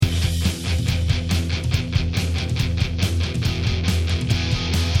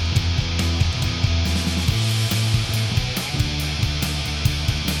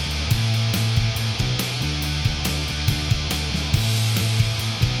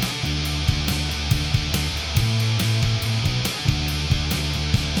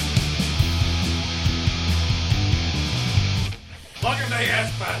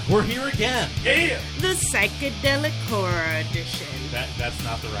yes, man. We're here again. Yeah. The Psychedelic Horror Edition. That's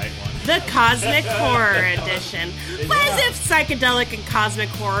not the right one. The Cosmic Horror Edition. Well, as if psychedelic and cosmic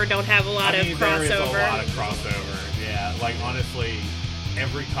horror don't have a lot of crossover. There is a lot of crossover. Yeah, like honestly,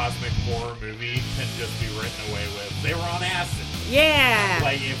 every cosmic horror movie can just be written away with. They were on acid. Yeah.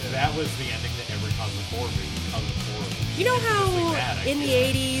 Like if that was the ending to every cosmic horror movie, You know how bad, in the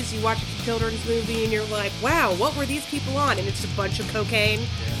 80s you watch a children's movie and you're like, wow, what were these people on? And it's a bunch of cocaine. Yeah.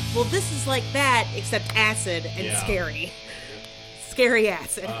 Well, this is like that, except acid and scary. Scary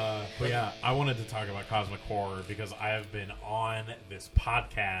acid. But yeah, I wanted to talk about cosmic horror because I have been on this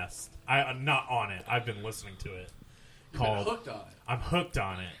podcast. I'm not on it. I've been listening to it. You've been hooked on it. I'm hooked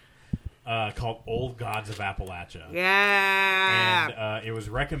on it. Called Old Gods of Appalachia. Yeah. And it was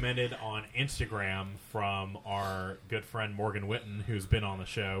recommended on Instagram from our good friend Morgan Witten, who's been on the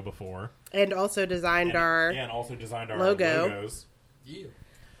show before. And also designed our logo. logos.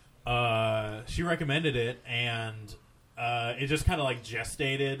 Yeah. She recommended it, and it just kind of like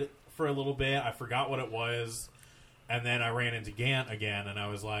gestated for a little bit. I forgot what it was, and then I ran into Gant again, and I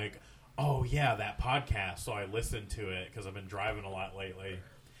was like, oh yeah, that podcast. So I listened to it because I've been driving a lot lately.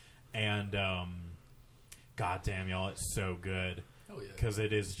 And, goddamn, y'all, it's so good. Oh, yeah. Because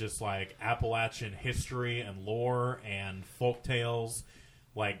it is just, like, Appalachian history and lore and folk tales,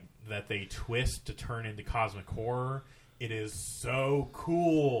 like, that they twist to turn into cosmic horror. It is so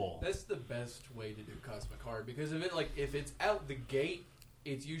cool. That's the best way to do cosmic horror, because if it's out the gate,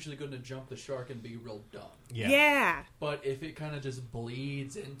 it's usually going to jump the shark and be real dumb. Yeah. But if it kind of just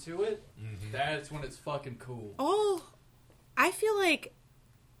bleeds into it, that's when it's fucking cool. Oh, I feel like...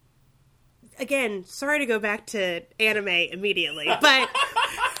 Again, sorry to go back to anime immediately, but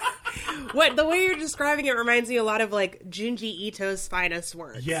the way you're describing it reminds me a lot of like Junji Ito's finest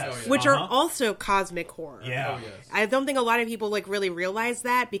works, Yes. which are also cosmic horror. Yeah. Oh, yes. I don't think a lot of people like really realize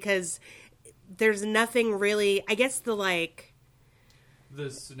that because there's nothing really. I guess the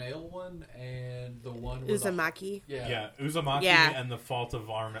snail one and the one with Uzumaki. Yeah, Uzumaki Yeah. and The Fault of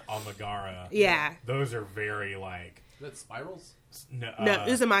Amagara. Yeah. Those are very, like... Is that spirals? No,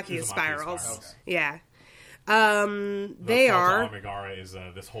 Uzumaki is spirals. Okay. Yeah. The They Fault are. of Amagara is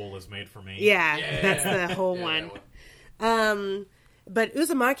This Hole Is Made For Me. Yeah, Yeah. that's the whole Yeah, one. that one. But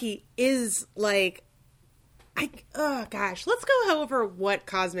Uzumaki is like, oh gosh, let's go over what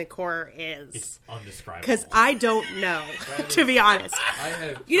cosmic horror is. It's undescribable. Because I don't know, to be honest. I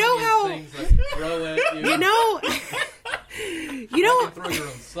have You know how- things that throw at you. You know, Throw your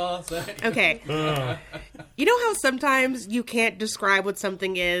own sauce at you. okay. You know how sometimes you can't describe what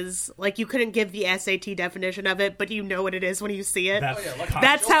something is? Like you couldn't give the SAT definition of it, but you know what it is when you see it? That's, Oh, yeah, like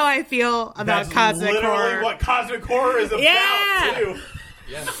That's how I feel about that's cosmic literally horror. what cosmic horror is about, Yeah. too.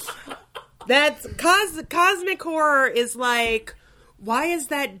 Yes. That's cosmic horror is like, why is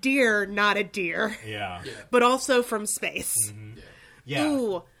that deer not a deer? Yeah. But also from space. Yeah.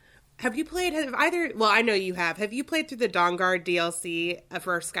 Ooh. Have you played, well, I know you have. Have you played through the Dawnguard DLC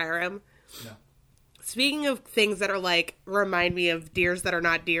for Skyrim? No. Speaking of things that are like, remind me of deers that are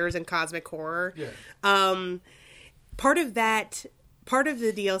not deers in cosmic horror. Yeah. Part of the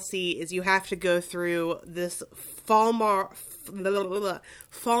DLC is you have to go through this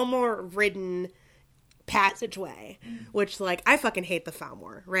Falmor-ridden passageway, which, like, I fucking hate the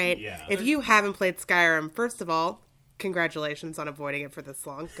Falmor, right? Yeah. If you haven't played Skyrim, first of all, congratulations on avoiding it for this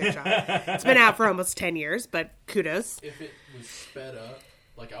long. Good job. It's been out for almost 10 years, but kudos. If it was sped up,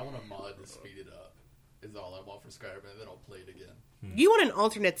 like I want a mod to speed it up. Is all I want for Skyrim, and then I'll play it again. You want an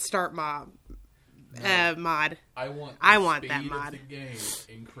alternate start mod. No. Mod. I want that speed mod. Of the game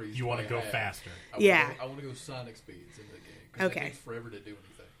increased. You want to by go half. faster. I want to go Sonic speeds in the game. 'Cause Okay. It takes forever to do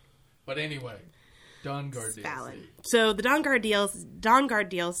anything. But anyway, Dawnguard DLC. Valid. So the Dawnguard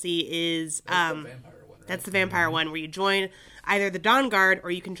DLC is That's the vampire one, right? that's the vampire one where you join either the Dawnguard or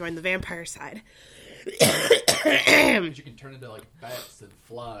you can join the vampire side. But you can turn into like bats and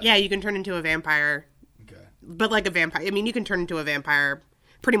fly. Yeah, you can turn into a vampire, Okay. but like a vampire. I mean, you can turn into a vampire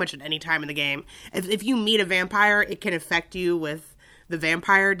pretty much at any time in the game. If you meet a vampire, it can affect you with the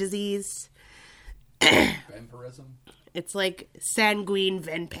vampire disease. Vampirism. It's like sanguine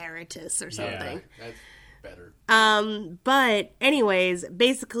vampiritis or something. That's better. But anyways,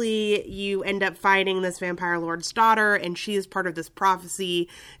 basically you end up fighting this vampire lord's daughter, and she is part of this prophecy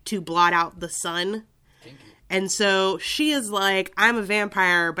to blot out the sun. Kinky. And so she is like, I'm a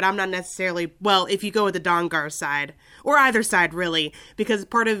vampire, but I'm not necessarily, well, if you go with the Dawnguard side, or either side really, because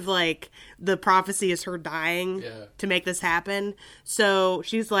part of like the prophecy is her dying to make this happen. So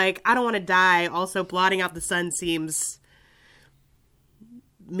she's like, I don't want to die. Also, blotting out the sun seems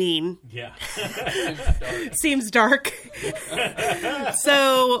mean. Yeah. Seems dark.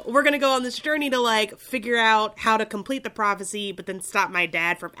 So we're going to go on this journey to, like, figure out how to complete the prophecy, but then stop my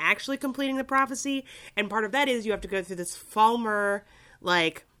dad from actually completing the prophecy. And part of that is you have to go through this Falmer,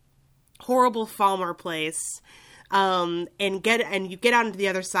 like, horrible Falmer place. And you get out into the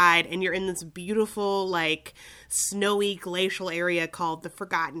other side, and you're in this beautiful, like, snowy glacial area called the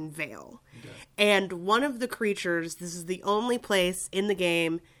Forgotten Vale. Okay. And one of the creatures, this is the only place in the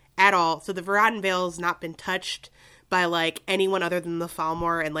game at all, so the Forgotten Vale has not been touched by, like, anyone other than the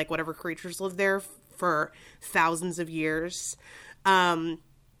Falmer and, like, whatever creatures live there for thousands of years. And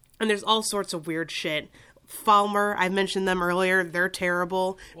there's all sorts of weird shit. Falmer, I mentioned them earlier. They're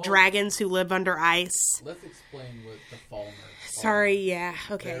terrible. Well, dragons who live under ice. Let's explain what the Falmer are. Sorry, yeah,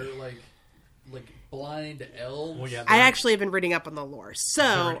 okay. They're like blind elves. Well, yeah, I actually have been reading up on the lore. So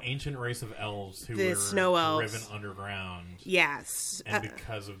they're an ancient race of elves who were snow elves. driven underground. Yes. And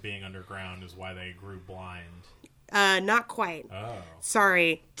because of being underground is why they grew blind. Not quite. Oh.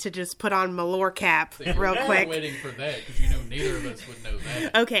 Sorry to just put on my lore cap real quick. Waiting for that because neither of us would know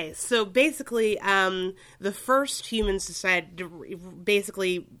that. Okay, so basically, the first humans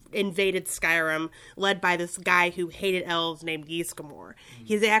basically invaded Skyrim, led by this guy who hated elves named Ysgramor.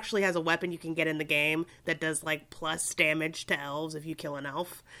 He actually has a weapon you can get in the game that does, like, plus damage to elves if you kill an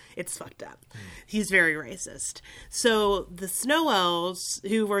elf. It's fucked up. He's very racist. So the snow elves,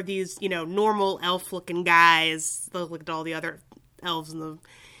 who were these, normal elf-looking guys, they looked at all the other elves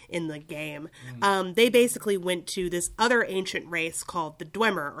in the game, they basically went to this other ancient race called the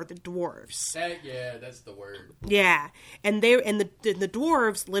Dwemer, or the dwarves. That's the word. Yeah, and the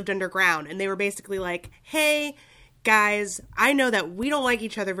dwarves lived underground, and they were basically like, hey, guys, I know that we don't like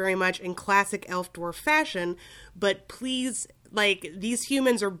each other very much in classic elf-dwarf fashion, but please, like, these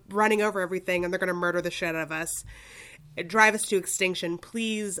humans are running over everything, and they're going to murder the shit out of us. Drive us to extinction.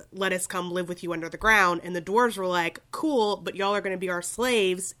 Please let us come live with you under the ground. And the dwarves were like, cool, but y'all are going to be our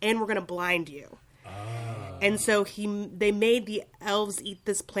slaves, and we're going to blind you. And so they made the elves eat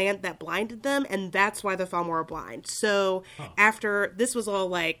this plant that blinded them, and that's why the Falmer are blind. So after, this was all,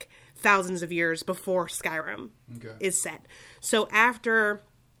 like, thousands of years before Skyrim is set. So after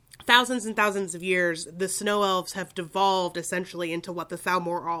thousands and thousands of years, the snow elves have devolved essentially into what the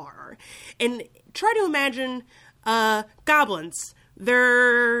Falmer are. And try to imagine goblins.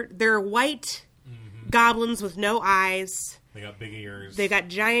 They're white goblins with no eyes. They got big ears. They got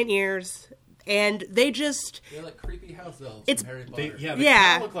giant ears. And they're like creepy house elves from Harry Potter. They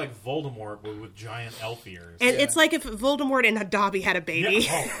kind of look like Voldemort, but with giant elf ears. And it's like if Voldemort and Dobby had a baby.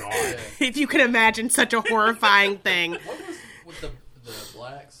 Yeah. Oh, God. If you can imagine such a horrifying thing. What was with the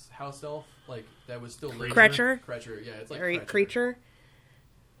Blacks house elf? Like, that was still living? Kretcher, yeah. It's like or Creature.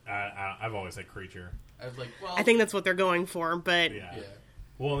 I've always said creature. I was like, well, I think that's what they're going for, but... Yeah.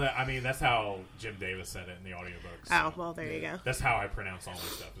 Well, that's how Jim Davis said it in the audiobooks. So. Oh, well, there you go. That's how I pronounce all my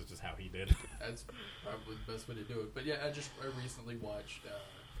stuff. It's just how he did. That's probably the best way to do it. But yeah, I recently watched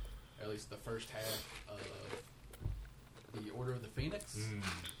at least the first half of The Order of the Phoenix,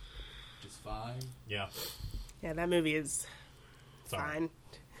 which is fine. Yeah. Yeah, that movie is fine.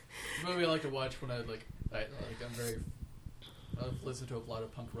 It's a movie I like to watch when I've listened to a lot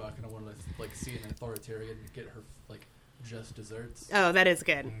of punk rock and I want to, like, see an authoritarian get her, like, just desserts. Oh, that is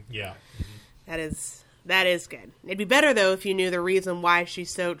good. Yeah. That is good. It'd be better, though, if you knew the reason why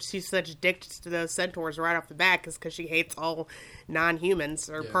she's such addicted to those centaurs right off the bat, is because she hates all non-humans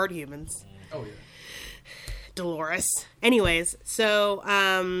or part humans. Oh, yeah. Dolores. Anyways, so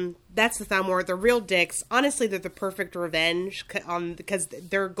that's the Thalmor. They're real dicks. Honestly, they're the perfect revenge because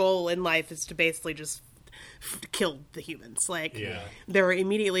their goal in life is to basically just kill the humans. Like, they're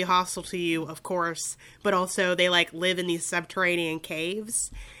immediately hostile to you, of course, but also they, like, live in these subterranean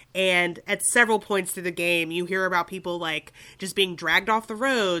caves. And at several points through the game, you hear about people, like, just being dragged off the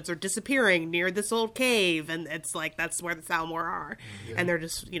roads or disappearing near this old cave. And it's like, that's where the Thalmor are. Yeah. And they're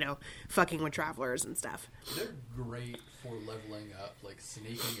just, fucking with travelers and stuff. They're great for leveling up, like,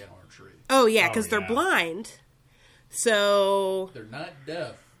 sneaking and archery. Oh, yeah, because they're blind. So... They're not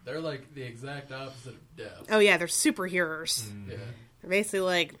deaf. They're, like, the exact opposite of deaf. Oh, yeah, they're super hearers. Yeah. They're basically,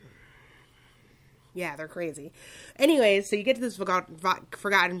 like... Yeah, they're crazy. Anyways, so you get to this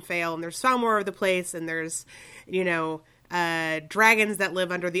Forgotten Vale, and there's Thalmor of the place, and there's, dragons that live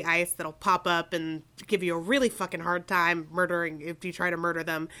under the ice that'll pop up and give you a really fucking hard time murdering if you try to murder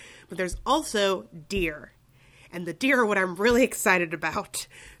them. But there's also deer. And the deer are what I'm really excited about,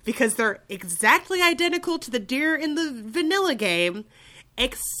 because they're exactly identical to the deer in the vanilla game,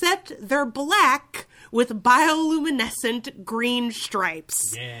 except they're black with bioluminescent green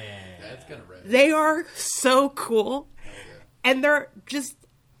stripes. Yeah. That's kind of rad. They are so cool. And they're just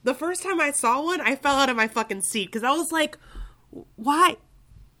The first time I saw one, I fell out of my fucking seat because I was like, why?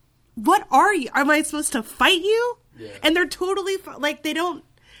 What are you? Am I supposed to fight you? Yeah. And they're totally, like, they'll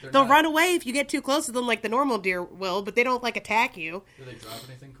run away if you get too close to them like the normal deer will, but they don't, like, attack you. Do they drop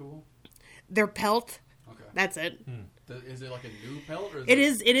anything cool? Their pelt. Okay. That's it. Is it like a new pelt? Or It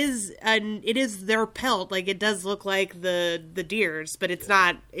is their pelt. Like, it does look like the deer's, but it's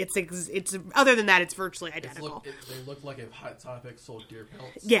not. It's other than that, it's virtually identical. They look like if Hot Topic sold deer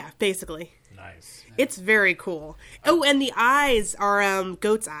pelts. Yeah, basically. Nice. It's very cool. Oh, and the eyes are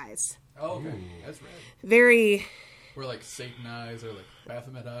goat's eyes. Oh, okay. That's rad. Very. Or like Satan eyes or like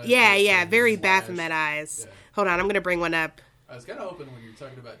Baphomet eyes. Yeah, very Baphomet eyes. Yeah. Hold on, I'm going to bring one up. I was kind of hoping when you're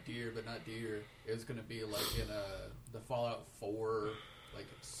talking about deer, but not deer, it was going to be like in the Fallout 4 like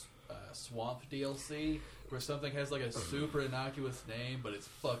Swamp DLC, where something has like a super innocuous name, but it's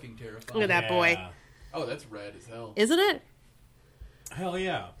fucking terrifying. Look at that boy. Oh, that's red as hell. Isn't it? Hell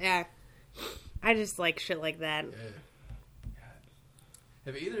yeah. Yeah. I just like shit like that. Yeah. God.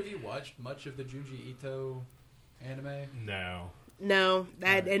 Have either of you watched much of the Junji Ito anime? No. No,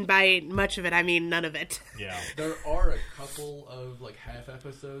 and by much of it, I mean none of it. Yeah. There are a couple of like half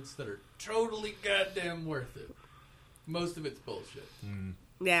episodes that are totally goddamn worth it. Most of it's bullshit.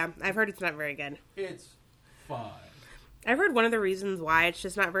 Yeah, I've heard it's not very good. It's fine. I've heard one of the reasons why it's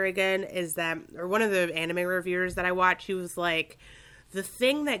just not very good is that, or one of the anime reviewers that I watch, he was like, the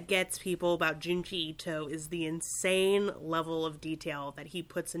thing that gets people about Junji Ito is the insane level of detail that he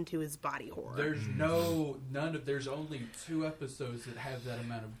puts into his body horror. There's there's only 2 episodes that have that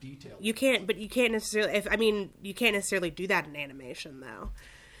amount of detail. You can't necessarily, you can't necessarily do that in animation though.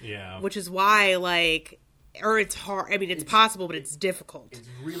 Yeah. Which is why, like, or it's hard. I mean, it's possible, but it's difficult. It's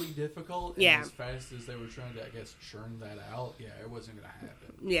really difficult. And Yeah. as fast as they were trying to, I guess, churn that out, yeah, it wasn't going to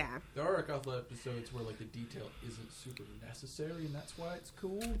happen. Yeah. There are a couple of episodes where, like, the detail isn't super necessary, and that's why it's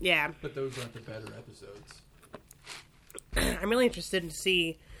cool. Yeah. But those aren't the better episodes. I'm really interested to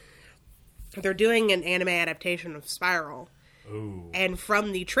see. They're doing an anime adaptation of Spiral. Ooh. And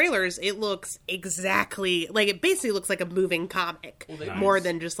from the trailers, it looks exactly like it basically looks like a moving comic, Well, more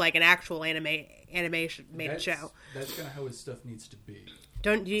than just like an actual animation show. That's kind of how his stuff needs to be.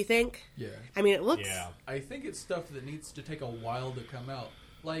 Do you think? Yeah. I mean, it looks. Yeah. I think it's stuff that needs to take a while to come out.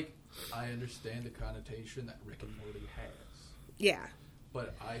 Like, I understand the connotation that Rick and Morty has. Yeah.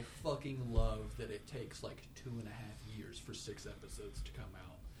 But I fucking love that it takes like 2.5 years for 6 episodes to come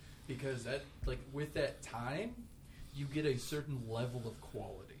out. Because that, like, with that time, you get a certain level of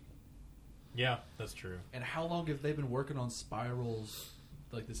quality. Yeah, that's true. And how long have they been working on Spirals,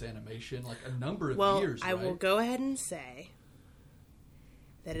 like this animation? Like a number of years, I right? will go ahead and say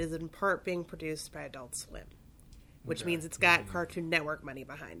that it is in part being produced by Adult Swim, which means it's got Cartoon Network money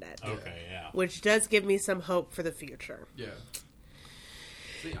behind it. Okay, yeah. Which does give me some hope for the future. Yeah.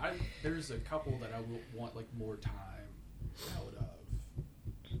 See, there's a couple that I will want like more time out of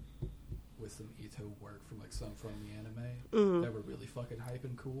with some Ito work from like some from the anime that were really fucking hype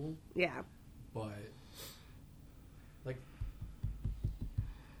and cool. Yeah. But like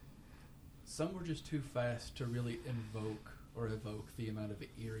some were just too fast to really evoke the amount of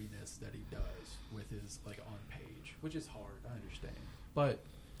eeriness that he does with his like on page, which is hard, I understand. But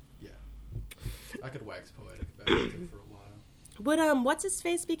yeah. I could wax poetic about it for a while. Would what's his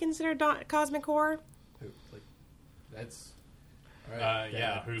face be considered cosmic horror? Who, like, that's all right.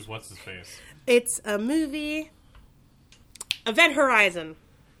 Yeah, what's his face? It's a movie. Event Horizon.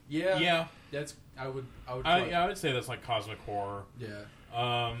 Yeah. That's I would say that's like cosmic horror.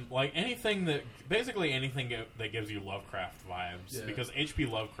 Yeah. Like anything that gives you Lovecraft vibes, Yeah. because H.P.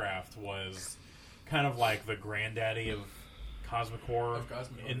 Lovecraft was kind of like the granddaddy of cosmic horror,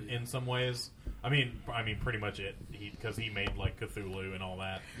 in some ways. I mean, pretty much it. Because he made like Cthulhu and all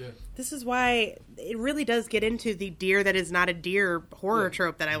that. Yeah. This is why it really does get into the deer that is not a deer horror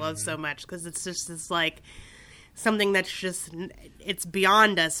trope that I love so much, because it's just this like something that's just it's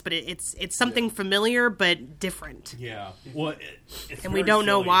beyond us, but it's something familiar but different. Yeah. Well, it's and we don't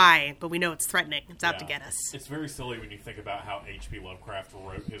know why, but we know it's threatening. It's out to get us. It's very silly when you think about how H.P. Lovecraft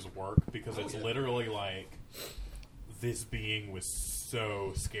wrote his work, because it's literally like this being was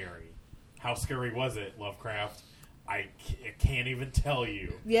so scary. How scary was it, Lovecraft? I can't even tell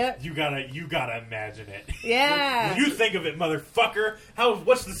you. Yeah. You gotta imagine it. Yeah. When you think of it, motherfucker,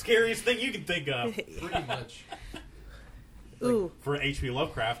 what's the scariest thing you can think of? Pretty much. Ooh. For H.P.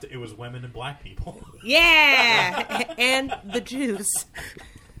 Lovecraft, it was women and black people. Yeah! And the Jews.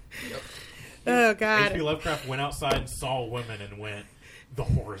 Yep. Oh, God. H.P. Lovecraft went outside and saw women and went, the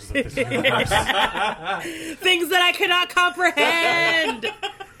horrors of this universe. Things that I cannot comprehend!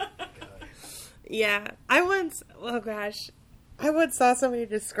 Yeah. I once... Oh, gosh. I once saw somebody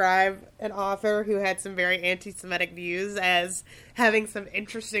describe an author who had some very anti-Semitic views as having some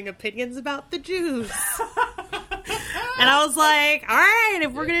interesting opinions about the Jews. And I was like, all right,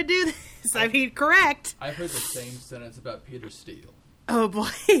 if we're going to do this, I mean, correct. I've heard the same sentence about Peter Steele. Oh,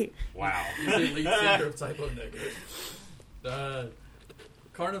 boy. Wow. He's the lead singer of Typo Negative.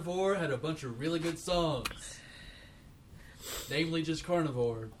 Carnivore had a bunch of really good songs. Namely, just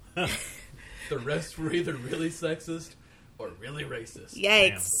Carnivore. The rest were either really sexist or really racist.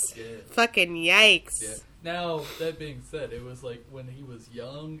 Yikes. Yeah. Fucking yikes. Yeah. Now, that being said, it was like when he was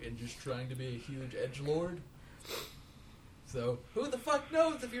young and just trying to be a huge edgelord. So, who the fuck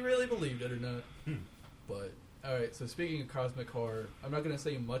knows if he really believed it or not. But, alright, so speaking of cosmic horror, I'm not going to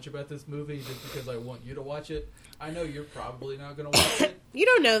say much about this movie just because I want you to watch it. I know you're probably not going to watch it. You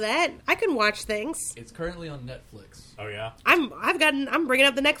don't know that. I can watch things. It's currently on Netflix. Oh, yeah? I'm bringing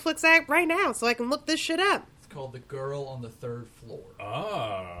up the Netflix app right now so I can look this shit up. It's called The Girl on the Third Floor.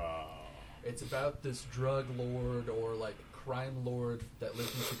 Oh. It's about this drug lord or, like, crime lord that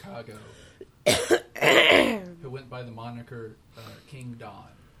lives in Chicago who went by the moniker King Don.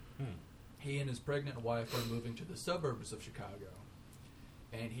 He and his pregnant wife are moving to the suburbs of Chicago.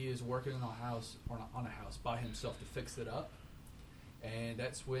 And he is working on a house by himself to fix it up. And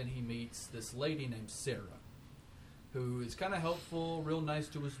that's when he meets this lady named Sarah, who is kind of helpful, real nice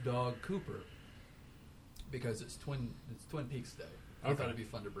to his dog, Cooper, because it's Twin Peaks Day. I thought it'd be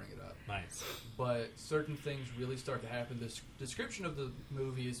fun to bring it up. Nice. But certain things really start to happen. The description of the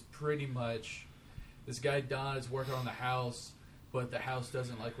movie is pretty much this guy, Don, is working on the house, but the house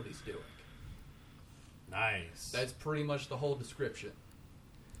doesn't like what he's doing. Nice. That's pretty much the whole description.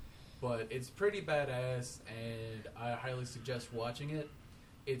 But it's pretty badass, and I highly suggest watching it.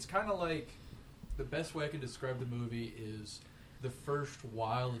 It's kind of like, the best way I can describe the movie is the first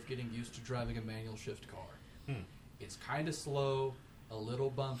while of getting used to driving a manual shift car. It's kind of slow, a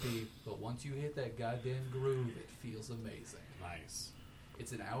little bumpy, but once you hit that goddamn groove, it feels amazing. Nice.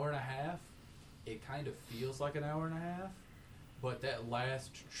 It's an hour and a half. It kind of feels like an hour and a half, but that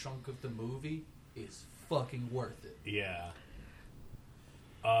last chunk of the movie is fucking worth it. Yeah.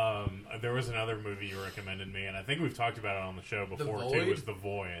 There was another movie you recommended me, and I think we've talked about it on the show before too. Void? Was The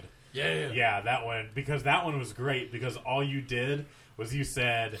Void? Yeah. Yeah, that one, because that one was great because all you did was you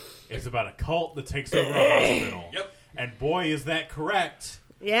said it's about a cult that takes over a hospital. Yep. And boy, is that correct.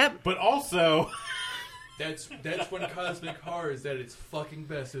 Yep. But also, That's when cosmic horror is at its fucking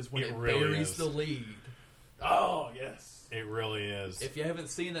best, is when It it really buries is. the lead. Oh, yes. it really is. If you haven't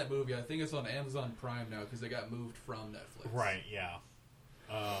seen that movie, I think it's on Amazon Prime now because it got moved from Netflix. Right, yeah.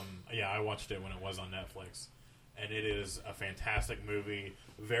 Yeah, I watched it when it was on Netflix. And it is a fantastic movie.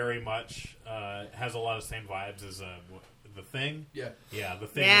 Very much has a lot of the same vibes as The Thing. Yeah. Yeah, The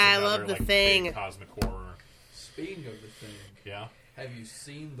Thing Yeah, is I another, love The like, Thing. big cosmic horror. Speaking of The Thing, Yeah? have you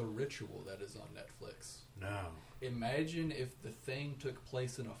seen The Ritual that is on Netflix? No. Imagine if The Thing took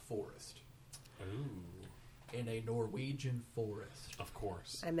place in a forest. Ooh. In a Norwegian forest. Of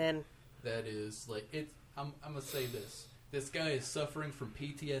course. I'm in. That is, like, it's... I'm going to say this. This guy is suffering from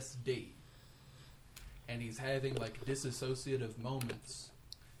PTSD. And he's having, like, disassociative moments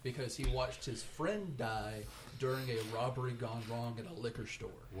because he watched his friend die during a robbery gone wrong at a liquor store.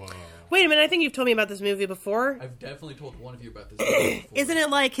 Whoa. Wait a minute, I think you've told me about this movie before. I've definitely told one of you about this movie before. Isn't it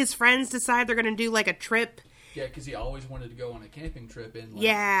like his friends decide they're going to do like a trip? Yeah, because he always wanted to go on a camping trip in, like,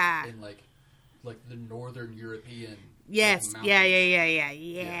 Yeah. in like the northern European. Yes. like, Yeah.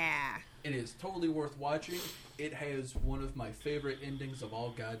 mountains. It is totally worth watching. It has one of my favorite endings of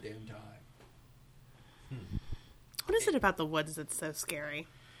all goddamn time. What is it about the woods that's so scary?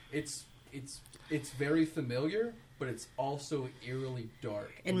 It's very familiar, but it's also eerily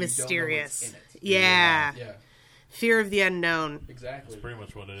dark And you don't know mysterious. what's in it. Yeah. Yeah, Fear of the unknown. exactly. That's pretty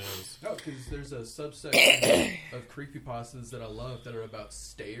much what it is. No, because there's a subsection of creepypastas that I love that are about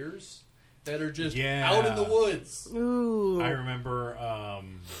stairs that are just Yeah. out in the woods. Ooh. I remember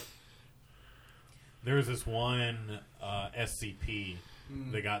there was this one SCP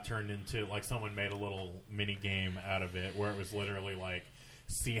that got turned into, like, someone made a little mini game out of it where it was literally like,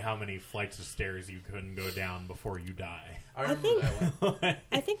 see how many flights of stairs you couldn't go down before you die. I remember that one.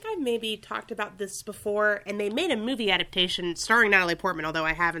 I think I maybe talked about this before, and they made a movie adaptation starring Natalie Portman, although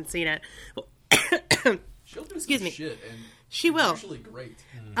I haven't seen it. She'll do Excuse some me. shit, and She will. It's usually great.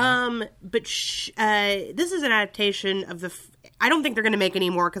 But this is an adaptation of the... I don't think they're going to make any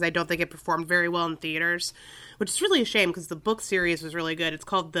more because I don't think it performed very well in theaters, which is really a shame because the book series was really good. It's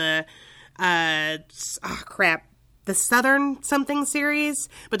called the... the Southern something series,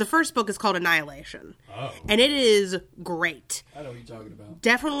 but the first book is called Annihilation. Oh. And it is great. I know what you're talking about.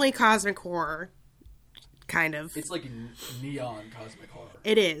 Definitely cosmic horror. kind of. It's like neon cosmic horror.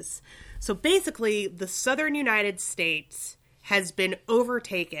 It is. So basically, the southern United States has been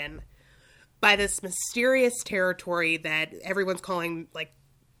overtaken by this mysterious territory that everyone's calling, like,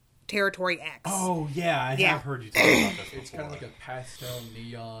 Territory X. Oh, yeah, I have heard you talk about this before. It's kind of like a pastel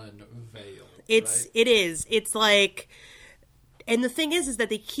neon veil. It is. It's like, and the thing is that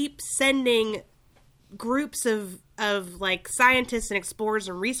they keep sending groups of like scientists and explorers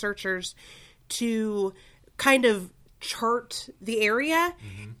and researchers to kind of chart the area,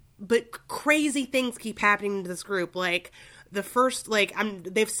 but crazy things keep happening to this group. Like the first,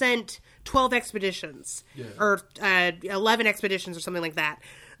 they've sent 12 expeditions or 11 expeditions or something like that.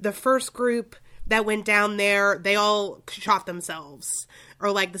 The first group that went down there, they all shot themselves.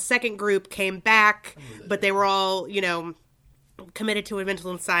 Or like the second group came back, but they were all, committed to a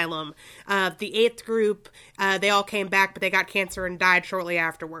mental asylum. The eighth group, they all came back, but they got cancer and died shortly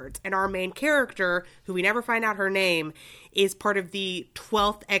afterwards. And our main character, who we never find out her name, is part of the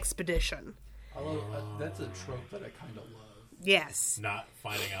 12th expedition. I love that's a trope that I kind of love. Yes. Not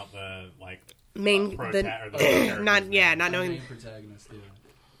finding out the Main, not not knowing the main protagonist. Yeah.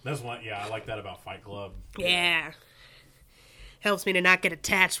 That's one. Yeah, I like that about Fight Club. Yeah. Helps me to not get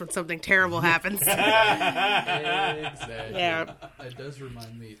attached when something terrible happens. Exactly. Yeah. It does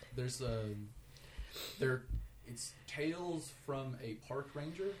remind me. There's it's Tales from a Park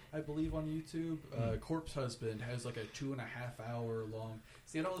Ranger, I believe, on YouTube. Corpse Husband has like a 2.5 hour long.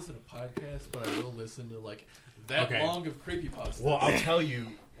 See, I don't listen to podcasts, but I will listen to like that long of creepypasta. Well, I'll tell you,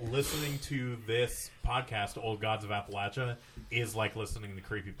 listening to this podcast, Old Gods of Appalachia, is like listening to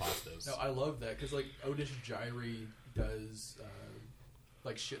creepypastas. No, I love that because like Odish Jairi does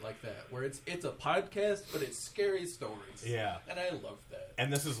like shit like that, where it's a podcast, but it's scary stories. Yeah, and I love that.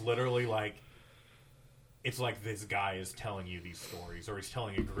 And this is literally like, it's like this guy is telling you these stories, or he's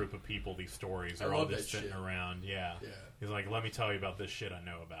telling a group of people these stories. They're all just sitting around. Yeah, he's like, let me tell you about this shit I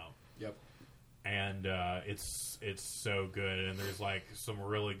know about. Yep. And it's so good, and there's like some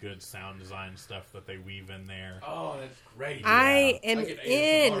really good sound design stuff that they weave in there. Oh, that's great! I am I get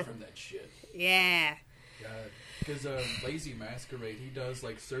in ASMR from that shit. Yeah. Because Lazy Masquerade, he does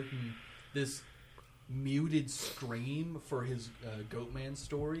like this muted scream for his Goatman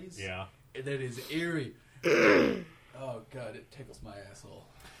stories. Yeah, that is eerie. Oh god, it tickles my asshole.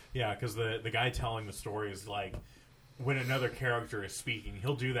 Yeah, because the guy telling the story is like, when another character is speaking,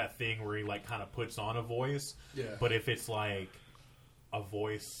 he'll do that thing where he like kind of puts on a voice. Yeah. But if it's like a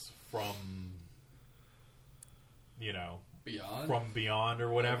voice from, beyond or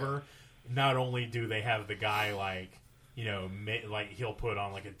whatever, not only do they have the guy like, like he'll put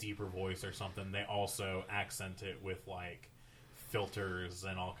on like a deeper voice or something, they also accent it with like filters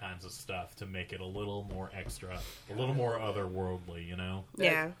and all kinds of stuff to make it a little more extra, a little more otherworldly,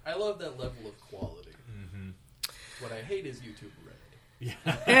 Yeah. I love that level of quality. Mm-hmm. What I hate is YouTube Red. Yeah.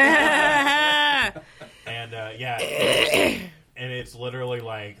 And and it's literally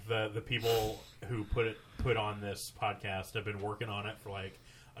like the people who put on this podcast have been working on it for like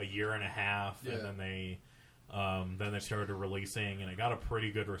a year and a half, and then they started releasing, and it got a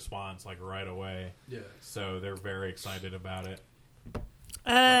pretty good response like right away. Yeah. So they're very excited about it.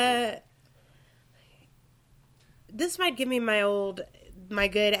 This might give me my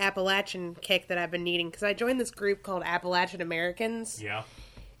good Appalachian kick that I've been needing, because I joined this group called Appalachian Americans. Yeah.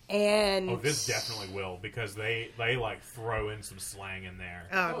 And this definitely will, because they like throw in some slang in there.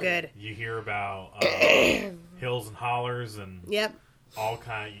 Oh, good. You hear about hills and hollers and all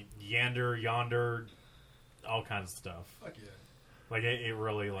kind yonder, all kinds of stuff. Fuck yeah. Like it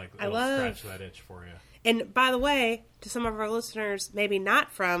really it'll scratch that itch for you. And by the way, to some of our listeners, maybe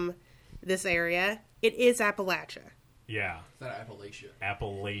not from this area, it is Appalachia. Yeah. It's not Appalachia.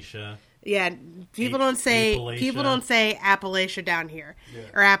 Appalachia. Yeah, people don't say Appalachia down here,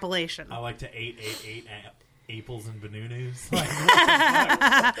 or Appalachian. I like to 888 apples and bananas.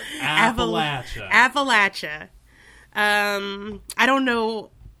 Appalachia. Appalachia. I don't know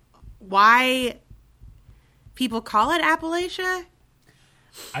why people call it Appalachia.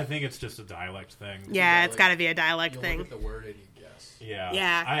 I think it's just a dialect thing. Yeah, it's got to be a dialect thing. Look at the word and you guess.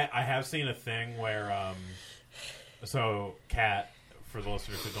 Yeah. I have seen a thing where, so Kat, for the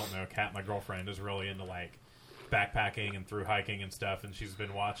listeners who don't know, Kat, my girlfriend, is really into like backpacking and through hiking and stuff, and she's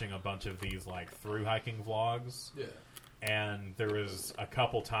been watching a bunch of these like through hiking vlogs. Yeah. And there was a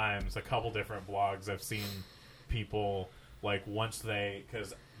couple different vlogs I've seen people like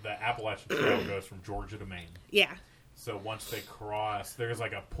because the Appalachian Trail goes from Georgia to Maine. Yeah. So once they cross, there's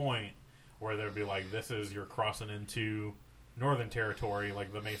like a point where they'll be like, you're crossing into Northern Territory,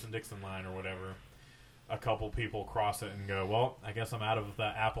 like the Mason-Dixon line or whatever. a couple people cross it and go, well, I guess I'm out of the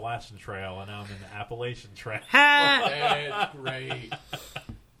Appalachian Trail, and now I'm in the Appalachian Trail. That's great.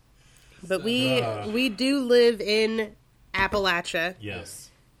 But we do live in Appalachia. Yes.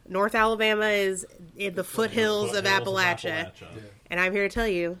 North Alabama is in the foothills of Appalachia. Yeah. And I'm here to tell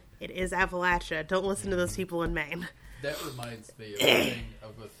you, it is Appalachia. Don't listen to those people in Maine. That reminds me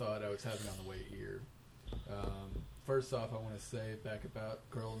of a thought I was having on the way here. First off, I want to say back about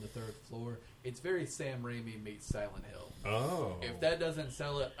Girl on the Third Floor. It's very Sam Raimi meets Silent Hill. Oh. If that doesn't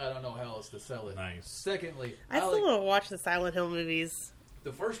sell it, I don't know how else to sell it. Nice. Secondly, I still want to watch the Silent Hill movies.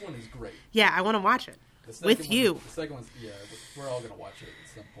 The first one is great. Yeah, I want to watch it. With you. The second one's, yeah, we're all going to watch it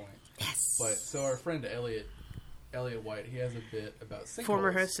at some point. Yes. But, so our friend Elliot White, he has a bit about sinkholes.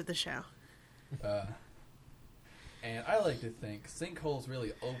 Former host of the show. And I like to think sinkholes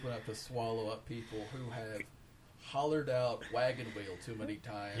really open up to swallow up people who have hollered out wagon wheel too many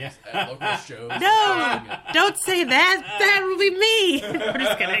times at local shows. No! Don't say that! That will be me! I'm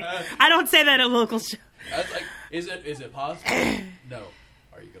just kidding. I don't say that at local shows. I was like, is it possible? No.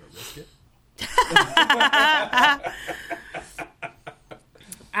 Are you going to risk it?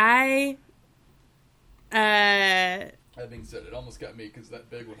 That being said, it almost got me because that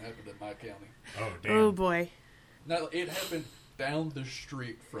big one happened in my county. Oh, damn. Oh, boy. No, it happened down the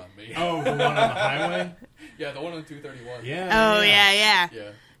street from me. Oh, the one on the highway? Yeah, the one on 231. Yeah. Oh, yeah.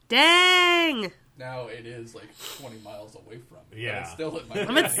 Yeah. Dang! Now it is like 20 miles away from me. Yeah. But it's still at my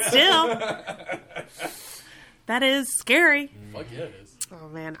But still. That is scary. Fuck yeah, it is. Oh,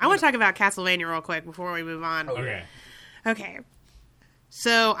 man. I want to talk about Castlevania real quick before we move on. Okay. Okay.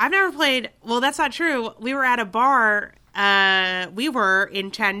 So, I've never played... Well, that's not true. We were at a bar... we were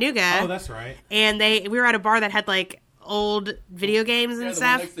in Chattanooga. Oh, that's right. And we were at a bar that had, like, old video games and the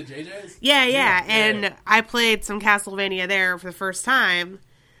stuff. one next to JJ's? Yeah. And I played some Castlevania there for the first time.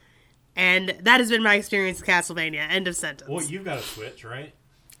 And that has been my experience with Castlevania. End of sentence. Well, you've got a Switch, right?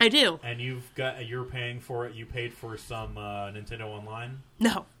 I do. And you're paying for it. You paid for some Nintendo Online?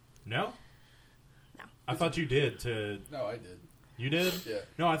 No. No? No. I thought you did No, I did. You did? Yeah.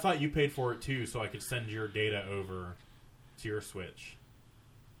 No, I thought you paid for it too, so I could send your data over to your Switch.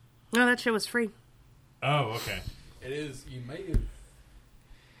 No, that shit was free. Oh, okay. It is. You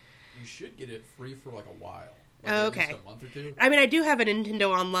should get it free for like a while. Like Oh, at least okay. a month or two. I mean, I do have a Nintendo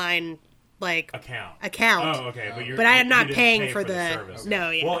Online, like, Account. account. Oh, okay. But I am not you didn't paying pay for the service. No,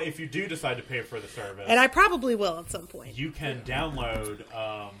 yeah. Well, if you do decide to pay for the service, And I probably will at some point. you can download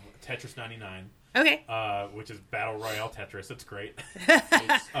Tetris 99, Okay. which is Battle Royale Tetris. It's great.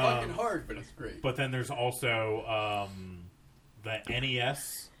 It's fucking hard, but it's great. But then there's also the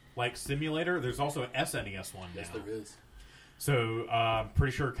NES simulator. There's also an SNES one now. Yes, there is. So I'm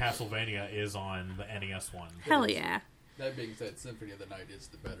pretty sure Castlevania is on the NES one. Hell yeah. That being said, Symphony of the Night is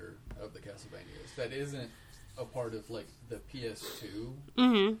the better of the Castlevanias. That isn't a part of like the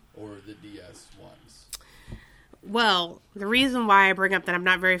PS2 or the DS ones. Well, the reason why I bring up that I'm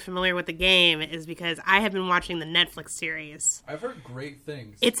not very familiar with the game is because I have been watching the Netflix series. I've heard great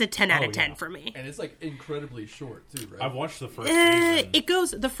things. It's a 10 out of Oh, 10 yeah. for me. And it's like incredibly short too, right? I've watched the first season. It goes,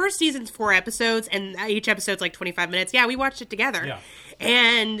 the first season's 4 episodes, and each episode's like 25 minutes. Yeah, we watched it together. Yeah.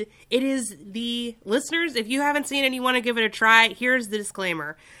 And it is the listeners, if you haven't seen it and you want to give it a try, here's the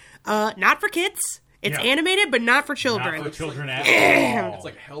disclaimer. Not for kids. It's Yeah. animated, but not for children. Not for children like- at all. It's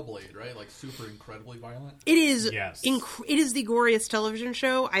like Hellblade, right? Like super incredibly violent. It is Yes. it is the goriest television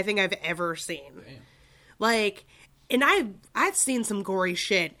show I think I've ever seen. Damn. Like, and I've seen some gory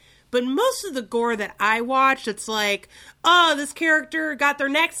shit, but most of the gore that I watched, it's like, oh, this character got their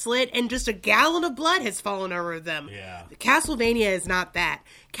neck slit and just a gallon of blood has fallen over them. Yeah. Castlevania is not that.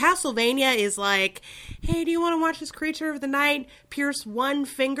 Castlevania is like, hey, do you want to watch this creature of the night pierce one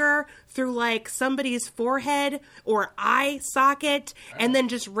finger through like somebody's forehead or eye socket and then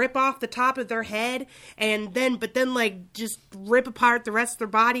just rip off the top of their head but then like just rip apart the rest of their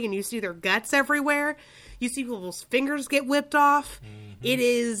body and you see their guts everywhere. You see people's fingers get whipped off. It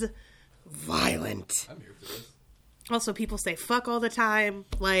is violent. I'm here for this. Also, people say fuck all the time.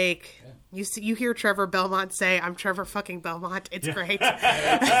 Like, you hear Trevor Belmont say, I'm Trevor fucking Belmont. It's great.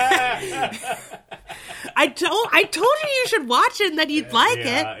 I told you should watch it and that you'd like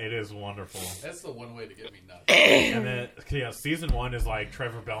Yeah, it. it is wonderful. That's the one way to get me nuts. And then, season 1 is like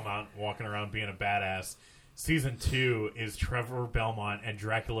Trevor Belmont walking around being a badass. Season 2 is Trevor Belmont and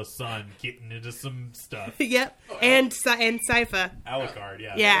Dracula's son getting into some stuff. Yep. And Sypha. Alucard,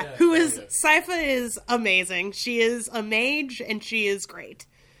 yeah. Yeah. Yeah, Who is... yeah. Sypha is amazing. She is a mage and she is great.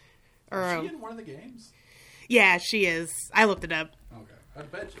 Is she in one of the games? Yeah, she is. I looked it up. Okay. I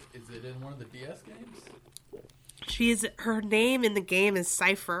bet you. Is it in one of the DS games? Her name in the game is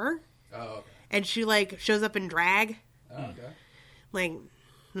Cypher. Oh, okay. and she like shows up in drag. Oh, okay. Like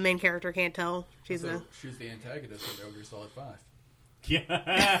the main character can't tell she's So she's the antagonist of Metal Gear Solid 5.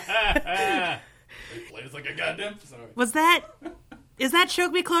 Yeah. It plays like a goddamn. Sorry. Is that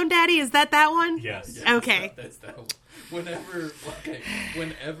Choke Me Clone Daddy? Is that one? Yes. Yeah, Okay. That's that one.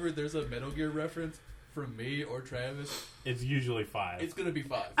 Whenever there's a Metal Gear reference from me or Travis, It's usually 5. it's gonna be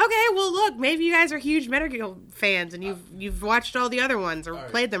 5. Okay, well look, maybe you guys are huge Metal Gear fans and you've watched all the other ones or All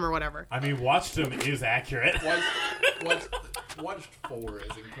right. played them or whatever. I mean, watched them is accurate. Watched 4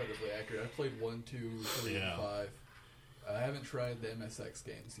 is incredibly accurate. I played 1, 2, 3, Yeah. and 5. I haven't tried the MSX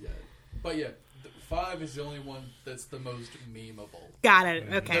games yet, but yeah, 5 is the only one that's the most memeable. Got it.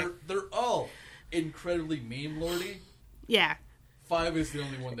 Okay. They're all incredibly meme lordy. Yeah. 5 is the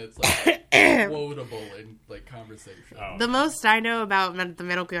only one that's like quotable in like conversation. Oh. The most I know about the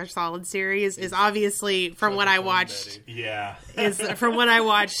Metal Gear Solid series is obviously from what I watched. Yeah. Is from when I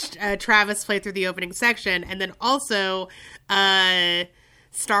watched Travis play through the opening section, and then also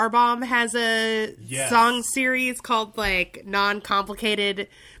Starbomb has a Yes. song series called like non-complicated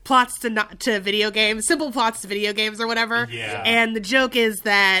plots to video games, simple plots to video games or whatever. Yeah. And the joke is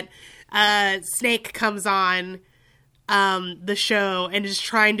that Snake comes on the show and is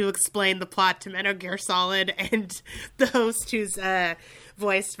trying to explain the plot to Metal Gear Solid, and the host, who's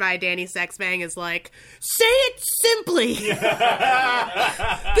voiced by Danny Sexbang, is like, "Say it simply.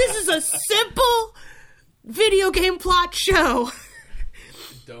 This is a simple video game plot show."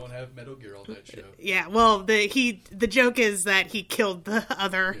 Don't have Metal Gear on that show. Yeah, well, the joke is that he killed the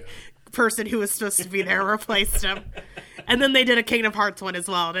other person who was supposed to be there, replaced him, and then they did a Kingdom Hearts one as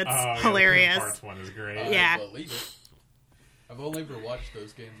well, and it's hilarious. The Hearts one is great. Yeah. I believe it. I've only ever watched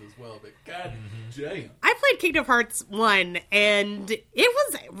those games as well, but god damn. I played Kingdom Hearts 1, and it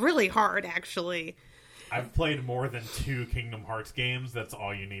was really hard, actually. I've played more than 2 Kingdom Hearts games. That's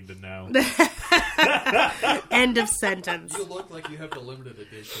all you need to know. End of sentence. You look like you have the limited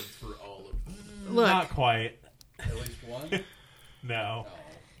editions for all of them. Look, Not quite. At least one? No. Oh.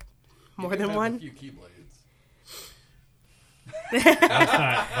 more You than have one? A few Keyblades.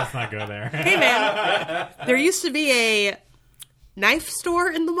 Let's not go there. Hey, man, there used to be a knife store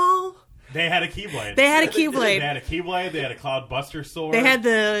in the mall. They had a Keyblade. They had a They Keyblade. had a Keyblade. They had a Cloudbuster sword. They had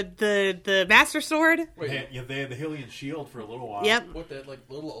the Master Sword. Wait, They had the Hylian shield for a little while. Yep. what, that like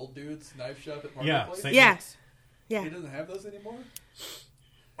little old dude's knife shop at Yeah, Marketplace? Saint Yeah. Nick's. Yeah. He doesn't have those anymore?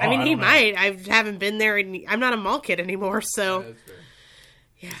 I mean, he don't know. might. I haven't been there. I'm not a mall kid anymore, so That's fair.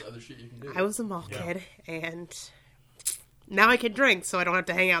 There's other shit you can do. I was a mall Yeah. kid, and now I can drink, so I don't have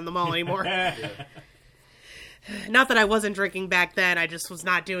to hang out in the mall anymore. Yeah. Not that I wasn't drinking back then. I just was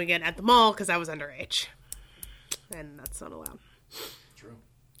not doing it at the mall because I was underage, and that's not allowed. True.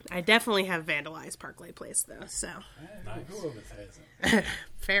 I definitely have vandalized Parkway Place, though, so Nice. Who of us hasn't?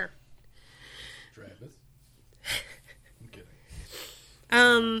 fair. Travis? I'm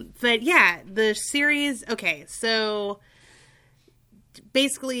kidding. But yeah, the series. Okay, so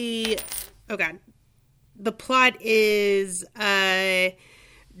basically, oh god, the plot is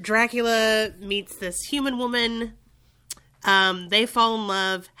Dracula meets this human woman. They fall in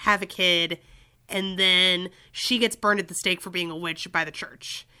love, have a kid, and then she gets burned at the stake for being a witch by the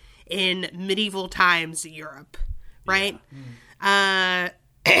church in medieval times Europe, right?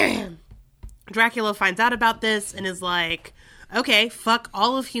 Dracula finds out about this and is like, okay, fuck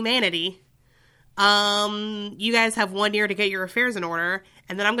all of humanity. You guys have 1 year to get your affairs in order,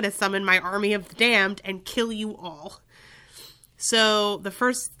 and then I'm going to summon my army of the damned and kill you all. So the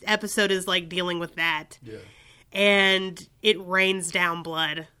first episode is like dealing with that. Yeah. And it rains down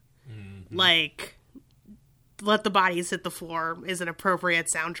blood. Like, Let the Bodies Hit the Floor is an appropriate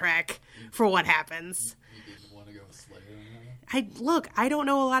soundtrack for what happens. You didn't want to go with Slayer on that? I don't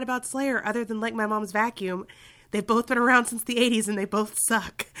know a lot about Slayer other than like my mom's vacuum. They've both been around since the 80s and they both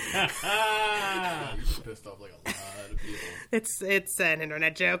suck. You just pissed off like a lot of people. It's an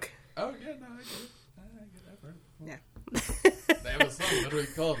internet joke. Oh, yeah, no, I get it. I get that part. Yeah. They have a song literally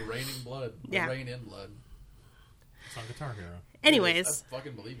called Raining Blood. Or Yeah. Rain in Blood. It's on Guitar Hero. Anyways, I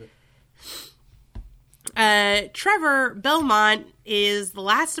fucking believe it. Trevor Belmont is the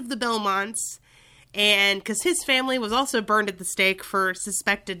last of the Belmonts, and because his family was also burned at the stake for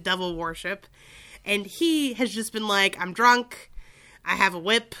suspected devil worship, and he has just been like, I'm drunk, I have a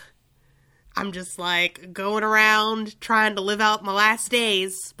whip, I'm just like going around trying to live out my last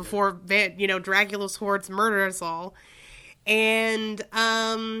days before Dracula's hordes murder us all, and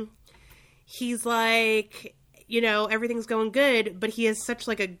he's like, everything's going good, but he has such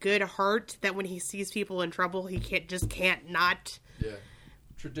like a good heart that when he sees people in trouble, he can't not Yeah.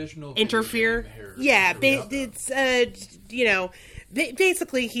 traditional interfere. video game hair. Yeah, Yeah. it's you know,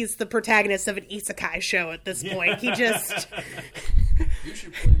 basically he's the protagonist of an isekai show at this point. He just You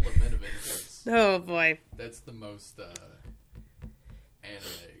should play Lament of Innocence. oh boy, That's the most anime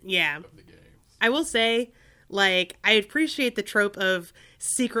yeah. of the games. I will say, like, I appreciate the trope of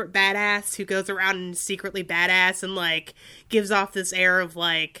secret badass who goes around and is secretly badass and, like, gives off this air of,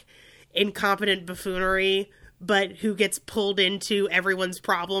 like, incompetent buffoonery, but who gets pulled into everyone's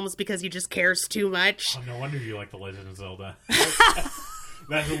problems because he just cares too much. Oh, no wonder you like The Legend of Zelda.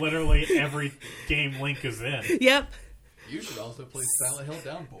 That's literally every game Link is in. Yep. You should also play Silent Hill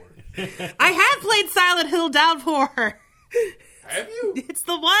Downpour. I have played Silent Hill Downpour. Have you? It's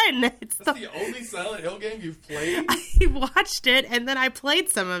the one. It's That's the only Silent Hill game you've played? I watched it and then I played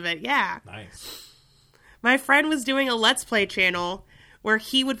some of it, yeah. Nice. My friend was doing a Let's Play channel where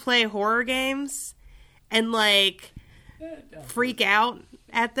he would play horror games and, like, freak out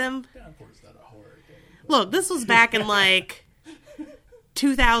at them. Downpour's not a horror game. Look, this was back in, like,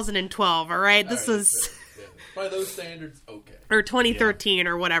 2012, all right? This Alright, was... yeah. By those standards, okay. Or 2013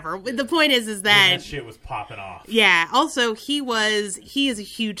 or whatever. The point is And that... that shit was popping off. Yeah, also, he is a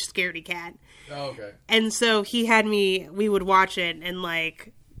huge scaredy cat. Oh, okay. And so we would watch it and,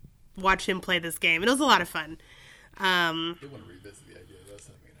 like, watch him play this game. It was a lot of fun. You want to revisit the idea of this?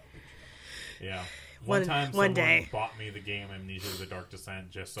 I mean, I'll picture Yeah. One- One time one someone day. bought me the game Amnesia the Dark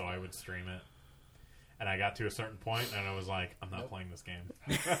Descent just so I would stream it. And I got to a certain point and I was like, I'm not playing this game.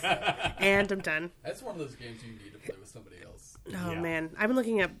 And I'm done. That's one of those games you need to play with somebody else. Oh, Yeah. man. I've been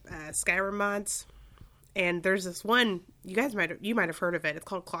looking up Skyrim mods. And there's this one, you might have heard of it. It's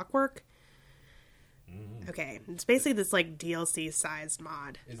called Clockwork. Okay. It's basically this, like, DLC-sized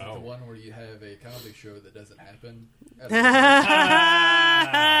mod. Is it Oh. the one where you have a comedy show that doesn't happen?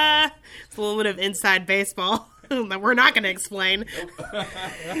 It's a little bit of inside baseball that we're not going to explain.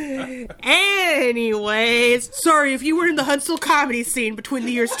 Anyways, sorry, if you were in the Huntsville comedy scene between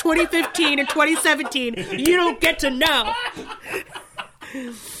the years 2015 and 2017, you don't get to know.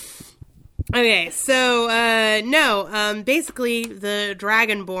 Okay, so, basically, the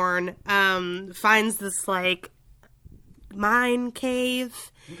Dragonborn, finds this, like, mine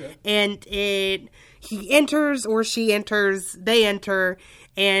cave, Okay. and he enters, or she enters, they enter,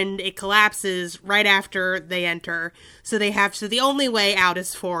 and it collapses right after they enter, so the only way out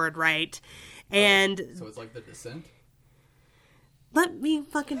is forward, right? And So it's like The Descent? let me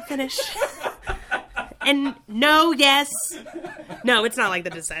fucking finish. And no, yes. No, it's not like The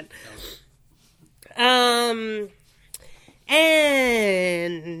Descent.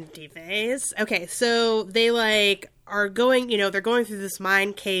 Anyways. Okay, so they, like, are going, they're going through this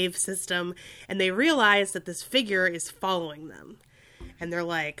mine cave system, and they realize that this figure is following them. And they're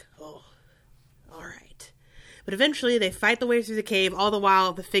like, oh, alright. But eventually they fight the way through the cave, all the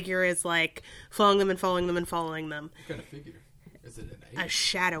while the figure is, like, following them and following them and following them. What kind of figure? Is it an A ape?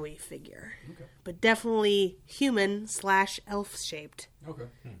 shadowy figure. Okay. But definitely human/elf shaped. Okay.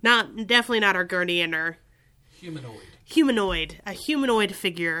 Definitely not Argonian or Humanoid. a humanoid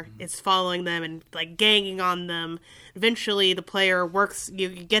figure is following them and, like, ganging on them. Eventually the player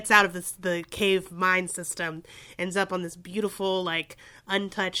gets out of the cave mine system, ends up on this beautiful, like,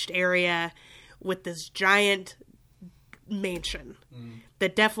 untouched area with this giant mansion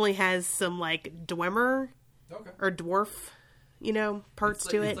that definitely has some, like, dwemer Okay. or dwarf, parts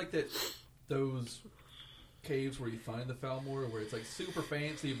to it. It's like those caves where you find the Falmor, where it's like super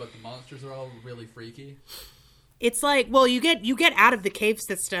fancy, but the monsters are all really freaky. It's like, well, you get out of the cave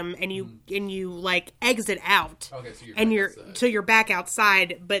system and you like exit out. Okay, so you're back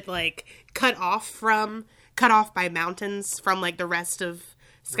outside, but, like, cut off by mountains from, like, the rest of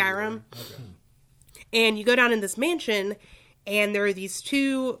Skyrim. Okay. And you go down in this mansion, and there are these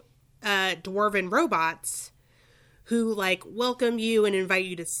two dwarven robots who, like, welcome you and invite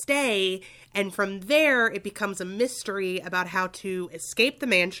you to stay. And from there, it becomes a mystery about how to escape the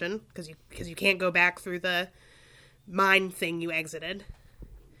mansion, because you can't go back through the mine thing you exited.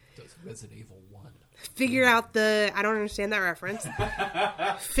 So it's Resident Evil 1. Figure out I don't understand that reference.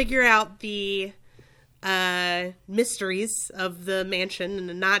 Figure out the mysteries of the mansion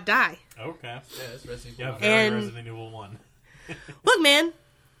and not die. Okay. Yeah, it's Resident Evil Yeah, 1. very And- Resident Evil 1. Look, man,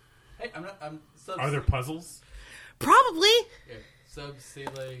 Hey, I'm sub. Are there puzzles? probably. Yeah, sub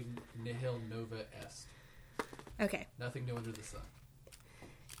sele nihil nova est. Okay. Nothing new under the sun.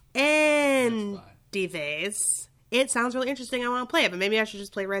 And That's fine. Dives. It sounds really interesting. I want to play it, but maybe I should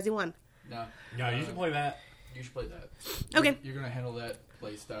just play Resi 1. No. No, you should play that. You should play that. Okay. You're gonna handle that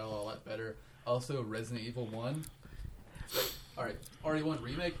play style a lot better. Also, Resident Evil 1. Alright, RE1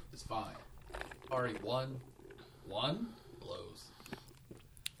 Remake is fine. RE1 blows.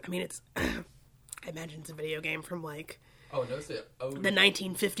 I mean, it's... I imagine it's a video game from, like... Oh, no, it's the the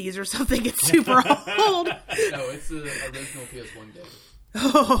 1950s or something. It's super old. No, it's the original PS1 game.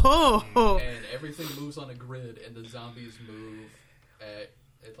 Oh. And everything moves on a grid, and the zombies move at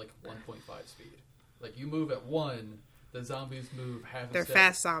like 1.5 speed. Like, you move at 1, the zombies move half a step. They're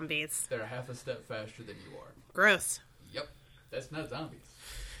fast zombies. They're half a step faster than you are. Gross. Yep. That's not zombies.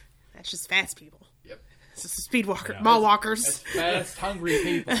 That's just fast people. Yep. It's just speed walker, Yeah. mall walkers. That's fast, hungry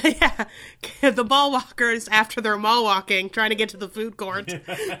people. Yeah. The mall walkers, after they're mall walking, trying to get to the food court.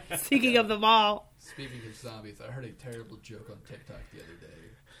 Speaking of the mall. Speaking of zombies, I heard a terrible joke on TikTok the other day.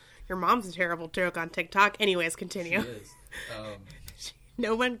 Your mom's a terrible joke on TikTok. Anyways, She continue. is.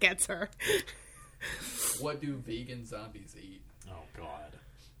 No one gets her. What do vegan zombies eat? Oh God.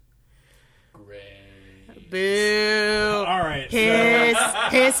 Great. Boo. All right. Hiss.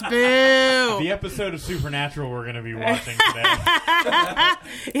 Hiss boo. The episode of Supernatural we're going to be watching today.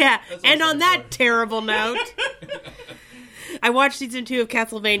 Yeah. And also on that fun. terrible note, I watched season 2 of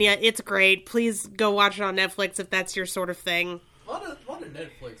Castlevania. It's great. Please go watch it on Netflix if that's your sort of thing. A lot of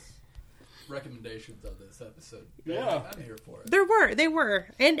Netflix recommendations on this episode. Yeah. I'm here for it. They were.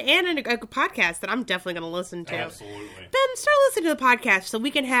 And a podcast that I'm definitely going to listen to. Absolutely. Ben, start listening to the podcast so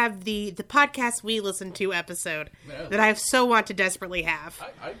we can have the podcast we listen to episode Yeah. that I so want to desperately have.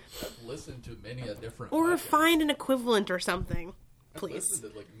 I've listened to many a different Or podcasts. find an equivalent or something, I've please.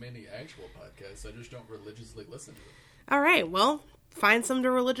 listened to like many actual podcasts. I just don't religiously listen to them. All right, well, find some to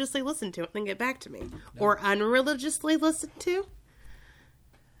religiously listen to and then get back to me. Or unreligiously listen to.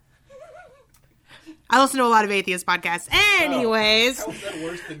 I listen to a lot of atheist podcasts. Anyways, How is that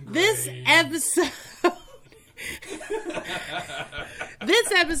worse than great? this episode...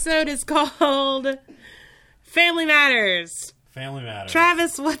 this episode is called Family Matters. Family Matters.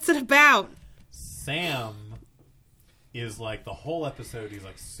 Travis, what's it about? Sam is like the whole episode. He's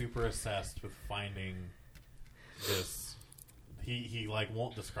like super obsessed with finding this. He like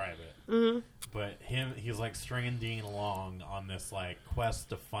won't describe it, but he's like stringing Dean along on this like quest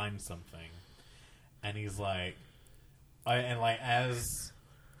to find something, and he's like, as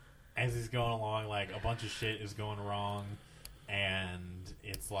he's going along, like a bunch of shit is going wrong, and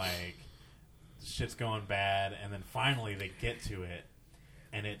it's like shit's going bad, and then finally they get to it,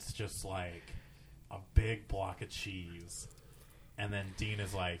 and it's just like a big block of cheese, and then Dean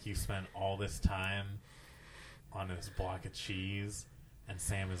is like, you spent all this time on this block of cheese, and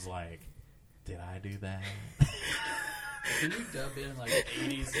Sam is like, did I do that? Can you dub in like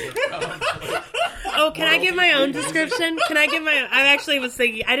 80s sitcoms? Oh, can I give my own description? Can I give my... I actually was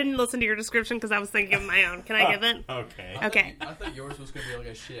thinking... I didn't listen to your description because I was thinking of my own. Can I give it? Okay. Okay. I thought yours was going to be like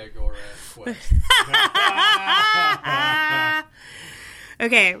a Shia ass quest.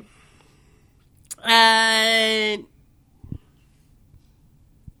 Okay.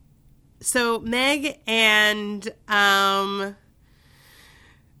 So Meg and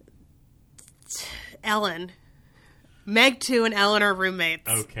Ellen. Meg 2 and Ellen are roommates.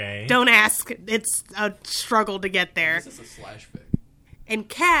 Okay. Don't ask. It's a struggle to get there. This is a slash fic. And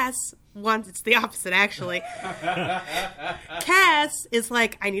Cass wants... It's the opposite, actually. Cass is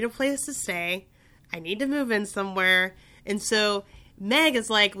like, I need a place to stay. I need to move in somewhere. And so Meg is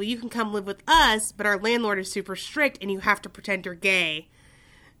like, well, you can come live with us, but our landlord is super strict, and you have to pretend you're gay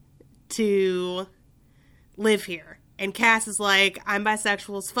to live here. And Cass is like, I'm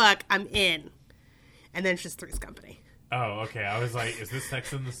bisexual as fuck. I'm in. And then it's just Three's Company. Oh, okay. I was like, is this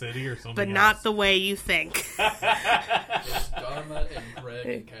Sex in the City or something But else? not the way you think. It's Dharma and Greg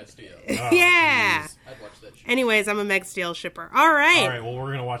and Castiel. Yeah. geez. I'd watch that shit. Anyways, I'm a Meg Steele shipper. All right. All right, well, we're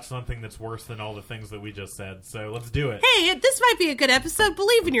going to watch something that's worse than all the things that we just said, so let's do it. Hey, this might be a good episode.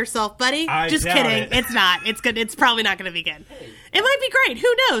 Believe in yourself, buddy. I Just doubt kidding. it. It's not. It's good. It's probably not going to be good. It might be great.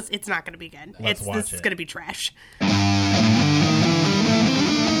 Who knows? It's not going to be good. Let's watch This is it. going to be trash.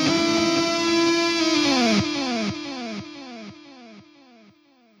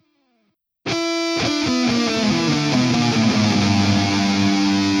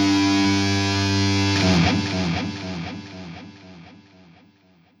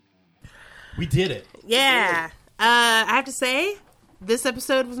 We did it. Yeah. I have to say, this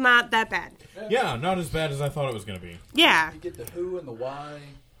episode was not that bad. Yeah, not as bad as I thought it was going to be. Yeah. You get the who and the why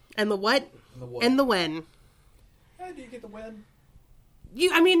And the what? and the what. And the when. How do you get the when?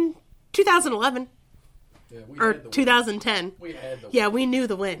 2011 Yeah, we or had the 2010. When. We had the Yeah, we knew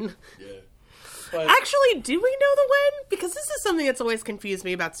the when. Yeah. But Actually, do we know the when? Because this is something that's always confused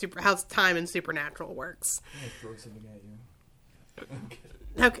me about how time in Supernatural works. I'm gonna throw something at you. Okay.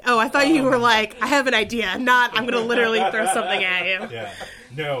 Okay. Oh, I thought you were like, I have an idea. Not, I'm going to literally throw something at you. Yeah.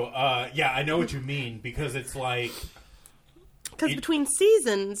 No, yeah, I know what you mean, because it's like... because between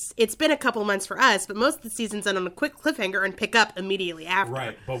seasons, it's been a couple months for us, but most of the seasons end on a quick cliffhanger and pick up immediately after.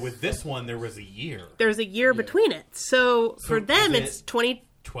 Right, but with this one, there was a year. There's a year between it. So for them, it's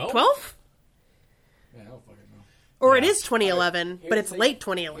 2012? Yeah, I don't fucking know. Or Yeah. it is 2011, but it's late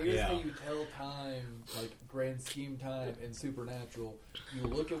 2011. Here's Yeah. how you tell time, like grand scheme time in Supernatural. You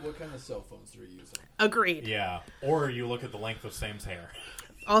look at what kind of cell phones they're using. Agreed. Yeah, or you look at the length of Sam's hair.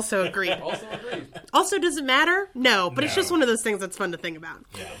 Also agreed. Also agreed. Also, does it matter? No, but it's No. just one of those things that's fun to think about.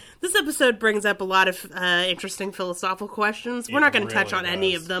 Yeah. This episode brings up a lot of interesting philosophical questions. We're It not going to touch really on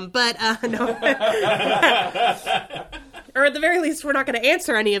any does. of them, but no. Or at the very least, we're not going to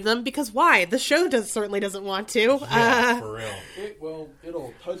answer any of them, because why? The show certainly doesn't want to. Yeah, for real.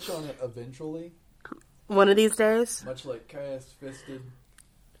 It'll touch on it eventually, One of these days. much like Cast Fisted.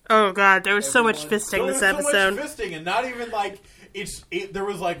 Oh, God, there was so much Everyone- fisting this There was so episode. much fisting, and not even like there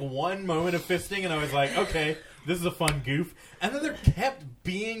was like one moment of fisting, and I was like, okay, this is a fun goof, and then there kept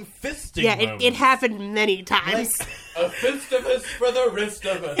being fisting. Yeah, moments. it happened many times. A Fistivus for the rest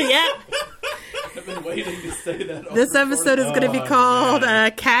of us. Yeah. I've been waiting to say that. on This recording. episode is going to be Oh, called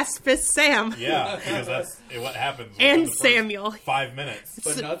man. Cast Fist Sam. Yeah, because that's what happens. And within the first Samuel. 5 minutes.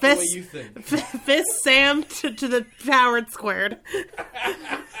 But not the way Fist- you think. Fist Sam to the powered squared.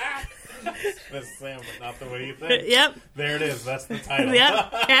 That's Sam, but not the way you think. Yep. There it is. That's the title.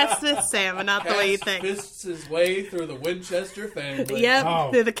 Yep. Cast Fist Sam, and not the way you Cast think. fists his way through the Winchester family. Yep. Oh,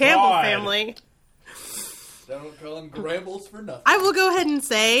 They're the Campbell God. family. Don't call him Grambles for nothing. I will go ahead and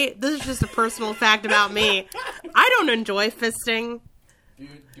say, this is just a personal fact about me. I don't enjoy fisting. Do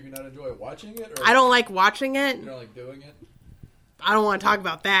you not enjoy watching it? Or I don't like watching it. You don't like doing it? I don't want to talk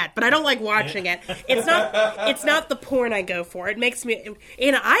about that, but I don't like watching it. It's not the porn I go for. It makes me,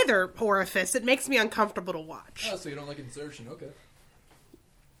 in either orifice, it makes me uncomfortable to watch. Oh, so you don't like insertion. Okay.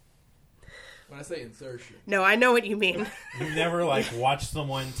 When I say insertion. No, I know what you mean. You've never like watched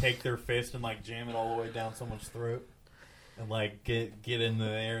someone take their fist and like jam it all the way down someone's throat, and like get into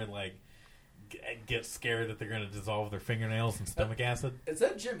there and like get scared that they're gonna dissolve their fingernails in stomach acid. Is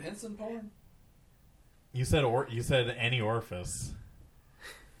that Jim Henson porn? You said any orifice.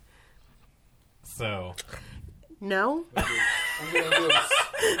 So No? I'm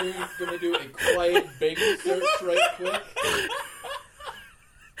gonna do a quiet Bing search right quick.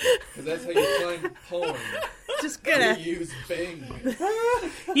 Because that's how you find porn. Just You gonna. use Bing.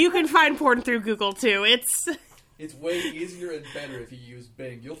 You can find porn through Google too. It's It's way easier and better if you use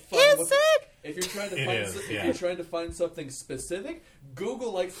Bing. You'll find Is it? If you're trying to It find is, if yeah. you're trying to find something specific,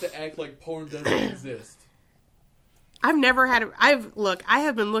 Google likes to act like porn doesn't exist. I've never had. I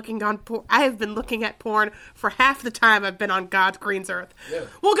have been looking on. I have been looking at porn for half the time I've been on God's green earth. Yeah.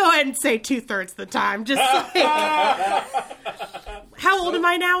 We'll go ahead and say 2/3 of the time. Just like, how old am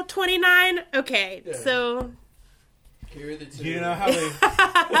I now? 29. Okay, Yeah. so Carry the two. you know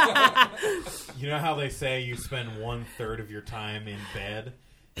how they say you spend 1/3 of your time in bed.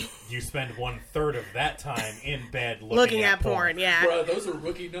 You spend 1/3 of that time in bed looking at porn. Yeah. Bruh, those are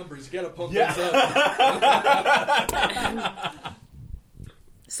rookie numbers. You gotta pump Yeah. those up.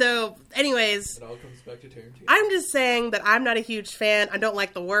 So, anyways, It all comes back to Tarantino. I'm just saying that I'm not a huge fan. I don't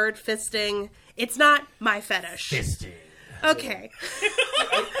like the word fisting. It's not my fetish. Fisting. Okay.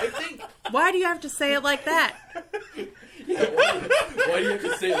 I think. Why do you have to say it like that? Yeah, why do you have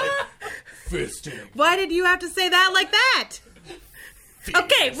to say like fisting? Why did you have to say that like that?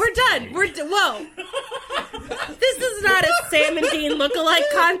 Okay, we're done. Whoa. This is not a Sam and Dean look-alike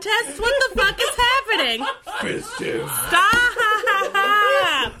contest. What the fuck is happening? Fisting. Stop!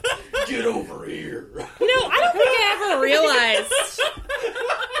 Get over here. You know, I don't think I ever realized.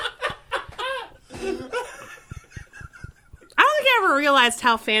 I don't think I ever realized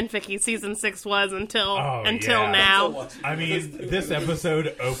how fanficky season 6 was until yeah. now. I mean, this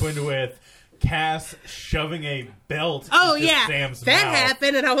episode opened with Cass shoving a belt Oh into yeah, Sam's that mouth.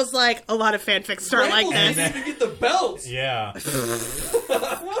 happened, and I was like, a lot of fanfics start like Rambles this. didn't even get the belt. Yeah.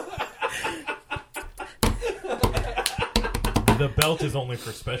 The belt is only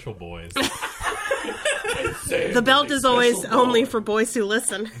for special boys. The belt is always only for boys who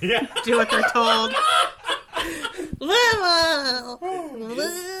listen. Yeah. Do what they're told.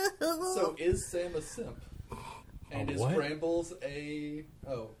 So is Sam a simp? And A is what? Brambles a...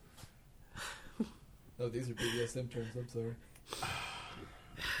 Oh, these are BDSM terms. I'm sorry.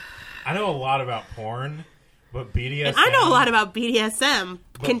 I know a lot about porn, but BDSM... I know a lot about BDSM.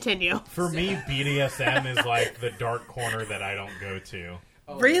 Continue. For me, BDSM is like the dark corner that I don't go to.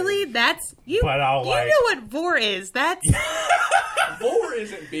 Oh, Really? That's you. But I'll, you like- know what vor is? That's Vor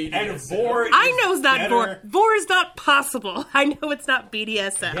isn't BDSM. And vor... I know it's not better. vor. Vor is not possible. I know it's not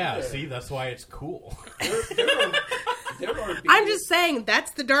BDSM. Yeah, see, that's why it's cool. There are I'm just saying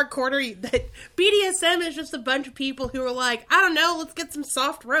that's the dark corner. That BDSM is just a bunch of people who are like, I don't know, let's get some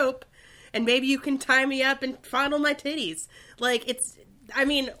soft rope, and maybe you can tie me up and fondle my titties. Like it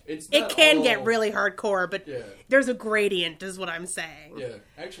can get really hardcore, but there's a gradient, is what I'm saying. Yeah,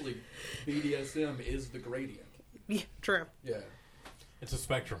 actually, BDSM is the gradient. Yeah, true. Yeah, it's a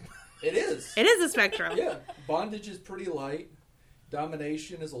spectrum. It is. It is a spectrum. Yeah, bondage is pretty light.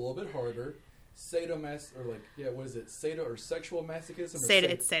 Domination is a little bit harder. What is it? Sado or sexual masochism?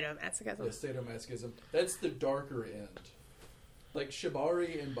 It's sadomasochism. Yeah, sadomasochism. That's the darker end. Like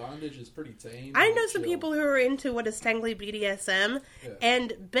shibari and bondage is pretty tame. I know some people who are into what is technically BDSM,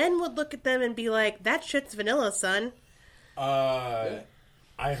 and Ben would look at them and be like, "That shit's vanilla, son." I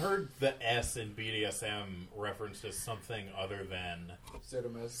heard the S in BDSM referenced as something other than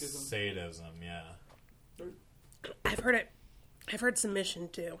sadomasochism. Sadism, yeah. I've heard it. I've heard submission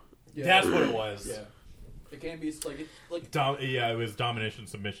too. Yeah. That's what it was. Yeah, it can be it was domination,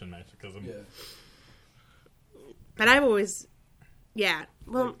 submission, masochism. Yeah, but I've always,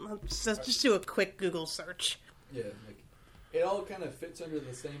 well, just do a quick Google search. Yeah, it all kind of fits under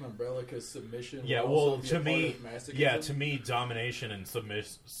the same umbrella because submission. Yeah, will to me, masochism. domination and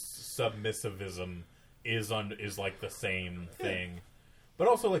submissivism is like the same thing. But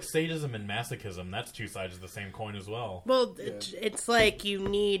also, like, sadism and masochism, that's two sides of the same coin as well. Well, it's like you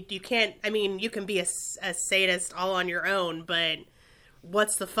can be a sadist all on your own, but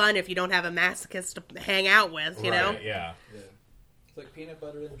what's the fun if you don't have a masochist to hang out with, you know? Yeah. It's like peanut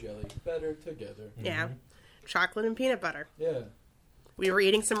butter and jelly, better together. Yeah. Chocolate and peanut butter. Yeah. We were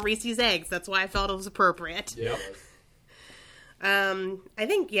eating some Reese's eggs, that's why I felt it was appropriate. Yeah. I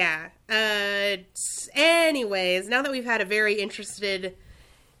think, anyways, now that we've had a very interesting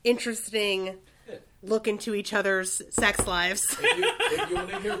look into each other's sex lives. If you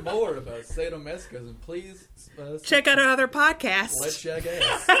want to hear more about sadomasochism, please check out our other podcast. Let's check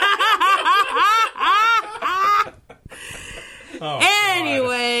ass.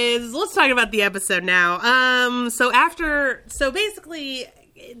 Anyways, let's talk about the episode now. So basically,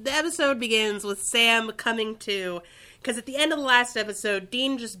 the episode begins with Sam coming to, because at the end of the last episode,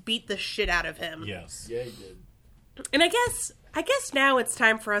 Dean just beat the shit out of him. Yes. Yeah, he did. And I guess now it's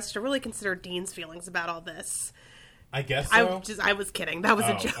time for us to really consider Dean's feelings about all this. I guess so. I was kidding. That was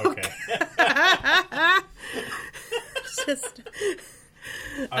a joke. Okay. Just,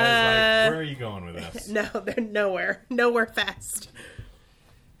 I was like, where are you going with this? No, they're nowhere fast.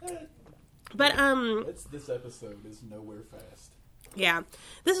 But this episode is nowhere fast. Yeah,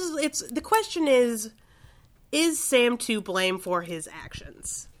 the question is Sam to blame for his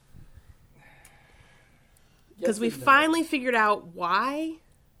actions? Because we finally figured out why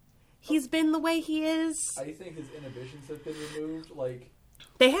he's been the way he is. I think his inhibitions have been removed.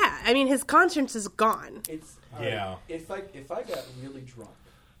 They have. I mean, his conscience is gone. If I got really drunk,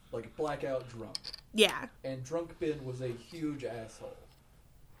 like blackout drunk. Yeah. And Drunk Ben was a huge asshole,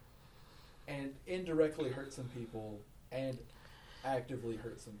 and indirectly hurt some people, and actively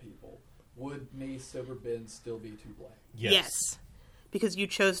hurt some people, would me, sober Ben, still be to blame? Yes. Because you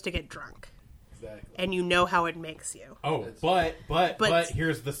chose to get drunk. Exactly. And you know how it makes you. Oh, but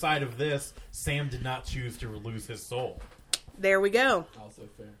here's the side of this. Sam did not choose to lose his soul. There we go. Also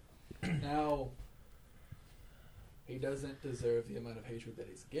fair. Now, he doesn't deserve the amount of hatred that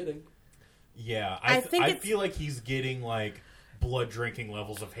he's getting. Yeah, I feel like he's getting, blood drinking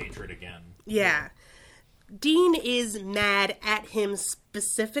levels of hatred again. Yeah. Dean is mad at him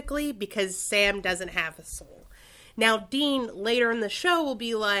specifically because Sam doesn't have a soul. Now, Dean, later in the show, will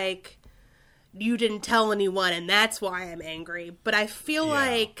be like, you didn't tell anyone, and that's why I'm angry. But I feel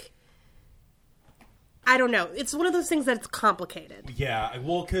like, I don't know. It's one of those things that's complicated. Yeah,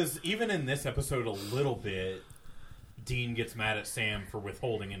 well, because even in this episode a little bit, Dean gets mad at Sam for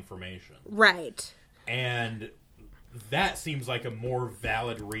withholding information. Right. And that seems like a more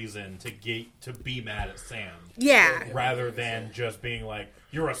valid reason to be mad at Sam. Yeah. Rather than just being like,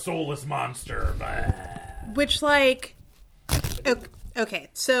 you're a soulless monster. Blah. Which, okay,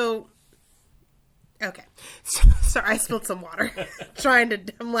 so... Okay. Sorry, I spilled some water.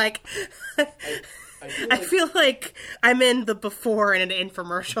 I'm like... I feel like I'm in the before in an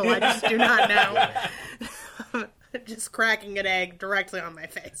infomercial. I just do not know. Just cracking an egg directly on my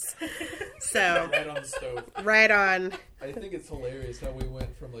face. So... Right on the stove. Right on. I think it's hilarious how we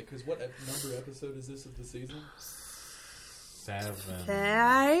went from, because what number episode is this of the season? 7.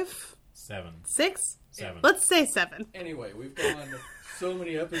 5? 7. 6? 7. Let's say 7. Anyway, we've gone so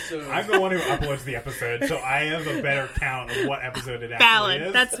many episodes. I'm the one who uploads the episode, so I have a better count of what episode it actually is.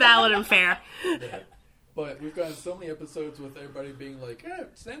 Valid. That's valid and fair. Yeah. But we've gotten so many episodes with everybody being like,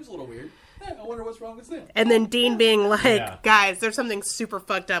 Sam's a little weird. I wonder what's wrong with Sam. And then Dean being like, guys, there's something super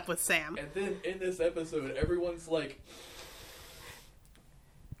fucked up with Sam. And then in this episode, everyone's like,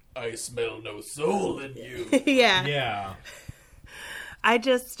 I smell no soul in you. Yeah. Yeah. I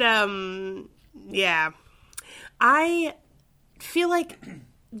just, yeah. I feel like,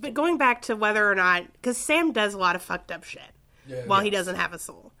 but going back to whether or not, because Sam does a lot of fucked up shit while he doesn't have a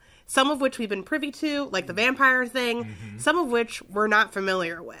soul. Some of which we've been privy to, like the vampire thing. Mm-hmm. Some of which we're not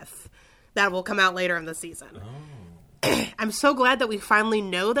familiar with. That will come out later in the season. Oh. I'm so glad that we finally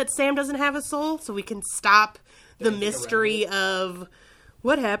know that Sam doesn't have a soul, so we can stop the mystery of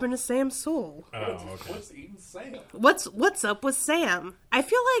what happened to Sam's soul. Oh, okay. What's eating Sam? What's up with Sam? I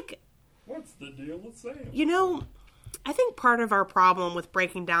feel like... What's the deal with Sam? You know... I think part of our problem with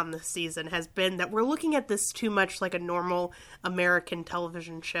breaking down this season has been that we're looking at this too much like a normal American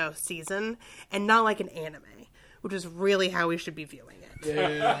television show season and not like an anime, which is really how we should be viewing it.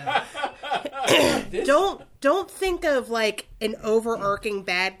 Yeah. Don't think of like an overarching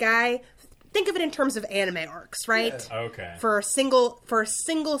bad guy. Think of it in terms of anime arcs, right? Yeah. Okay. For a single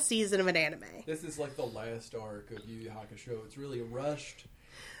season of an anime. This is like the last arc of Yu Yu Hakusho. It's really rushed.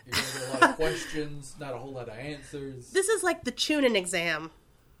 You're going to get a lot of questions, not a whole lot of answers. This is like the Chunin exam.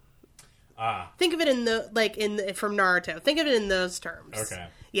 Think of it from Naruto. Think of it in those terms. Okay.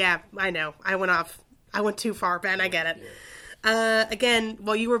 Yeah, I know. I went too far, Ben. I get it. Yeah. Again,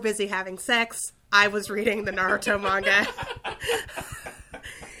 while you were busy having sex, I was reading the Naruto manga.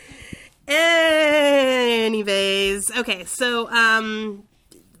 Anyways, okay, so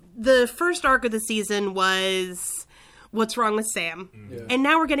the first arc of the season was What's Wrong with Sam? Yeah. And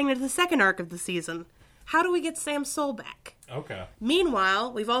now we're getting into the second arc of the season. How do we get Sam's soul back? Okay.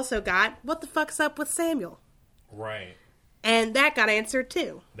 Meanwhile, we've also got What the Fuck's Up with Samuel? Right. And that got answered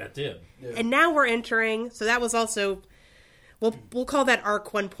too. That did. Yeah. And now we're entering, so that was also, we'll call that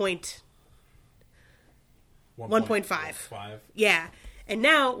arc 1.5. Yeah. And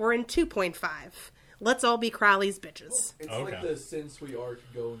now we're in 2.5. Let's all be Crowley's bitches. It's like the Sensui arc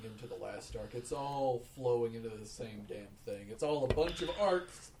going into the last arc. It's all flowing into the same damn thing. It's all a bunch of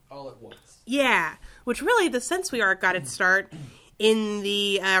arcs all at once. Yeah. Which really, the Sensui arc got its start in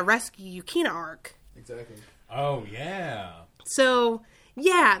the Rescue Yukina arc. Exactly. Oh, yeah. So,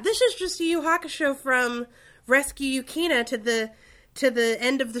 yeah, this is just Yu Yu Hakusho from Rescue Yukina to the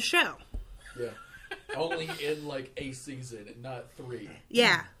end of the show. Yeah. Only in, like, a season and not 3.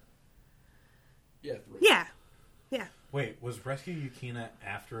 Yeah. Yeah, 3. Yeah. Yeah. Wait, was Rescue Yukina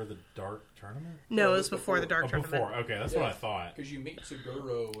after the Dark Tournament? No, it was before the Dark Tournament. Before. Okay, that's what I thought. Because you meet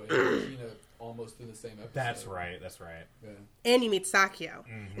Suguro and Yukina almost in the same episode. That's right. Yeah. And you meet Sakyo.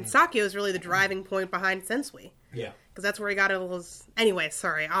 Mm-hmm. And Sakyo is really the driving point behind Sensui. Yeah. Because that's where he got all his... Anyway,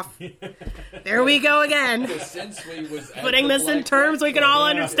 sorry, off. There we go again. Sensui was putting this in terms we can all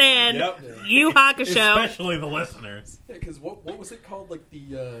understand. Yep. Yu Yu Hakusho. Especially the listeners. Yeah, because what was it called? Like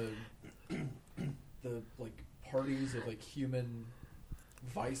the like parties of like human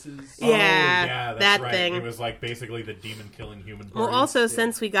vices. Yeah, that's that right. thing. It was like basically the demon killing human parties. Well, also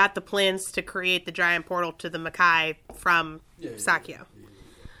since we got the plans to create the giant portal to the Makai from Sakyo.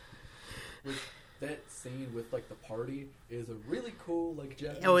 Which, that scene with like the party is a really cool like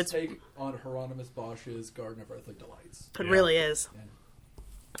Japanese take on Hieronymus Bosch's Garden of Earthly Delights. It really is. Yeah.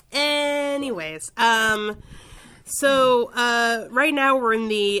 Anyways, so right now we're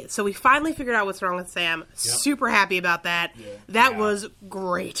in so we finally figured out what's wrong with Sam. Yep. Super happy about that. Yeah. That was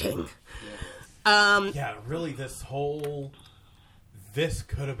grating. Yeah, really this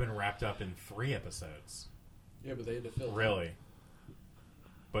could have been wrapped up in 3 episodes. Yeah, but they had to fill time.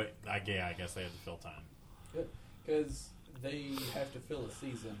 But I guess they had to fill time. Yeah, because they have to fill a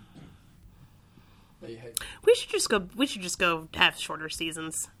season. We should just go have shorter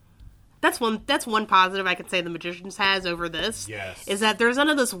seasons. That's one positive I could say the Magicians has over this. Yes. Is that there's none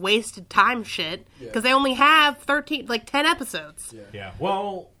of this wasted time shit because they only have 10 episodes. Yeah.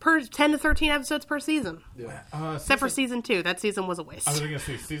 Well, per 10 to 13 episodes per season. Yeah. Except for season 2. That season was a waste. I was going to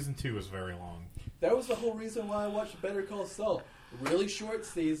say season 2 was very long. That was the whole reason why I watched Better Call Saul. Really short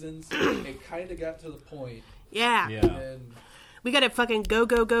seasons. It kind of got to the point. Yeah. And we got to fucking go.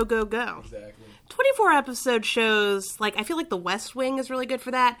 Exactly. 24 episode shows, like, I feel like The West Wing is really good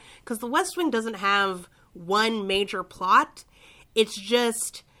for that, because The West Wing doesn't have one major plot. It's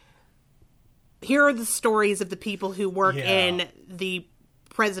just, here are the stories of the people who work in the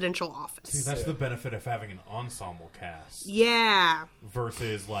presidential office. See, that's the benefit of having an ensemble cast. Yeah.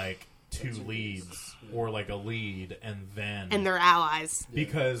 Versus, like, two leads or like a lead and their allies.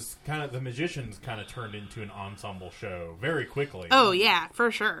 Because kind of the Magicians kind of turned into an ensemble show very quickly. Oh yeah,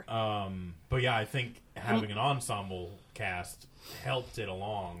 for sure. But yeah, I think having an ensemble cast helped it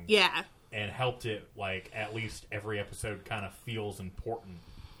along. Yeah. And helped it, like, at least every episode kind of feels important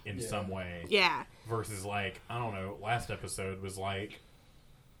in some way. Yeah. Versus, like, I don't know, last episode was, like,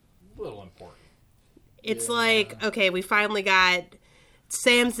 a little important. It's like, okay, we finally got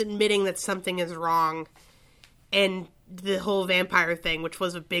Sam's admitting that something is wrong and the whole vampire thing, which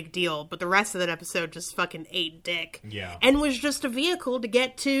was a big deal, but the rest of that episode just fucking ate dick. Yeah. And was just a vehicle to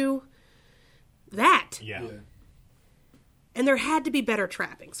get to that. Yeah. And there had to be better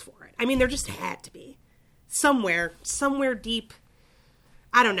trappings for it. I mean, there just had to be. Somewhere deep.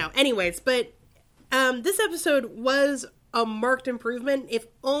 I don't know. Anyways, but this episode was a marked improvement, if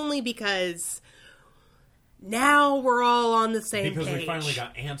only because now we're all on the same page. Because we finally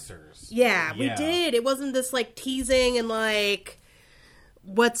got answers. Yeah, we did. It wasn't this, like, teasing and, like,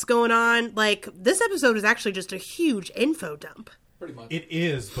 what's going on. Like, this episode is actually just a huge info dump. Pretty much. It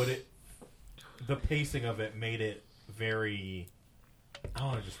is, but the pacing of it made it very, I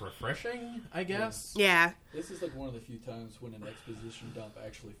don't know, just refreshing, I guess. Yeah. This is like one of the few times when an exposition dump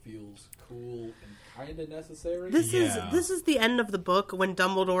actually feels cool and kind of necessary. This is the end of the book when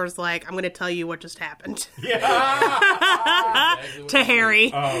Dumbledore's like, I'm going to tell you what just happened. Yeah. Exactly to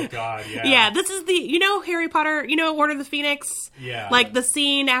Harry. Oh, God, yeah. Yeah, this is the, Harry Potter, Order of the Phoenix? Yeah. Like the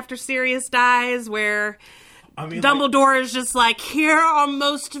scene after Sirius dies where I mean, Dumbledore is just like, here are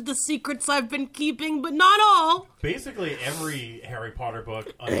most of the secrets I've been keeping, but not all. Basically, every Harry Potter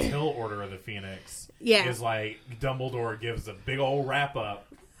book until Order of the Phoenix is like Dumbledore gives a big old wrap up.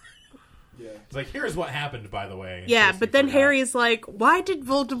 Yeah. It's like, here's what happened, by the way. Yeah, but then Harry's like, why did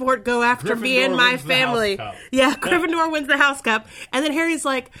Voldemort go after me and my family? Yeah, Gryffindor wins the House Cup. And then Harry's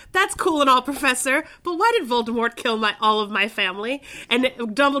like, that's cool and all, Professor, but why did Voldemort kill all of my family? And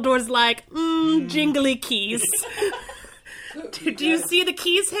Dumbledore's like, jingly keys. Do you see the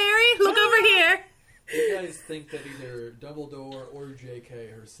keys, Harry? Look over here. You guys think that either Dumbledore or J.K.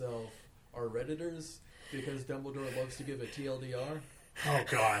 herself are Redditors because Dumbledore loves to give a TLDR? Oh,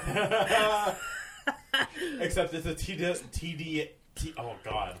 God. Except it's a oh,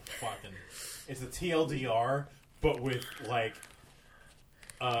 God. Fucking. It's a TLDR, but with, like,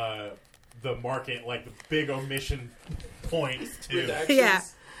 the market, like, the big omission points, too. Yeah.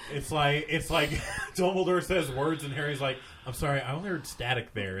 It's like Dumbledore says words and Harry's like, I'm sorry, I only heard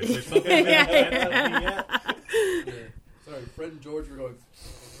static there. Is there something yet? Yeah. Sorry, Fred and George were going...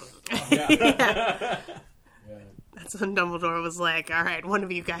 Yeah. That's when Dumbledore was like, all right, one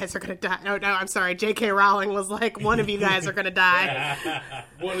of you guys are going to die. Oh, no, I'm sorry. J.K. Rowling was like, one of you guys are going to die.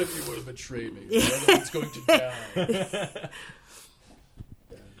 One of you would betray me. The other one's going to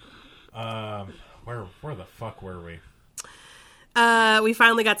die. Where the fuck were we? We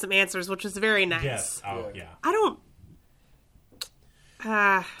finally got some answers, which was very nice. Yes. Oh, yeah. I don't...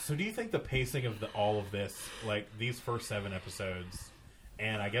 So do you think the pacing of all of this, like these first 7 episodes,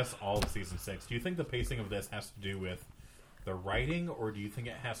 and I guess all of season 6, do you think the pacing of this has to do with the writing, or do you think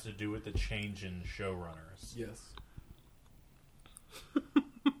it has to do with the change in showrunners? Yes.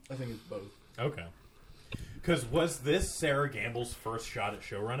 I think it's both. Okay. Because was this Sarah Gamble's first shot at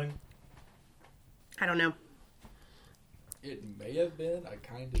showrunning? I don't know. It may have been. I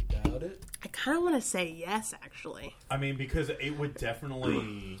kind of doubt it. I kind of want to say yes, actually. I mean, because it would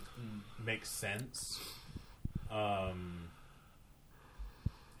definitely make sense.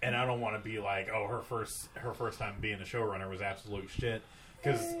 And I don't want to be like, oh, her first time being a showrunner was absolute shit.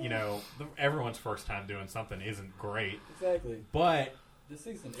 Because, everyone's first time doing something isn't great. Exactly. But this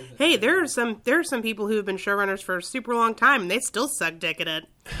season isn't. Hey, there are some people who have been showrunners for a super long time, and they still suck dick at it.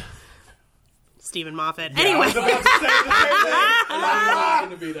 Stephen Moffat. Yeah, anyway. I was about to say the same thing. I was not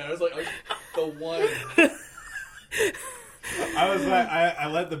going to be there. I was like, the one. I was like, I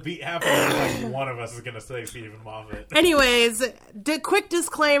let the beat happen. I was like, one of us is going to say Stephen Moffat. Anyways, quick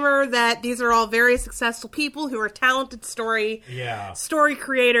disclaimer that these are all very successful people who are talented story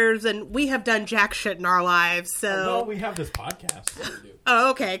creators, and we have done jack shit in our lives. So, well, we have this podcast.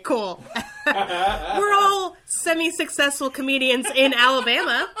 Oh, okay, cool. We're all semi-successful comedians in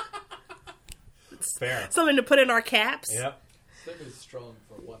Alabama. Fair. Something to put in our caps. Yep. Semi strong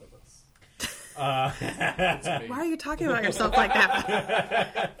for one of us. Why are you talking about yourself like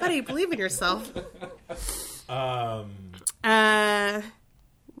that? How do you believe in yourself? But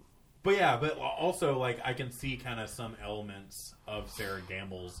also, like, I can see kind of some elements of Sarah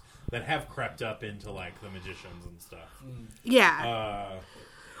Gamble's that have crept up into, like, the Magicians and stuff. Yeah.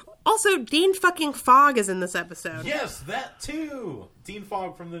 Also, Dean fucking Fogg is in this episode. Yes, that too. Dean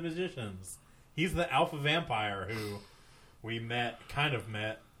Fogg from The Magicians. He's the alpha vampire who we met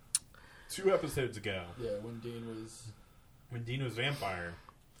 2 episodes ago. Yeah, when Dean was vampire.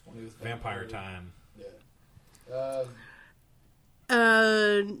 when he was Vampire time. Yeah.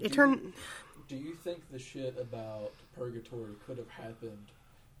 It turned... Do you think the shit about Purgatory could have happened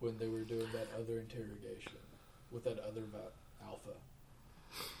when they were doing that other interrogation with that other alpha?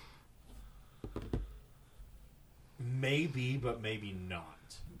 Maybe, but maybe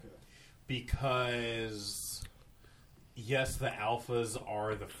not. Okay. Because, yes, the alphas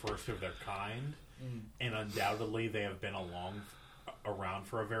are the first of their kind, and undoubtedly they have been around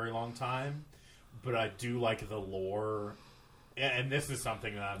for a very long time. But I do like the lore, and this is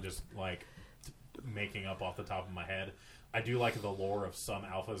something that I'm just like making up off the top of my head. I do like the lore of some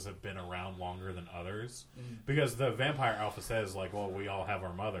alphas have been around longer than others, because the vampire alpha says like, well, we all have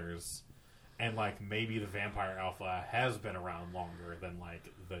our mothers, and like maybe the vampire alpha has been around longer than like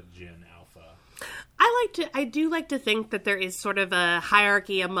the Jinn alpha. I do like to think that there is sort of a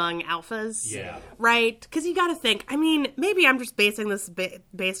hierarchy among alphas. Yeah. Right? Because you got to think, I mean, maybe I'm just basing this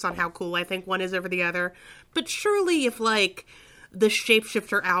based on how cool I think one is over the other, but surely if like the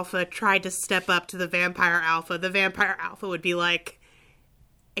shapeshifter alpha tried to step up to the vampire alpha would be like,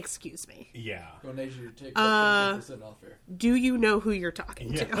 excuse me. Yeah. Well, Nature, take 10% off here. Do you know who you're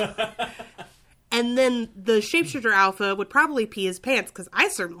talking to? And then the shapeshifter alpha would probably pee his pants, because I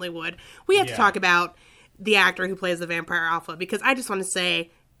certainly would. We have to talk about the actor who plays the vampire alpha, because I just want to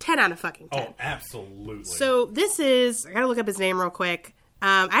say 10 out of fucking 10. Oh, absolutely. So this is, I gotta look up his name real quick.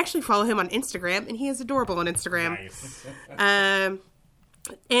 I actually follow him on Instagram, and he is adorable on Instagram. Nice.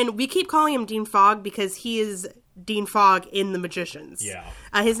 And we keep calling him Dean Fogg because he is Dean Fogg in The Magicians. Yeah.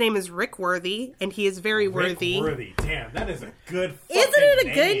 His name is Rick Worthy, and he is very worthy. Rick Worthy. Damn, that is a good fucking Isn't it a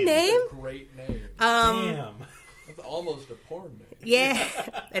name. good name? Great name. Damn. That's almost a porn name. Yeah,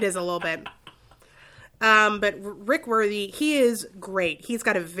 it is a little bit. But Rick Worthy, he is great. He's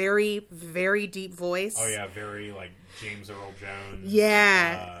got a very, very deep voice. Oh, yeah, very, like, James Earl Jones.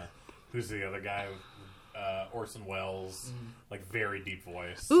 Yeah. Who's the other guy? Orson Welles. Like, very deep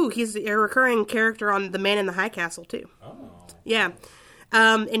voice. Ooh, he's a recurring character on The Man in the High Castle, too. Oh. Yeah.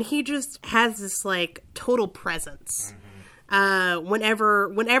 And he just has this, like, total presence.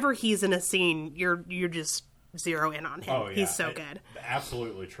 Whenever he's in a scene, you're just zero in on him. Oh, yeah. He's so good.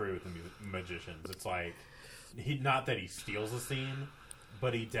 Absolutely true with the Magicians. It's like, not that he steals a scene,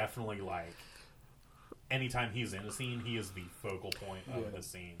 but he definitely, like, anytime he's in a scene, he is the focal point of the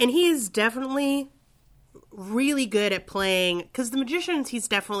scene. And he is definitely really good at playing, because the Magicians, he's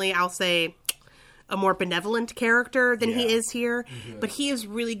definitely, I'll say, a more benevolent character than he is here. But he is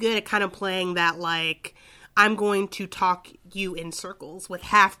really good at kind of playing that, like, I'm going to talk you in circles with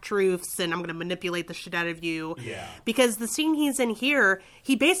half-truths, and I'm going to manipulate the shit out of you. Yeah. Because the scene he's in here,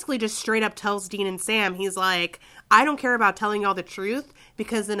 he basically just straight up tells Dean and Sam, he's like, I don't care about telling y'all the truth,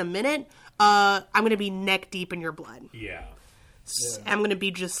 because in a minute, I'm going to be neck deep in your blood. Yeah. I'm going to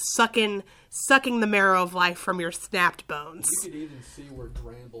be just sucking the marrow of life from your snapped bones. You could even see where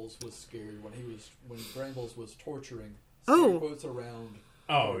Brambles was scared when Brambles was torturing. Oh. Quotes around.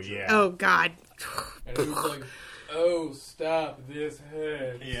 Oh, torture. yeah. Oh, God. And he was like, "Oh, stop this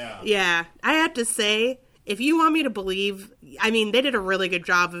head." Yeah. Yeah. I have to say, if you want me to believe, I mean, they did a really good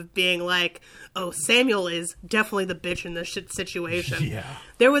job of being like, oh, Samuel is definitely the bitch in this shit situation. Yeah.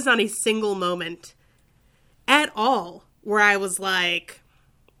 There was not a single moment at all where I was like,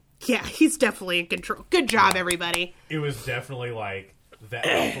 yeah, he's definitely in control. Good job, everybody. It was definitely like, the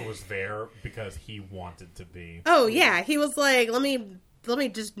alpha was there because he wanted to be. Oh, yeah. He was like, let me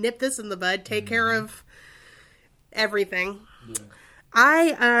just nip this in the bud, take care of everything.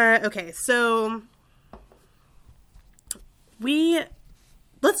 Yeah. Okay, so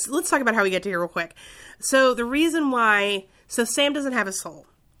let's talk about how we get to here real quick. So the reason why, Sam doesn't have a soul.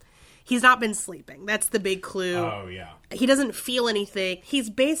 He's not been sleeping. That's the big clue. Oh, yeah. He doesn't feel anything. He's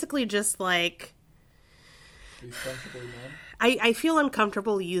basically just like, He's comfortably numb. I feel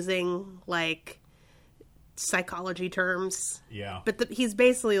uncomfortable using like psychology terms. Yeah. But he's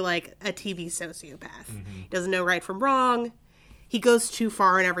basically like a TV sociopath. He doesn't know right from wrong. He goes too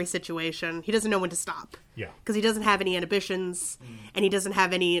far in every situation. He doesn't know when to stop. Yeah. Because he doesn't have any inhibitions, and he doesn't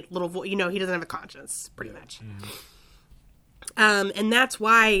have any little he doesn't have a conscience, pretty much. And that's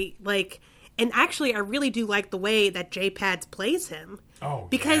why, like, and actually I really do like the way that J-Pads plays him. Oh,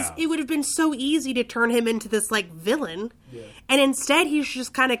 because yeah. it would have been so easy to turn him into this, like, villain. Yeah. And instead, he's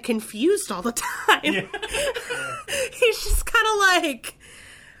just kind of confused all the time. Yeah. He's just kind of like,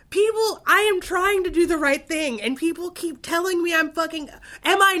 I am trying to do the right thing, and people keep telling me am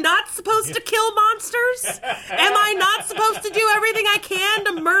I not supposed to kill monsters? Am I not supposed to do everything I can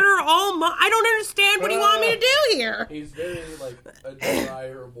to murder all I don't understand what you want me to do here. He's very, like, a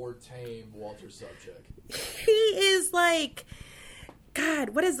drier, more tame Walter Sobchak. He is like, God,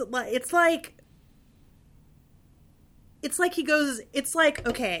 what is it like? It's like he goes, it's like,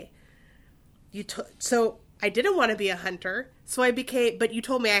 okay, so I didn't want to be a hunter, so I became, but you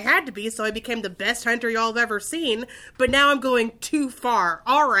told me I had to be, so I became the best hunter y'all have ever seen, but now I'm going too far.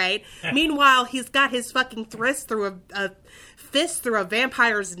 All right. Meanwhile, he's got his fucking fist through a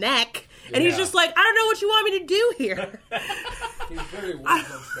vampire's neck, and he's just like, I don't know what you want me to do here. He's very One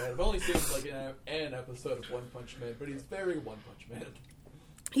Punch Man. I've only seen, like, an episode of One Punch Man, but he's very One Punch Man.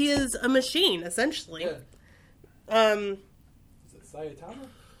 He is a machine, essentially. Yeah. Is it Saitama?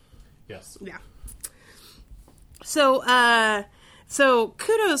 Yes. Yeah. So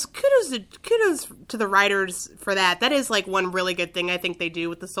kudos to the writers for that. That is, like, one really good thing I think they do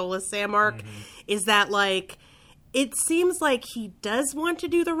with the Soulless Sam arc, is that, like, it seems like he does want to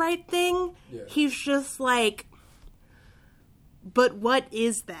do the right thing. Yeah. He's just like, but what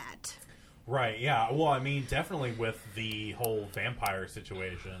is that? Right, yeah. Well, I mean, definitely with the whole vampire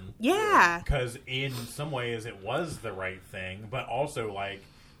situation. Yeah. Because in some ways it was the right thing, but also, like,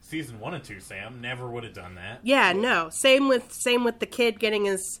 season 1 and 2 Sam never would have done that. Yeah, no. Same with the kid getting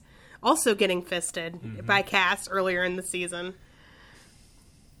fisted by Cass earlier in the season.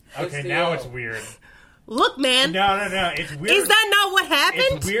 Okay, now it's weird. Look, man. No. It's weird. Is that not what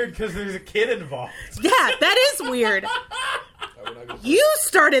happened? It's weird because there's a kid involved. Yeah, that is weird. You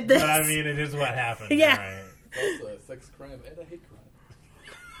started this. But, I mean, it is what happened. Yeah. Right. It's also a sex crime and a hate crime.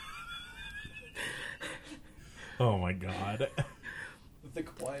 Oh, my God. The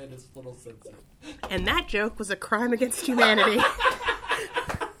quietest little censored. And that joke was a crime against humanity.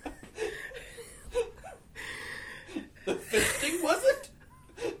 The fisting wasn't?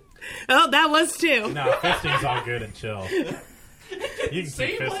 Oh, that was too. No, fisting's all good and chill. You can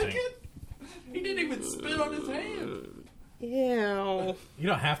keep fisting. Like it? He didn't even spit on his hand. Ew. You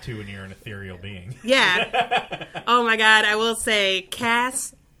don't have to when you're an ethereal being. Yeah. Oh my God, I will say,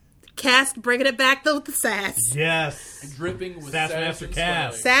 Cass bringing it back though with the sass. Yes. Dripping with Sass Master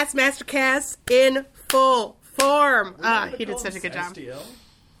Cass. Sass Master Cass in full form. He did such a good job.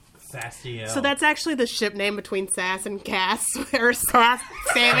 Sastiel. So that's actually the ship name between Sass and Cass, or Sam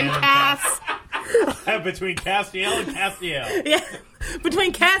and Cass. Between Castiel and Castiel. Yeah,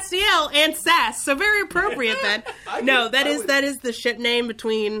 between Castiel and Sass. So very appropriate then. That is the ship name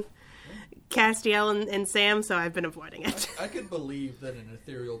between Castiel and Sam. So I've been avoiding it. I could believe that an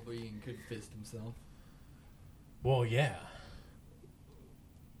ethereal being could fist himself. Well, yeah.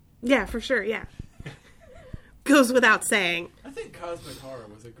 Yeah, for sure. Yeah. Goes without saying. I think Cosmic Horror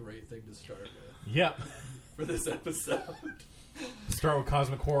was a great thing to start with. Yep. For this episode. Start with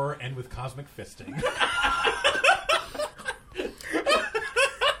Cosmic Horror, end with Cosmic Fisting.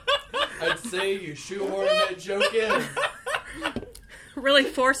 I'd say you shoehorned that joke in. Really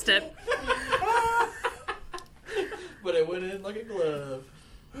forced it. But it went in like a glove.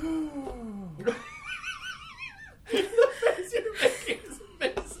 The face you're making is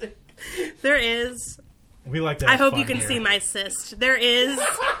amazing. There is. We like that. I hope you can see my cyst. There is.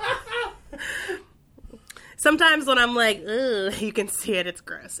 Sometimes when I'm like, ugh, you can see it. It's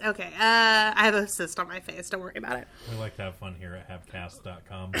gross. Okay. I have a cyst on my face. Don't worry about it. We like to have fun here at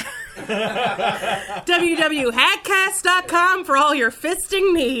havecast.com. www.hackcast.com for all your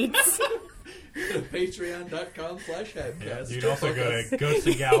fisting needs. Patreon.com/Habcast. Yeah, you can also go to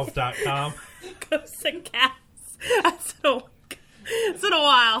ghostsandgals.com. Ghosts and Cats. It's been a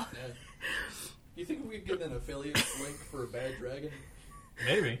while. Yeah. You think we could get an affiliate link for Bad Dragon?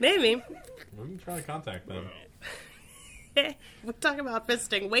 Maybe. Maybe. We can try to contact them. We talk about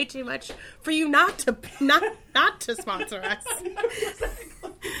fisting way too much for you not to sponsor us.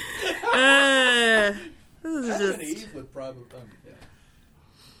 This is just... yeah.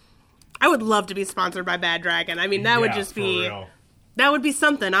 I would love to be sponsored by Bad Dragon. I mean, that would just be... Real. That would be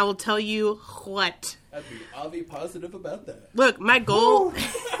something. I will tell you what. I'd be Avi positive about that. Look, my goal...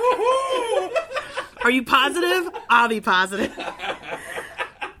 Are you positive? I'll be positive. I've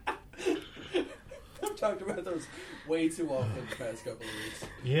talked about those way too often the past couple of weeks.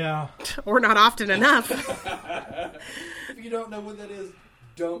 Yeah. Or not often enough. If you don't know what that is,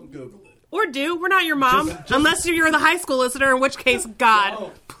 don't Google it. Or do. We're not your mom. Just, unless you're the high school listener, in which case, God,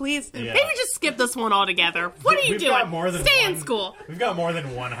 no. Please. Yeah. Maybe just skip this one altogether. What are you doing? Got more than Stay one, in school. We've got more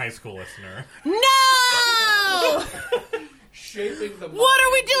than one high school listener. No! Shaping the... What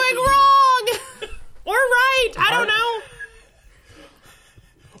are we doing wrong? Or right? I don't know.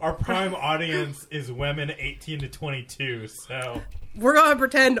 Our prime audience is women 18 to 22, so... We're going to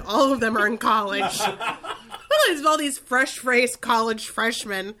pretend all of them are in college. There's all these fresh-faced college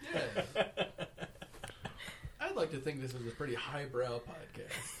freshmen. Yeah. I'd like to think this is a pretty highbrow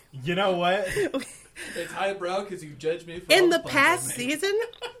podcast. You know what? It's highbrow because you judge me for In all the puns past I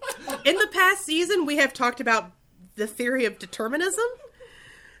make. season, we have talked about the theory of determinism.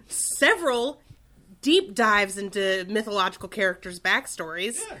 Several deep dives into mythological characters'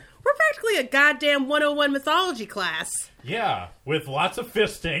 backstories. Yeah. We're practically a goddamn 101 mythology class. Yeah, with lots of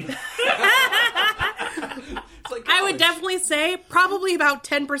fisting. It's like I would college. definitely say probably about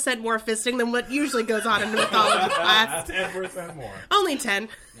 10% more fisting than what usually goes on in a mythology class. 10% more. Only 10.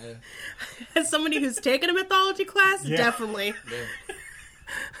 Yeah. As somebody who's taken a mythology class, Yeah. definitely. Yeah.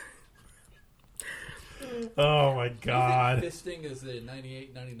 Oh my Do you god. think fisting is a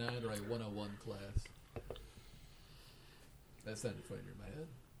 98, 99, or a 101 class? That sounded funny in my head.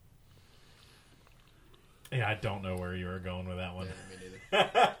 Yeah, I don't know where you were going with that one. Yeah, me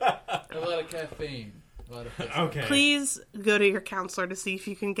neither. A lot of caffeine. A lot of fisting. Okay. Please go to your counselor to see if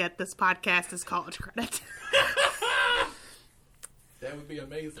you can get this podcast as college credit. That would be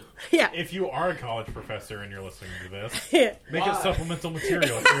amazing. Yeah. If you are a college professor and you're listening to this, Yeah. make Why? it supplemental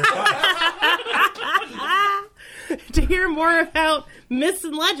material for your class. To hear more about myths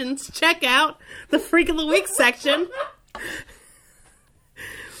and legends, check out the Freak of the Week section.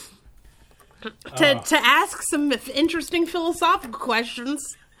 To ask some interesting philosophical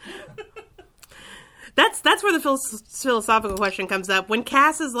questions. That's where the philosophical question comes up. When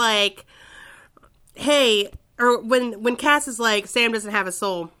Cass is like, hey, or when Cass is like, Sam doesn't have a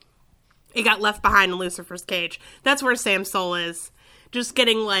soul. It got left behind in Lucifer's cage. That's where Sam's soul is. Just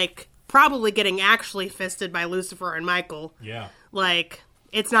getting like, probably getting actually fisted by Lucifer and Michael. Yeah. Like,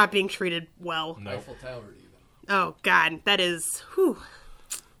 it's not being treated well. No. Eiffel Tower, even. Oh, God. That is, whew.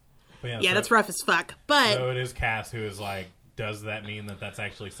 But Yeah, so- that's rough as fuck. But, So it is Cass who is like, does that mean that that's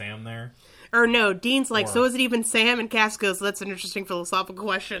actually Sam there? or no, Dean's like, Or- so is it even Sam? And Cass goes, that's an interesting philosophical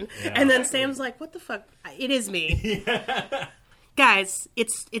question. Yeah. And then Sam's like, what the fuck? It is me. Guys,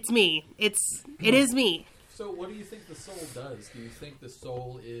 it's me. It is me. So what do you think the soul does? Do you think the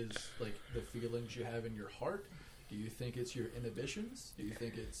soul is like the feelings you have in your heart? Do you think it's your inhibitions? Do you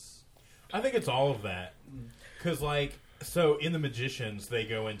think it's... I think it's all of that. Because, like, so in The Magicians, they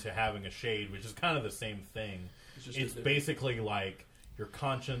go into having a shade, which is kind of the same thing. It's just It's a different- basically like your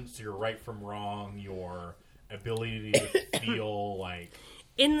conscience, your right from wrong, your ability to feel like,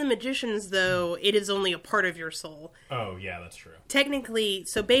 In The Magicians, though, it is only a part of your soul. oh, yeah, that's true. Technically,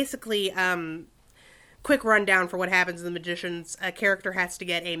 so basically, quick rundown for what happens in The Magicians. A character has to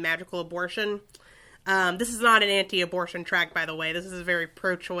get a magical abortion. This is not an anti-abortion track, by the way. This is a very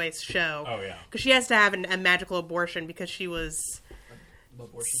pro-choice show. Oh, yeah. Because she has to have a magical abortion because she was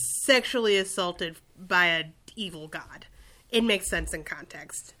abortion? sexually assaulted by an evil god. It makes sense in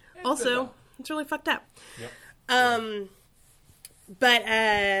context. good Also, though. it's really fucked up. Yep. But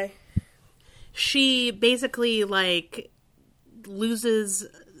she basically like loses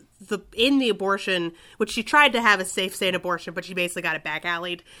in the abortion, which she tried to have a safe sane abortion, but she basically got it back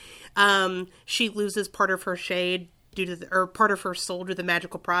alleyed. She loses part of her shade or part of her soul due to the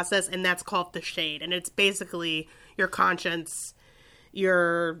magical process, and that's called the shade. And it's basically your conscience,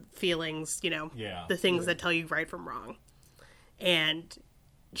 your feelings, Yeah. the things that tell you right from wrong. And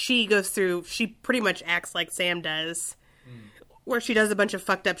she pretty much acts like Sam does, where she does a bunch of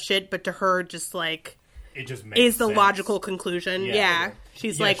fucked up shit, but to her, just like, It just makes is the sense. logical conclusion. Yeah. Yeah.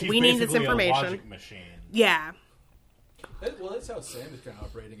 She's Yeah, like, she's we need this basically a information. logic machine. Yeah. Well, that's how Sam is kind of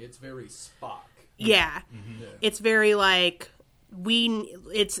operating. It's very Spock. Yeah. Yeah. It's very like,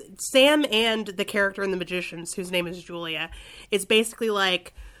 it's Sam and the character in The Magicians, whose name is Julia. It's basically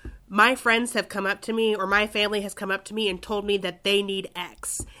like, my friends have come up to me, or my family has come up to me and told me that they need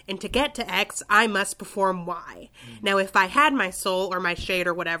X. And to get to X, I must perform Y. Now, if I had my soul or my shade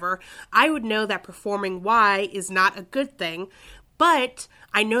or whatever, I would know that performing Y is not a good thing. But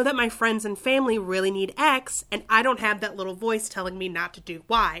I know that my friends and family really need X, and I don't have that little voice telling me not to do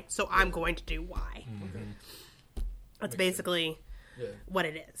Y, so I'm going to do Y. That's basically Yeah. what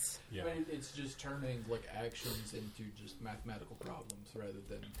it is. Yeah. I mean, it's just turning like actions into just mathematical problems rather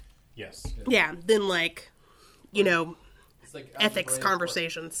than Yes. Yeah, then like, it's like ethics algebraic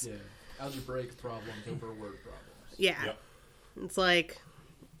conversations. Yeah, algebraic problems over word problems. Yeah. Yep. It's like,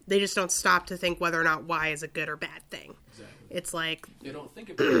 they just don't stop to think whether or not Y is a good or bad thing. Exactly. It's like, They don't think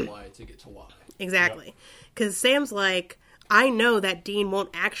about why to get to why. exactly. Because Sam's like, I know that Dean won't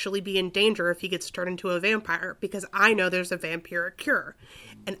actually be in danger if he gets turned into a vampire because I know there's a vampiric cure.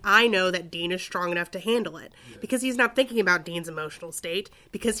 And I know that Dean is strong enough to handle it because he's not thinking about Dean's emotional state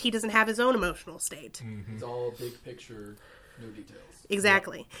because he doesn't have his own emotional state. It's all big picture, no details.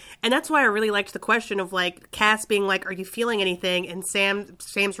 Exactly. And that's why I really liked the question of, like, Cass being like, are you feeling anything? And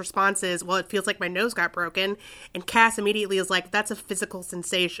Sam's response is, well, it feels like my nose got broken. And Cass immediately is like, that's a physical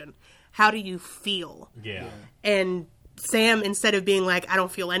sensation. How do you feel? Yeah. And Sam, instead of being like, I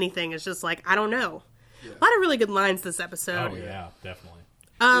don't feel anything, is just like, I don't know. A lot of really good lines this episode. Oh, yeah, definitely.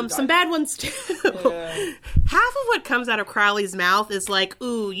 Some bad ones, too. Half of what comes out of Crowley's mouth is like,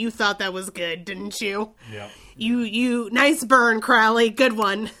 ooh, you thought that was good, didn't you? Yeah. You, nice burn, Crowley. Good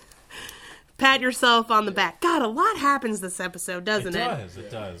one. Pat yourself on the back. God, a lot happens this episode, doesn't it? It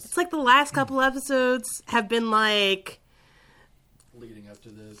does. It's like the last couple episodes have been like Leading up to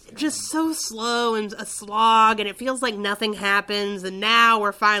this. just so slow and a slog, and it feels like nothing happens, and now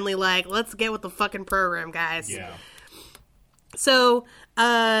we're finally like, let's get with the fucking program, guys. Yeah. So,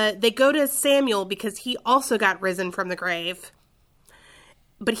 they go to Samuel because he also got risen from the grave.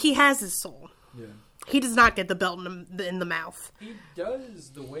 But he has his soul. Yeah. He does not get the belt in the mouth. He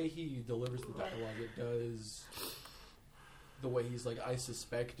does, the way he delivers the dialogue, it does, the way he's like, I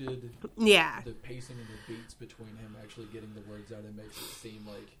suspected, Yeah. the pacing and the beats between him actually getting the words out, it makes it seem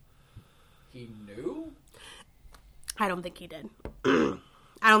like he knew? I don't think he did.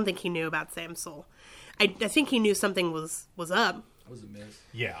 I don't think he knew about Sam's soul. I think he knew something was up. That was a miss.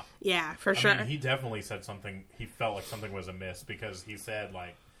 Yeah. Yeah, for sure. I mean, he definitely said something. He felt like something was amiss because he said,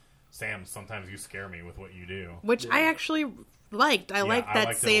 like, Sam, sometimes you scare me with what you do. Which I actually liked. I liked that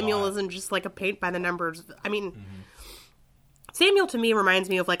liked it a Samuel lot. isn't just like a paint by the numbers. I mean, Samuel to me reminds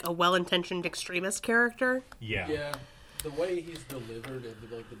me of like a well-intentioned extremist character. Yeah. Yeah, the way he's delivered at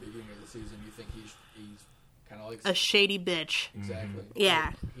the, like the beginning of the season, you think he's kind of like A shady bitch. exactly.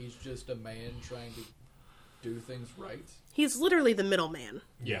 Yeah. Like, he's just a man trying to do things right. He's literally the middleman.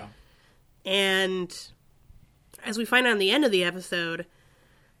 Yeah. And as we find out in the end of the episode,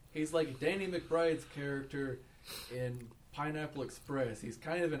 He's like Danny McBride's character in Pineapple Express. He's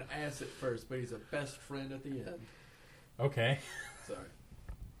kind of an ass at first, but he's a best friend at the end. Okay. Sorry,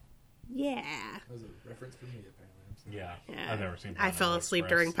 yeah. that was a reference for me apparently. Yeah. Yeah. I've never seen I fell Pineapple asleep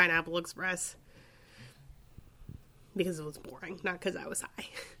Express. during Pineapple Express. Because it was boring, not because I was high.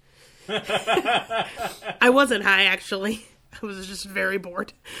 I wasn't high, actually. I was just very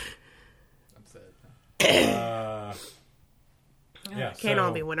bored. I'm sad. Yeah, Can't so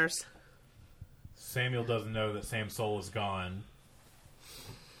all be winners. Samuel doesn't know that Sam's soul is gone.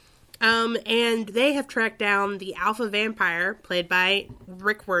 And they have tracked down the alpha vampire, played by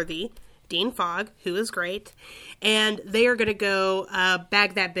Rick Worthy, Dean Fogg, who is great, and they are going to go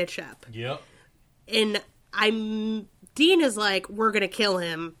bag that bitch up. Yep. And Dean is like, we're going to kill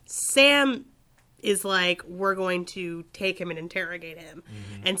him. Sam is like, we're going to take him and interrogate him.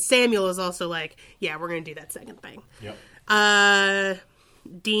 And Samuel is also like, yeah, we're going to do that second thing. Yep.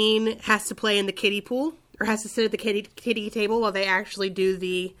 Dean has to play in the kiddie pool, or has to sit at the kiddie table while they actually do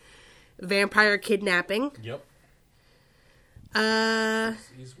the vampire kidnapping. Yep.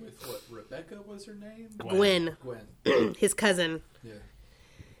 He's with what? Rebecca was her name? Gwen, Gwen. his cousin. Yeah.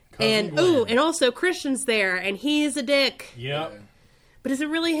 Cousin And, Gwen. and also Christian's there, and he's a dick. Yep. Yeah. But is it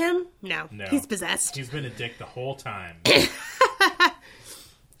really him? No. No. He's possessed. He's been a dick the whole time.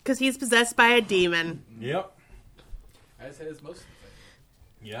 Because he's possessed by a demon. Yep. As has most of the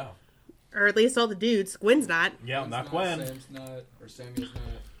things. Yeah. Or at least all the dudes. Gwen's not. Yeah, Gwen's not Gwen. Sam's not, or Samuel's not.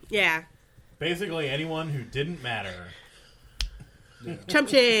 Yeah. Basically anyone who didn't matter. Yeah. Chump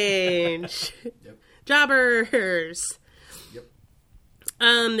change. Yep. Jobbers. Yep.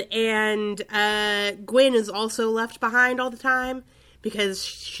 And Gwen is also left behind all the time because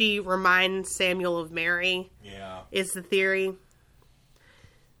she reminds Samuel of Mary, Yeah. is the theory.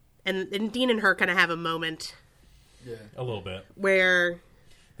 And Dean and her kind of have a moment Yeah. A little bit. where,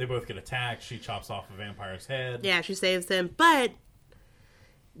 They both get attacked. She chops off a vampire's head. yeah, she saves him. But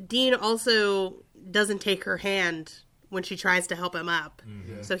Dean also doesn't take her hand when she tries to help him up.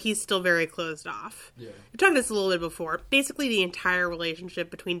 Yeah. So he's still very closed off. Yeah. We talked this a little bit before. Basically, the entire relationship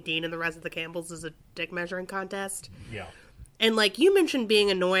between Dean and the rest of the Campbells is a dick measuring contest. Yeah. And, like, you mentioned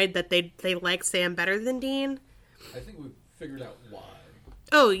being annoyed that they like Sam better than Dean. I think we've figured out why.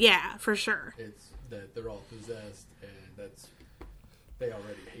 Oh, yeah, for sure. It's that they're all possessed, and they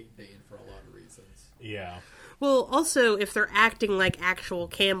already hate Dean for a lot of reasons. Yeah. Well, also, if they're acting like actual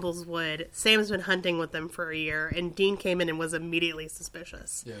Campbells would, Sam's been hunting with them for a year, and Dean came in and was immediately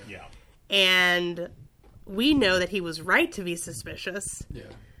suspicious. Yeah. Yeah. And we know that he was right to be suspicious Yeah.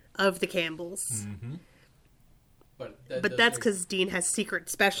 of the Campbells. But that's because Dean has secret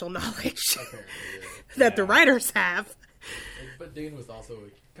special knowledge apparently, yeah. that the writers have. But Dean was also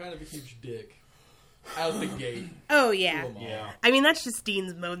kind of a huge dick out the gate. Oh, yeah. to them all. Yeah. I mean, that's just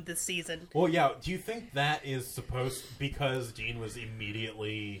Dean's mode this season. Well, yeah. Do you think that is supposed because Dean was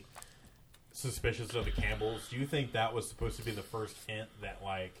immediately suspicious of the Campbells? Do you think that was supposed to be the first hint that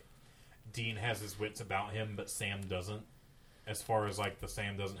like Dean has his wits about him, but Sam doesn't? As far as like the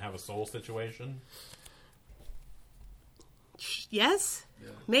Sam doesn't have a soul situation. Yes? Yeah.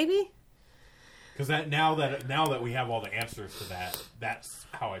 Maybe? Because that now that we have all the answers to that, that's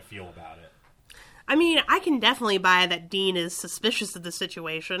how I feel about it. I mean, I can definitely buy that Dean is suspicious of the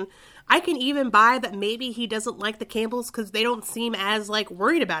situation. I can even buy that maybe he doesn't like the Campbells because they don't seem as, like,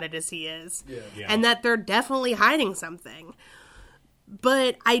 worried about it as he is. Yeah. And that they're definitely hiding something.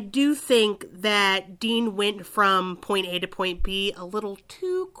 But I do think that Dean went from point A to point B a little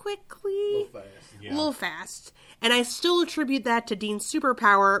too quickly. A little fast. Yeah. A little fast. And I still attribute that to Dean's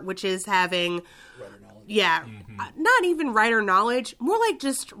superpower, which is having, Writer knowledge. yeah, not even writer knowledge, more like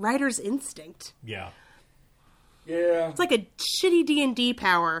just writer's instinct. Yeah. Yeah. It's like a shitty D&D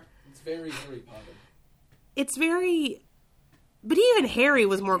power. It's very Harry Potter. It's very... But even Harry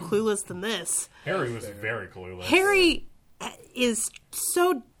was more clueless than this. Harry was very clueless. Harry is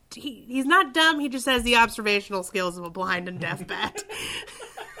so... He's not dumb, he just has the observational skills of a blind and deaf bat.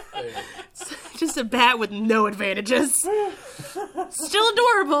 Yeah. Just a bat with no advantages. Still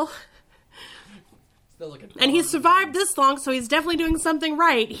adorable. Still like a And he's dog. survived this long, so he's definitely doing something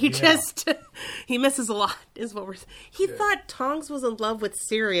right. He just... he misses a lot, is what we're... He thought Tongs was in love with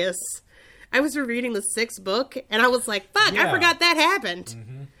Sirius. I was rereading the 6th book, and I was like, fuck, I Yeah. forgot that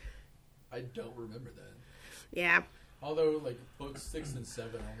happened. I don't remember that. Yeah. Although, like, books 6 and 7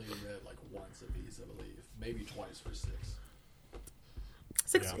 I only read, like, once a piece, I believe. Maybe twice for 6.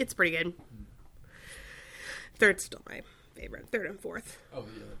 6, Yeah. it's pretty good. 3rd's still my favorite. 3rd and 4th. Oh,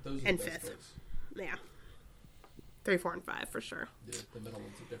 yeah. Those are And the best 5th. books. Yeah. 3, 4, and 5, for sure. Yeah, the middle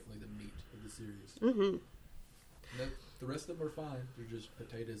ones are definitely the meat of the series. Mm-hmm. The rest of them are fine. They're just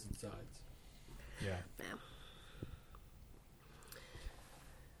potatoes and sides. Yeah. Yeah.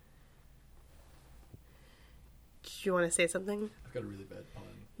 Do you want to say something? I've got a really bad pun.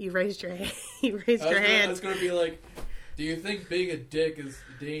 You raised your hand. You raised your I hand. was going to be like, do you think being a dick is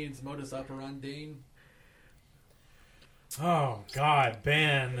Dean's modus operandi? Oh God,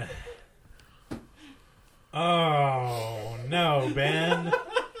 Ben. Oh no, Ben.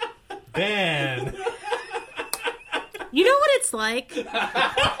 Ben. You know what it's like?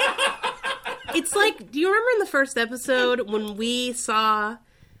 It's like, do you remember in the first episode when we saw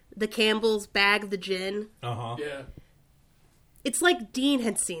the Campbells bag the gin? Uh-huh. Yeah. It's like Dean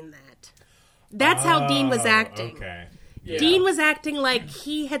had seen that. That's how Dean was acting. Okay. Yeah. Dean was acting like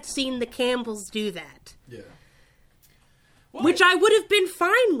he had seen the Campbells do that. Yeah. Which I would have been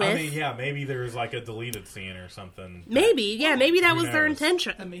fine with. I mean, yeah, maybe there's like a deleted scene or something. Maybe that was their knows?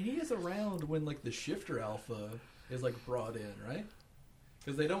 intention. I mean, he is around when, like, the Shifter Alpha is, like, brought in, right?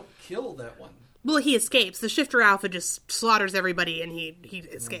 Because they don't kill that one. Well, he escapes. The Shifter Alpha just slaughters everybody and he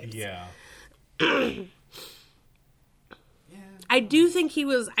escapes. Yeah. Yeah. I do think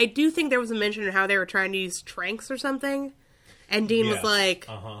there was a mention of how they were trying to use tranks or something. And Dean was Yes. like,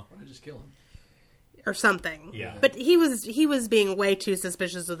 Uh-huh. Why don't I just kill him? or something. Yeah. But he was being way too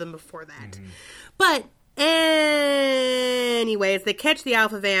suspicious of them before that. But anyways, they catch the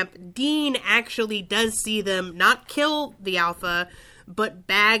Alpha Vamp. Dean actually does see them not kill the Alpha, but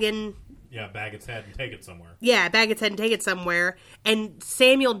bag its head and take it somewhere. head and take it somewhere. And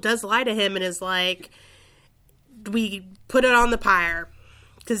Samuel does lie to him and is like, we put it on the pyre.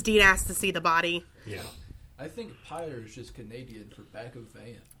 Because Dean asked to see the body. Yeah. I think pyre is just Canadian for back of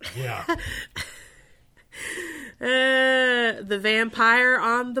van. Yeah. The vampire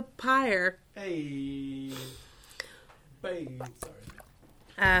on the pyre. Hey. Babe.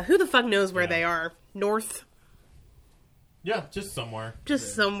 Sorry. Who the fuck knows where Yeah. they are? North? Yeah, just somewhere.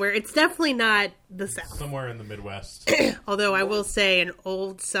 Just somewhere. It's definitely not the South. Somewhere in the Midwest. Although I will say an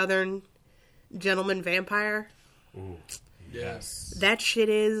old Southern gentleman vampire. Ooh. Yes. That shit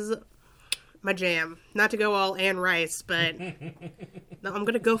is my jam. Not to go all Anne Rice, but no, I'm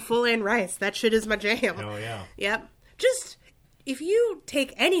gonna go full Anne Rice. That shit is my jam. Oh, yeah. Yep. Just, if you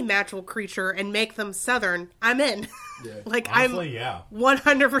take any natural creature and make them Southern, I'm in. Yeah. Like, Honestly, yeah. I'm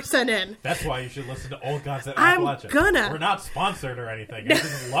 100% in. That's why you should listen to Old Gods at I'm Appalachia. gonna. We're not sponsored or anything. I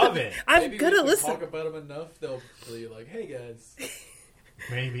just love it. I'm Maybe gonna if we listen. talk about them enough, they'll be like, hey, guys.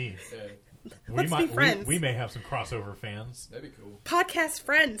 Maybe. Yeah, Let's be friends. We may have some crossover fans. that'd be cool. Podcast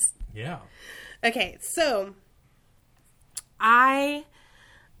friends. Yeah. Okay, so I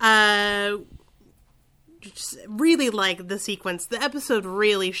just really like the sequence. The episode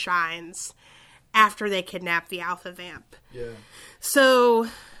really shines after they kidnap the Alpha Vamp. Yeah. So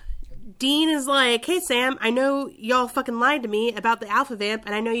Dean is like, hey, Sam, I know y'all fucking lied to me about the Alpha Vamp,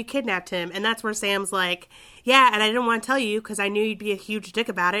 and I know you kidnapped him. And that's where Sam's like, yeah, and I didn't want to tell you because I knew you'd be a huge dick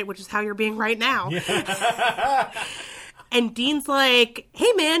about it, which is how you're being right now. And Dean's like,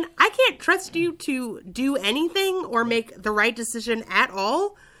 hey, man, I can't trust you to do anything or make the right decision at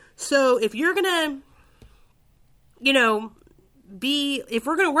all. So if you're going to, you know, if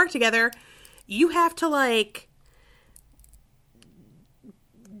we're going to work together, you have to, like,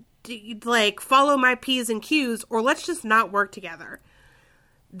 follow my P's and Q's, or let's just not work together.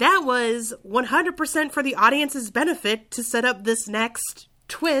 That was 100% for the audience's benefit to set up this next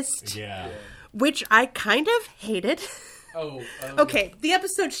twist. Yeah. Which I kind of hated. Okay, the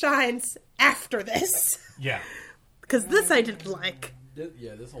episode shines after this. Yeah. Because this I didn't like.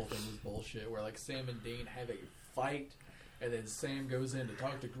 This whole thing was bullshit, where, like, Sam and Dean have a fight, and then Sam goes in to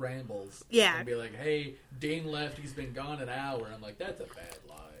talk to Grambles. Yeah. And be like, hey, Dean left, he's been gone an hour. I'm like, that's a bad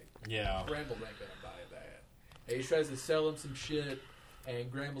lie. Yeah. Grambles ain't gonna buy that. And he tries to sell him some shit, and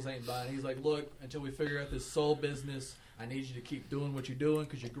Grambles ain't buying. He's like, look, until we figure out this soul business, I need you to keep doing what you're doing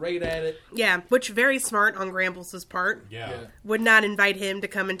because you're great at it. Yeah, which very smart on Grambles' part. Yeah. Would not invite him to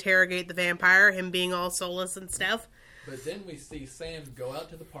come interrogate the vampire, him being all soulless and stuff. But then we see Sam go out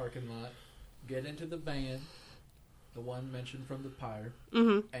to the parking lot, get into the van, the one mentioned from the pyre,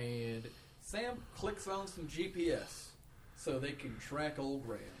 and Sam clicks on some GPS so they can track old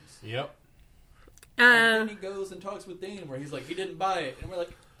Grams. Yep. And then he goes and talks with Dean where he's like, he didn't buy it. And we're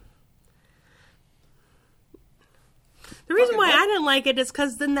like... The reason why I didn't like it is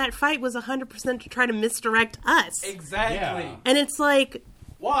because then that fight was 100% to try to misdirect us. Exactly. Yeah. And it's like...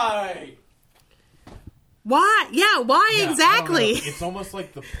 Why? Why? Yeah, why exactly? It's almost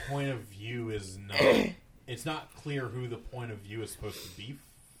like the point of view is not... It's not clear who the point of view is supposed to be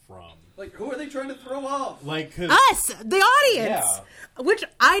from. Like, who are they trying to throw off? Like, 'cause, Us, the audience. Yeah. Which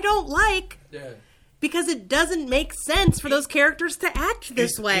I don't like. Yeah. Because it doesn't make sense for those characters to act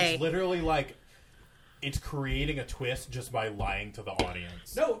this way. It's literally like... It's creating a twist just by lying to the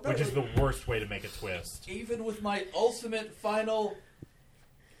audience. No, which is the worst way to make a twist. Even with my ultimate final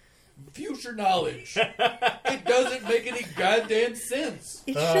future knowledge, it doesn't make any goddamn sense.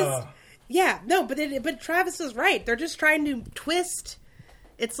 It's just... Yeah, no, but Travis is right. They're just trying to twist.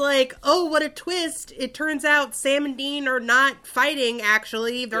 It's like, oh, what a twist. It turns out Sam and Dean are not fighting,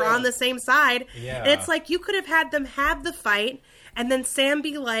 actually. They're on the same side. Yeah. And it's like, you could have had them have the fight, and then Sam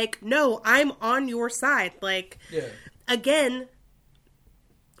be like, no, I'm on your side. Like, again...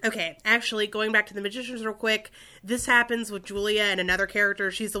 Okay, actually, going back to the Magicians real quick, this happens with Julia and another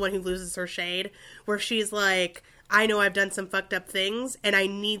character. She's the one who loses her shade, where she's like, I know I've done some fucked up things, and I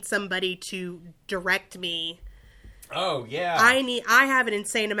need somebody to direct me. Oh, yeah. I have an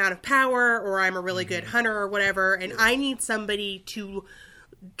insane amount of power, or I'm a really good hunter, or whatever, and I need somebody to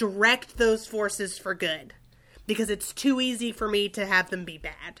direct those forces for good. Because it's too easy for me to have them be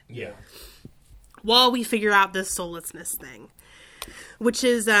bad. Yeah. While we figure out this soullessness thing. Which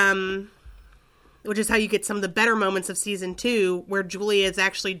is how you get some of the better moments of season 2, where Julia is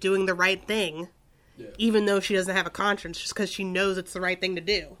actually doing the right thing, even though she doesn't have a conscience, just because she knows it's the right thing to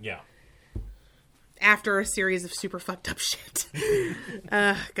do. Yeah. After a series of super fucked up shit.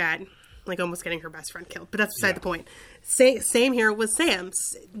 God. Like almost getting her best friend killed. But that's beside the point. Same here with Sam.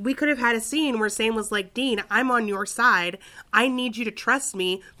 We could have had a scene where Sam was like, Dean, I'm on your side. I need you to trust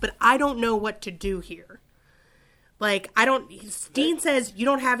me, but I don't know what to do here. Like, Dean says, you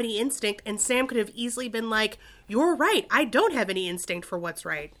don't have any instinct, and Sam could have easily been like, you're right, I don't have any instinct for what's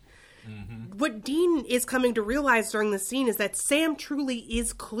right. Mm-hmm. What Dean is coming to realize during the scene is that Sam truly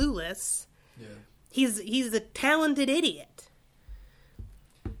is clueless. Yeah. He's a talented idiot.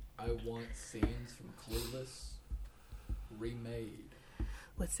 I want scenes from Clueless remade.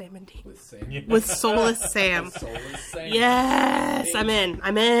 With Sam and Dean. With Sam. With soulless Sam. With soulless Sam. Yes! I'm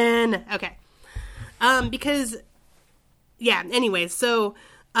in. Okay. Because... Yeah, anyway, so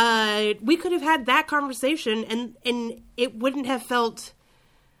we could have had that conversation and it wouldn't have felt...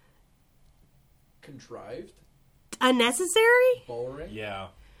 Contrived? Unnecessary? Boring? Yeah.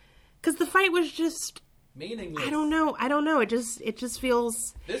 Because the fight was just... Meaningless. I don't know. It just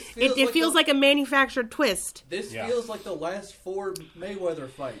feels... It like feels like a manufactured twist. This feels like the last 4 Mayweather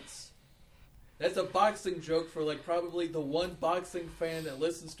fights. That's a boxing joke for, like, probably the one boxing fan that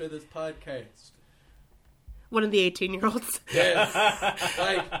listens to this podcast. One of the 18-year-olds. Yes.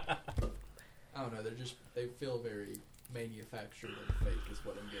 Like, I don't know. They feel very manufactured and fake is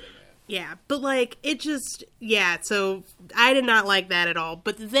what I'm getting at. Yeah, but like, it just, so I did not like that at all.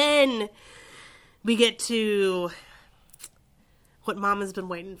 But then we get to what Mama's been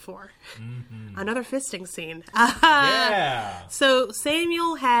waiting for. Mm-hmm. Another fisting scene. Yeah. So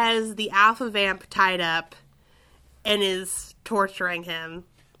Samuel has the alpha vamp tied up and is torturing him.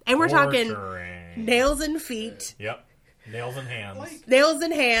 And we're talking nails and feet. Yep. Nails and hands. Nails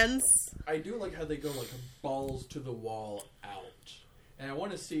and hands. I do like how they go like balls to the wall out. And I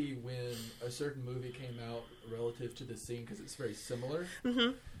want to see when a certain movie came out relative to the scene because it's very similar.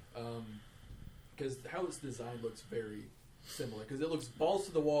 Mm-hmm. Because how it's designed looks very similar. Because it looks balls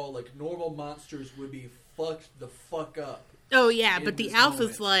to the wall like normal monsters would be fucked the fuck up. Oh yeah, but the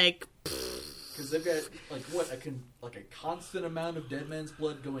alpha's like... Because they've got a constant amount of dead man's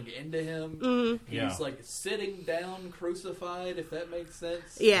blood going into him. Mm-hmm. He's like sitting down, crucified, if that makes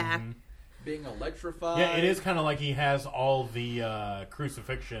sense. Yeah. Mm-hmm. Being electrified. Yeah, it is kind of like he has all the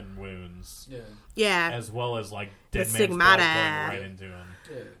crucifixion wounds. Yeah. Yeah. As well as like dead The man's blood stigmata. going right into him.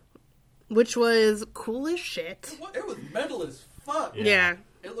 Yeah. Which was cool as shit. It was metal as fuck. Yeah.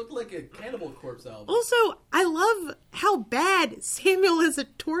 It looked like a Cannibal Corpse album. Also, I love how bad Samuel is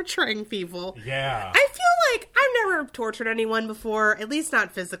at torturing people. Yeah. I feel like I've never tortured anyone before, at least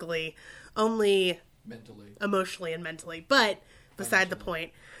not physically, only mentally, emotionally and mentally, but beside the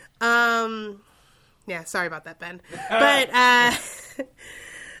point. Yeah, sorry about that, Ben. But, I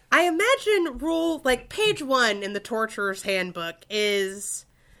imagine page 1 in the torturer's handbook is...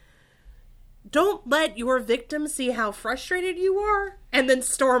 Don't let your victim see how frustrated you are, and then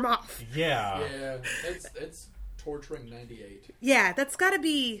storm off. Yeah. Yeah, it's torturing 98. Yeah, that's gotta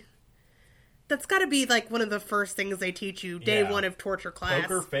be like one of the first things they teach you day 1 of torture class.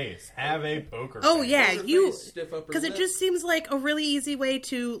 Poker face. Have a poker Oh face. yeah, Poker because it just seems like a really easy way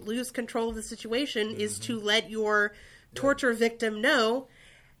to lose control of the situation is to let your torture victim know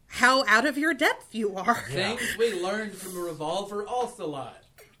how out of your depth you are. Things we learned from a Revolver Ocelot.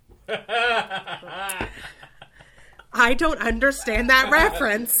 I don't understand that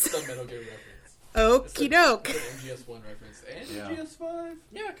reference. Some Metal Gear reference. Okie doke. MGS1 reference. And MGS5?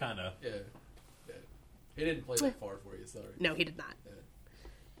 Yeah, kind of. Yeah. He didn't play that far for you, sorry. No, he did not. Yeah.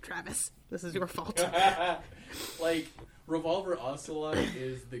 Travis, this is your fault. Like, Revolver Ocelot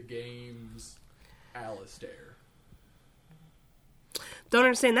is the game's Alistair. Don't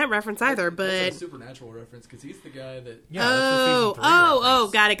understand that reference either, but... That's a Supernatural reference, because he's the guy that... Yeah, that's the season 3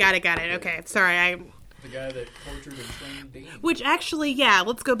 reference. Got it. Okay, sorry, The guy that tortured and trained Dean. Which actually, yeah,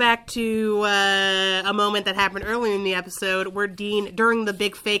 let's go back to a moment that happened earlier in the episode where Dean, during the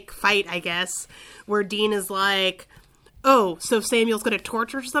big fake fight, I guess, where Dean is like, oh, so Samuel's going to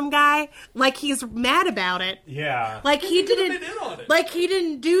torture some guy? Like, he's mad about it. Yeah. Like, he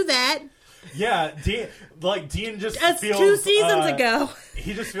didn't do that. Yeah, Dean just That's feels... 2 seasons ago.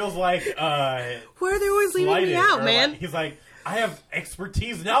 He just feels like... Why are they always leaving me out, man? He's like, I have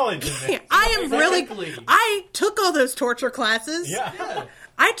expertise knowledge in this. I took all those torture classes. Yeah.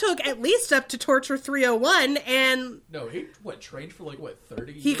 I took at least up to Torture 301, and... No, he, trained for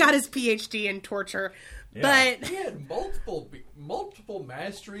 30 years? He got his PhD in torture. Yeah. But... He had multiple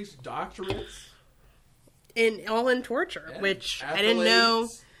masteries, doctorates. All in torture, Yeah. which Accolades. I didn't know...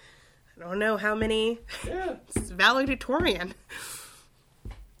 I don't know how many. Yeah. It's valedictorian.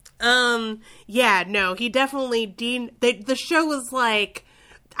 Yeah, no, he definitely the show was like,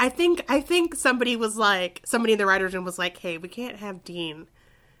 I think somebody in the writers' room was like, hey, we can't have Dean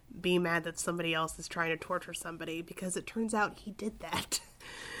be mad that somebody else is trying to torture somebody because it turns out he did that.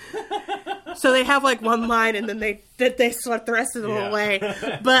 So they have one line and then they sweat the rest of them away.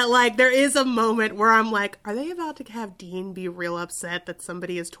 But there is a moment where I'm like, are they about to have Dean be real upset that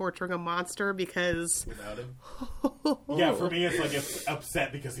somebody is torturing a monster because Without him. Yeah, for me it's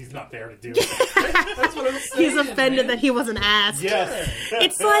upset because he's not there to do it. That's what I'm saying. he's offended that he wasn't asked. Yes.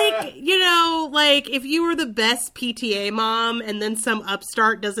 It's if you were the best PTA mom and then some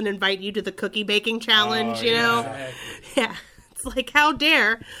upstart doesn't invite you to the cookie baking challenge, you know? Exactly. Yeah. It's like, how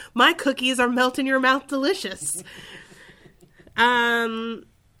dare my cookies are melt in your mouth delicious. So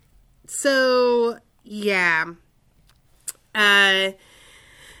yeah.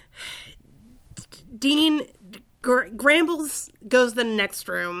 Dean Grambles goes to the next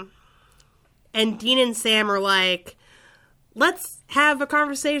room and Dean and Sam are like, let's have a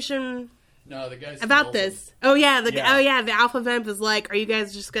conversation No, the guy's about this. Oh yeah, the alpha vamp is like, are you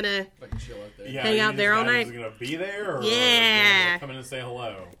guys just gonna chill out there? Yeah, hang out there all night? Is going to be there? Or Yeah. come in and say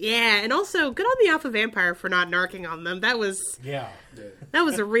hello? Yeah, and also good on the alpha vampire for not narking on them. That was Yeah.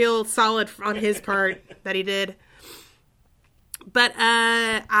 a real solid on his part that he did. But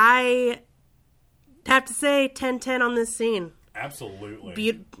I have to say 10-10 on this scene.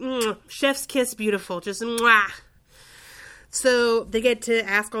 Absolutely. Chef's kiss beautiful. Just mwah. So they get to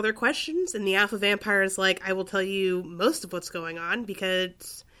ask all their questions, and the alpha vampire is like, I will tell you most of what's going on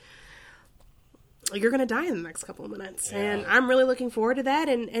because you're going to die in the next couple of minutes. Yeah. And I'm really looking forward to that,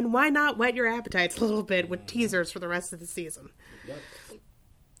 and why not whet your appetites a little bit with teasers for the rest of the season. Yep.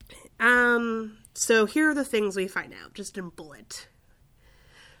 So here are the things we find out, just in bullet.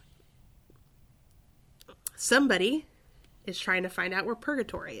 Somebody is trying to find out where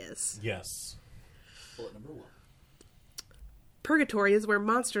Purgatory is. Yes. Bullet number 1. Purgatory is where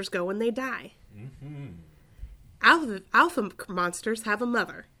monsters go when they die. Mm-hmm. Alpha monsters have a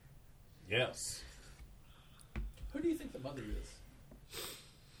mother. Yes. Who do you think the mother is?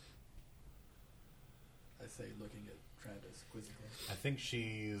 I say, looking at Travis quizzically. I think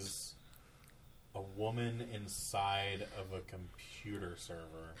she's a woman inside of a computer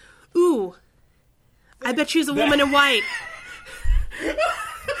server. Ooh. I bet she's a woman in white.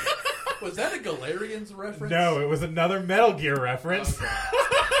 Was that a Galarian's reference? No, it was another Metal Gear reference. Okay.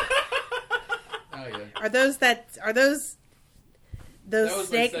 Oh, yeah. Are those That was my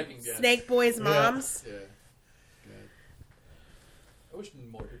snake second guess. snake boys' moms? Yeah. God. I wish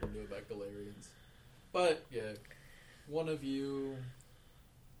more people knew about Galarians. But, yeah. One of you...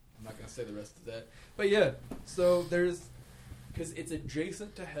 I'm not going to say the rest of that. But, yeah. So, there's... Because it's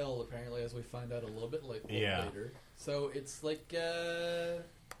adjacent to Hell, apparently, as we find out a little bit later. So, it's like...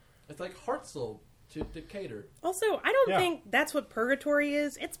 It's like Heartsoul to Decatur. Also, I don't think that's what Purgatory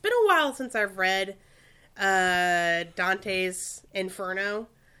is. It's been a while since I've read Dante's Inferno.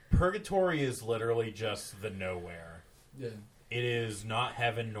 Purgatory is literally just the nowhere. Yeah. It is not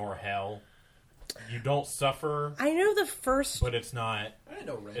heaven nor hell. You don't suffer, I know the first but it's not. I didn't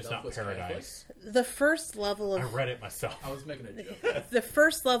know Randolph It's not was paradise. the first level I of read it myself. I was making a joke. the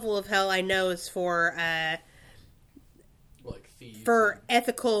first level of hell I know is for Like thieves. for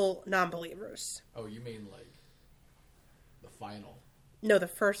ethical non-believers. Oh, you mean like the final? No, the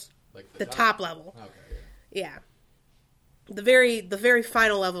first, Like the top level. Okay, yeah. Yeah. The very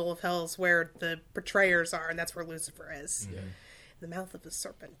final level of hell is where the betrayers are, and that's where Lucifer is. Yeah. The mouth of the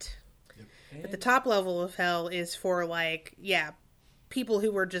serpent. Yep. But the top level of hell is for, like, people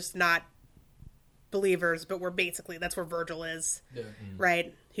who were just not believers, but were basically, that's where Virgil is, Yeah.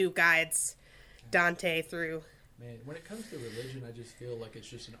 right? Who guides Dante through. Man, when it comes to religion, I just feel like it's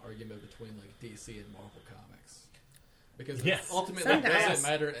just an argument between like DC and Marvel Comics. Because ultimately it Sometimes. doesn't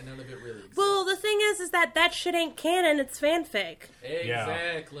matter and none of it really exists. Well, the thing is that shit ain't canon, it's fanfic.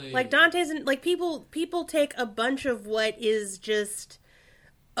 Exactly. Like, Dante's, and like, people take a bunch of what is just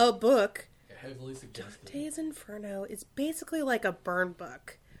a book. Heavily suggested. Dante's Inferno is basically like a burn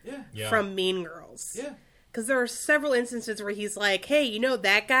book Yeah. from Mean Girls. Yeah. Because there are several instances where he's like, hey, you know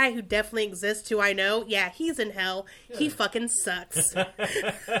that guy who definitely exists who I know? Yeah, he's in hell. Yeah. He fucking sucks. And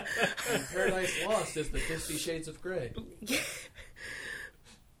Paradise Lost is the 50 Shades of Grey.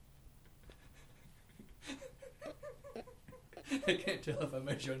 I can't tell if I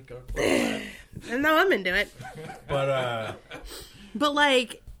made you uncomfortable. And now I'm into it. But But,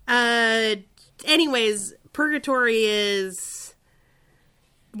 like, anyways, Purgatory is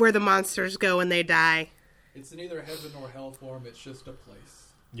where the monsters go when they die. It's neither heaven nor hell form, it's just a place.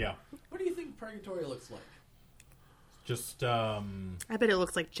 yeah, What do you think Purgatory looks like? just I bet it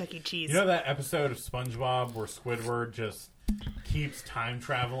looks like Chuck E. Cheese. you know that episode of SpongeBob where Squidward just keeps time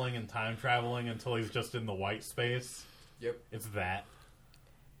traveling until he's just in the white space? Yep. It's that.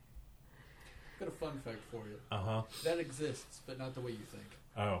 Got a fun fact for you. Uh-huh. That exists, but not the way you think.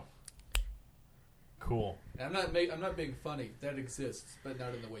 Oh. Cool. And I'm not being funny. That exists, but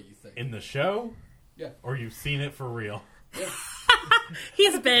not in the way you think. In the show? Yeah. Or you've seen it for real? Yeah.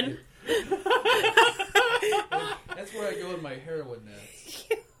 He's been. That's where I go in my heroin nets.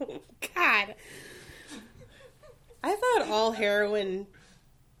 God. I thought all heroin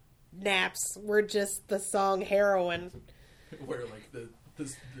naps were just the song Heroin. Where like the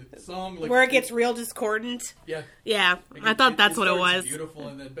song like Where it gets real discordant. yeah. Yeah, Like, I thought that's what it starts was. Beautiful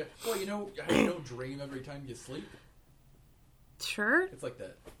and then well, you know how you don't dream every time you sleep? Sure? It's like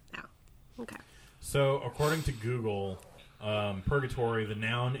that. No. Okay. So, according to Google, purgatory, the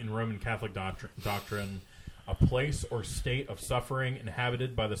noun in Roman Catholic doctrine, a place or state of suffering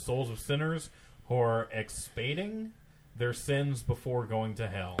inhabited by the souls of sinners who are expiating their sins before going to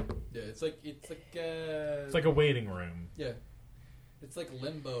hell. Yeah, it's like It's like a waiting room. yeah. It's like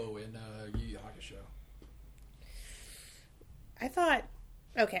Limbo in Yu Yu Hakusho. I thought.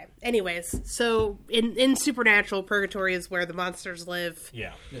 Okay. Anyways, so in Supernatural, Purgatory is where the monsters live,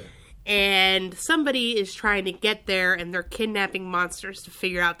 Yeah. Yeah. and somebody is trying to get there, and they're kidnapping monsters to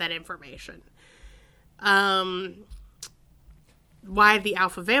figure out that information. Why the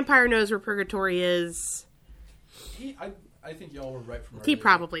alpha vampire knows where Purgatory is. I think y'all were right from He earlier.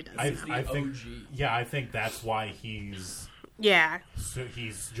 probably does. He's the I think, OG. yeah, I think that's why he's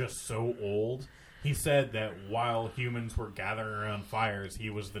just so old. He said that while humans were gathering around fires, he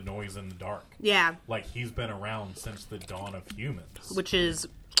was the noise in the dark. Yeah. Like, he's been around since the dawn of humans. Which is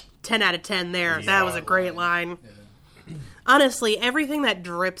 10 out of 10 there. Yeah. That was a great line. Yeah. Honestly, everything that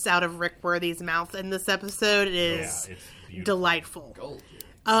drips out of Rick Worthy's mouth in this episode is it's beautiful. delightful. Gold.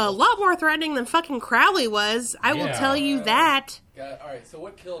 A lot more threatening than fucking Crowley was. I will Yeah. tell you that. All right, so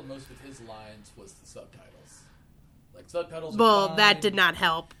what killed most of his lines was the subtitles. Like, subtitles are Well, fine. that did not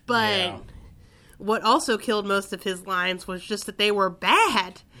help. But Yeah. what also killed most of his lines was just that they were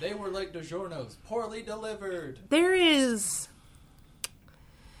bad. They were like DiGiorno's, poorly delivered. There is...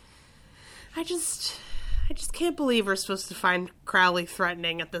 I just can't believe we're supposed to find Crowley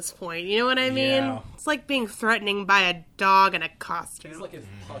threatening at this point. You know what I mean? Yeah. It's like being threatening by a dog in a costume. It's like if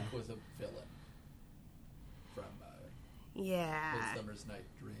Puck was a villain from Yeah. Midsummer's Night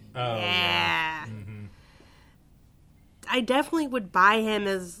Dream. Oh, Yeah. Mm-hmm. I definitely would buy him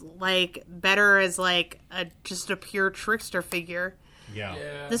as, like, better as, like, just a pure trickster figure. Yeah.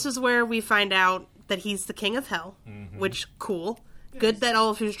 Yeah. This is where we find out that he's the king of hell, which, cool. Good that all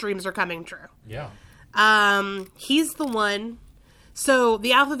of his dreams are coming true. Yeah. He's the one. So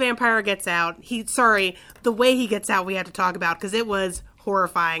the alpha vampire gets out. The way he gets out we had to talk about because it was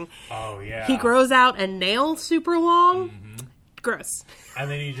horrifying. Oh, yeah. He grows out a nail super long. Gross. And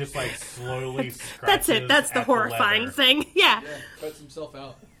then he just, like, slowly scratches That's it. That's the at horrifying leather. thing. Yeah. Yeah, cuts himself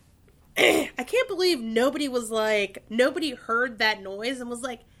out. I can't believe nobody heard that noise and was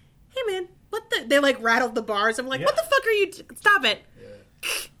like, hey man, what the? They like rattled the bars and were like, Yeah. what the fuck are you? Stop it. Yeah.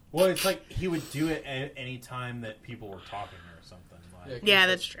 Well, it's like he would do it at any time that people were talking or something. Like, Yeah,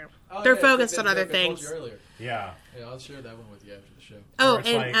 that's true. Oh, They're yeah, focused that on other joke I told things. you earlier. Yeah. Yeah, I'll share that one with you after the show. Oh, Or it's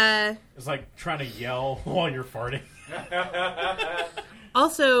and It's like trying to yell while you're farting.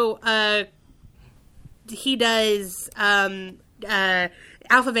 also, he does.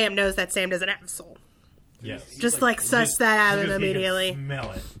 Alpha Vamp knows that Sam doesn't have a soul. Yes. Just like suss that out of him Because he can immediately.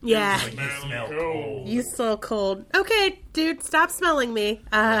 smell it. Yeah. Like, you smell cold. You so cold. Okay, dude, stop smelling me.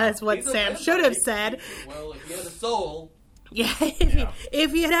 Is what He's a Sam vampire. should have said. Well, if he had a soul, Yeah,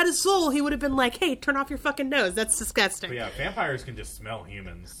 if he had had a soul, he would have been like, hey, turn off your fucking nose. That's disgusting. But yeah, vampires can just smell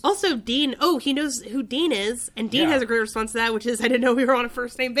humans. Also, Dean, he knows who Dean is, and Dean Yeah. has a great response to that, which is, I didn't know we were on a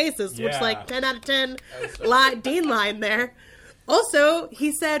first-name basis, which, Yeah. like, 10 out of 10 was Dean line there. Also,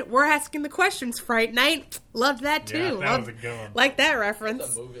 he said, we're asking the questions, Fright Night. Loved that, too. Yeah, that Loved- was a good one. Like that that's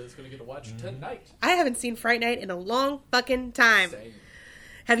reference. a movie that's going to get to watch tonight. I haven't seen Fright Night in a long fucking time. Same.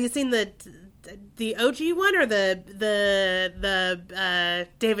 Have you seen the OG one or the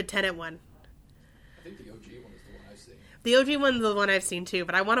David Tennant one? I think the OG one is the one I've seen. The OG one's the one I've seen too,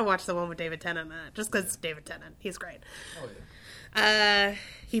 but I want to watch the one with David Tennant in it, just because it's David Tennant. He's great. Oh, yeah.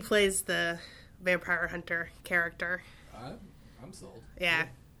 He plays the vampire hunter character. I'm sold. Yeah.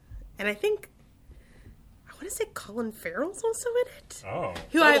 And I want to say Colin Farrell's also in it. Oh.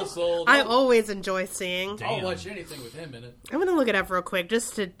 Who I Double sold. always enjoy seeing. Damn. I'll watch anything with him in it. I'm going to look it up real quick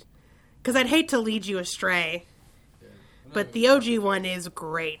just to... Because I'd hate to lead you astray. Yeah. But the OG one is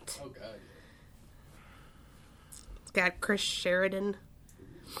great. Oh, God, yeah. It's got Chris Sheridan.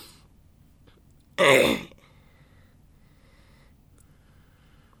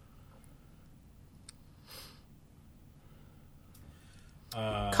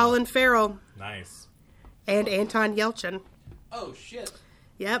 Colin Farrell Nice. and Anton Yelchin. Oh, shit.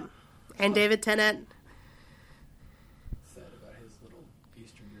 Yep. And David Tennant. Sad about his little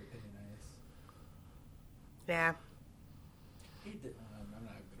Eastern European ass. Yeah. He did. I'm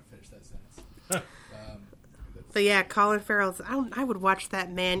not going to finish that sentence. But yeah, Colin Farrell's... I would watch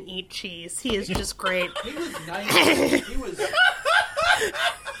that man eat cheese. He is just great. He was nice. He was.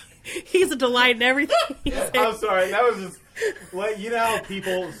 He's a delight in everything. he's in. I'm sorry, that was just like, you know how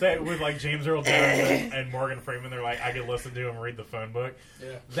people say with like James Earl Jones and Morgan Freeman, they're like, I could listen to him read the phone book.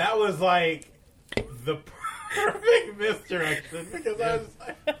 Yeah. That was like the perfect misdirection because I was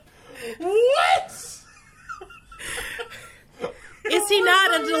like, what? Is he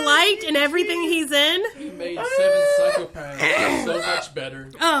not a delight in everything he's in? He made Seven Psychopaths so much better.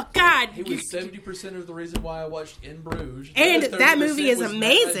 Oh, God. He was 70% of the reason why I watched In Bruges. And The other that 30% movie is was Mad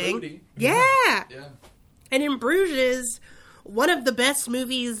amazing. Booty. Yeah. Yeah. And In Bruges is one of the best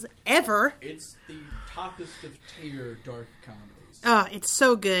movies ever. It's the toppest of tier dark comedies. Oh, it's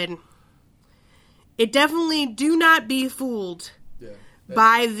so good. It definitely do not be fooled Yeah.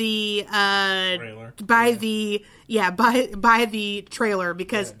 by the Trailer. by the trailer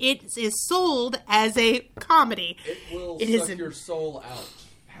because it is sold as a comedy It will It suck isn't. your soul out.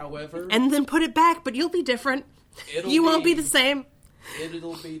 However, and then put it back, but you'll be different. You won't be the same.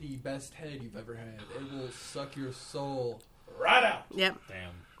 It'll be the best head you've ever had. It will suck your soul right out. Yep.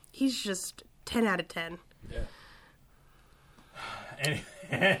 Damn. He's just 10 out of 10. Yeah.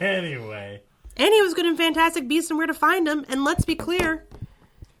 Anyway. And he was good in Fantastic Beasts and Where to Find Him. And let's be clear,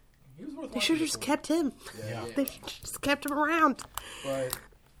 He was worth they should have watching just for. kept him. Yeah. They should have just kept him around. But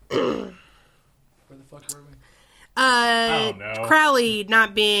where the fuck were we? Oh, no. Crowley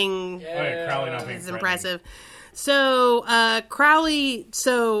not being Okay, Crowley not being is threatening. impressive. So, Crowley,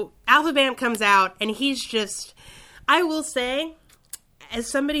 so Alpha Vamp comes out, and he's just, I will say, as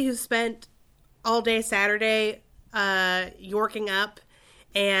somebody who spent all day Saturday yorking up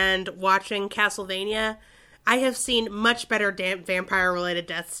and watching Castlevania, I have seen much better vampire-related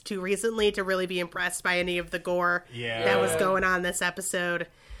deaths too recently to really be impressed by any of the gore Yeah. that was going on this episode.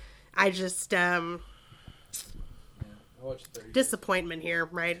 I just, I watched 30. disappointment here,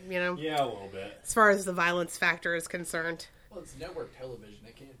 right? You know? Yeah, a little bit. As far as the violence factor is concerned. Well, it's network television.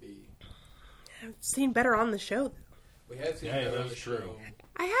 It can't be. I've seen better on the show. We have seen Yeah, that on that's the true. show.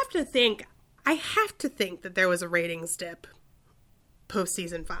 I have to think that there was a ratings dip post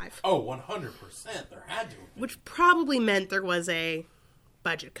season 5, Oh, 100%. There had to have been. which probably meant there was a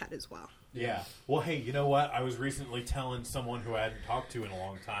budget cut as well. Yeah. Well, hey, you know what? I was recently telling someone who I hadn't talked to in a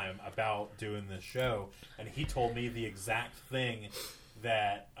long time about doing this show, and he told me the exact thing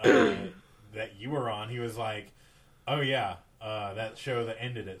that that you were on. He was like, "Oh yeah, that show that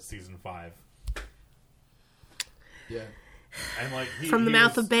ended at season 5." Yeah. And like From the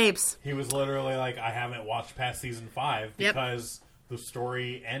mouth was, of babes. he was literally like, "I haven't watched past season 5 Yep. because the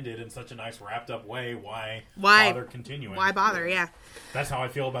story ended in such a nice wrapped up way. Why bother continuing? Why bother? Yeah. That's how I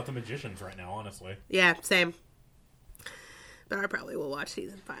feel about the Magicians right now, honestly. Yeah, same. But I probably will watch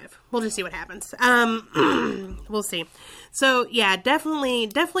season 5. We'll just see what happens. We'll see. So yeah, definitely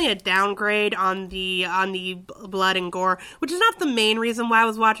a downgrade on the blood and gore, which is not the main reason why I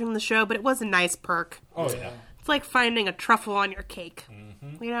was watching the show, but it was a nice perk. Oh yeah. It's like finding a truffle on your cake.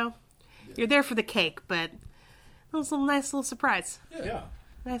 You know, you're there for the cake, but it was a nice little surprise. Yeah.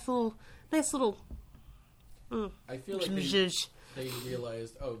 Nice little. I feel like Zhuzh. they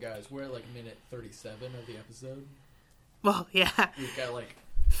realized, oh guys, we're at like minute 37 of the episode. Well, yeah, We've got like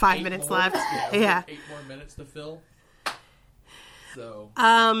 5 8 minutes more- left. we've Yeah. got 8 more minutes to fill. So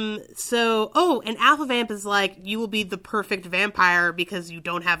And Alpha Vamp is like, you will be the perfect vampire because you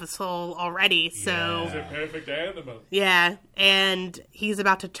don't have a soul already. So Yeah. perfect animal. yeah, and he's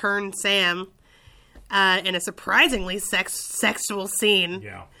about to turn Sam in a surprisingly sexual scene.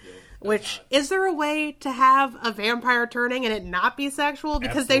 Yeah. Which, is there a way to have a vampire turning and it not be sexual?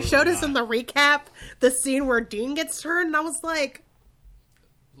 Because they showed us in the recap the scene where Dean gets turned, and I was like,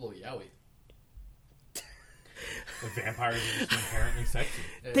 A little yowie. The vampires are just inherently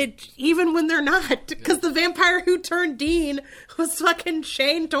sexy. even when they're not. Because the vampire who turned Dean was fucking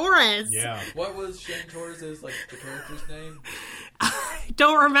Shane Torres. Yeah. What was Shane Torres' like the character's name?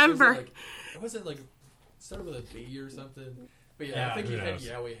 Don't Was remember. it wasn't like started with a B or something. But yeah, Yeah, I think he who had knows?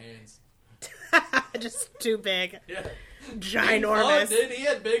 yowie hands. Just too big. Yeah. Ginormous. Oh, dude, he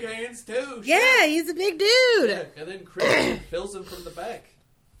had big hands too. Yeah, he's a big dude. Yeah, and then Christian fills him from the back.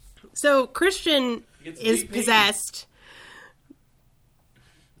 So Christian He gets is DP. possessed.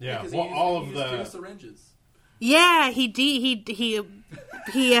 Yeah. Because Well, he used, all he of used 2 the syringes.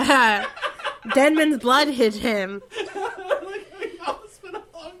 Yeah, Denman's blood hit him. Like, I was been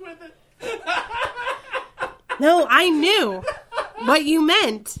along with it. No, I knew what you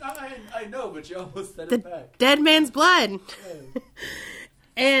meant. I know, but you almost said The it back. dead man's blood. Yeah.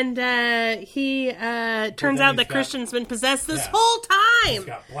 And he turns then out he's that got- Christian's been possessed this Yeah. whole he's time.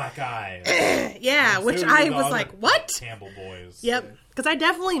 got black eyes. Yeah, So which do I the was other like, what? Campbell boys. Yep. Because I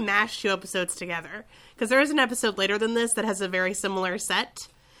definitely mashed 2 episodes together. Because there is an episode later than this that has a very similar set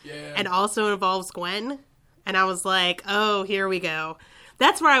Yeah. and also involves Gwen. And I was like, oh, here we go.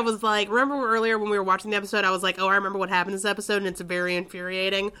 That's where I was like, remember earlier when we were watching the episode, I was like, oh, I remember what happened in this episode, and it's very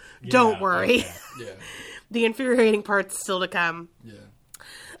infuriating. Don't Yeah, worry. okay. Yeah. The infuriating part's still to come. Yeah.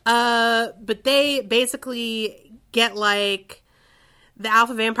 But they basically get like, the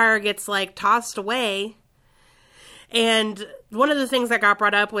alpha vampire gets like tossed away. And one of the things that got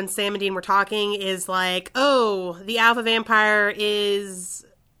brought up when Sam and Dean were talking is like, oh, the alpha vampire is,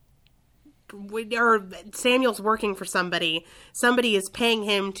 or Samuel's working for somebody. Somebody is paying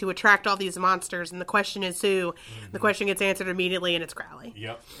him to attract all these monsters. And the question is who? The question gets answered immediately, and it's Crowley.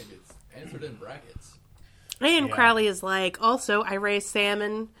 Yep. And it's answered in brackets. And Yeah. Crowley is like, also, I raised Sam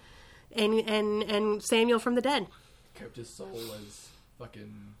and Samuel from the dead. Kept his soul as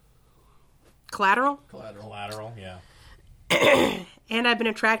fucking Collateral? collateral. Collateral. Yeah. And I've been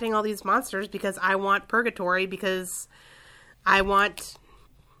attracting all these monsters because I want purgatory, because I want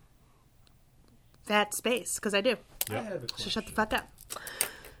that space, because I do. I have a question. So shut the fuck up.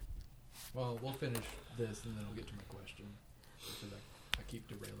 Well, we'll finish this and then we'll get to my question. Because I keep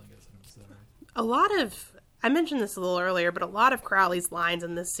derailing us and I'm sorry. A lot of, I mentioned this a little earlier, but a lot of Crowley's lines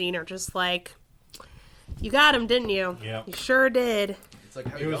in this scene are just like, you got him, didn't you? Yep. You sure did. It's like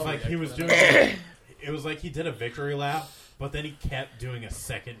how It was y'all like he was react doing. to that. It was like he did a victory lap, but then he kept doing a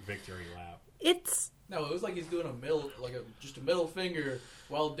second victory lap. It's, No, it was like he's doing just a middle finger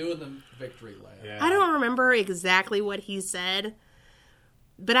while doing the victory lap. Yeah. I don't remember exactly what he said,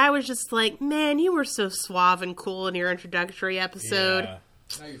 but I was just like, man, you were so suave and cool in your introductory episode. Yeah.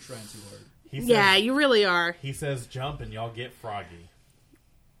 Now you're trying too hard. He says, Yeah, you really are. He says jump and y'all get froggy.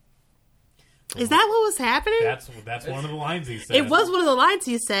 Is that what was happening? That's one of the lines he said. It was one of the lines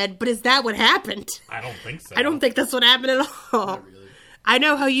he said, but is that what happened? I don't think so. I don't think that's what happened at all. Not really. I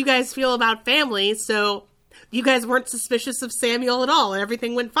know how you guys feel about family, so you guys weren't suspicious of Samuel at all, and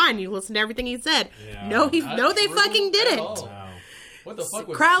everything went fine. You listened to everything he said. Yeah. No, they Not true fucking at didn't. all. No. What the fuck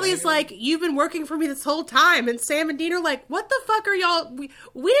was Crowley's Samuel? like, you've been working for me this whole time, and Sam and Dean are like, what the fuck are y'all? We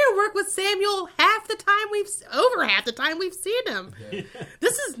didn't work with Samuel over half the time we've seen him. Yeah.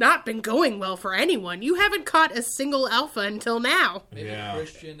 This has not been going well for anyone. You haven't caught a single alpha until now. Maybe Yeah.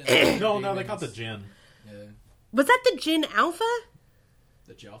 Christian and No, they demons. caught the gin. Yeah. Was that the Jin Alpha?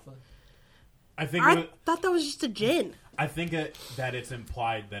 The Jalfa? I think. I thought that was just a Jin. I think that it's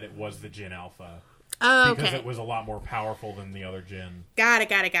implied that it was the gin alpha Oh, because okay. it was a lot more powerful than the other gin. Got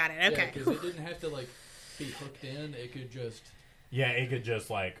it. Okay. Yeah, because it didn't have to, be hooked in. It could just... Yeah, it could just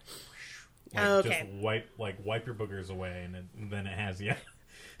Oh, okay. just wipe your boogers away, and then it has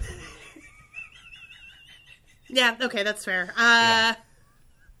Yeah, okay, that's fair. Yeah.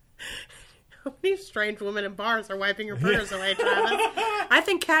 How many strange women in bars are wiping your burgers away, Travis? I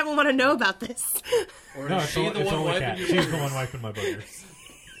think Kat will want to know about this. Or No, is it's, she only, the it's one only wiping Kat. your She's the boogers? one wiping my boogers.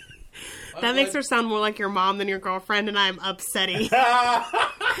 That makes her sound more like your mom than your girlfriend, and I'm upsetty.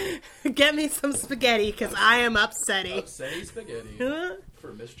 Get me some spaghetti, because I am upsetty. Upsetty spaghetti Huh?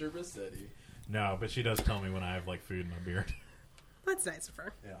 for Mr. Rossetti. No, but she does tell me when I have food in my beard. That's nice of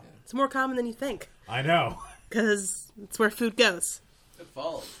her. Yeah, It's more common than you think, I know. because it's where food goes. It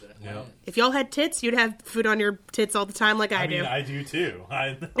falls. Then it Yep. lands. If y'all had tits, you'd have food on your tits all the time like I do. I do too.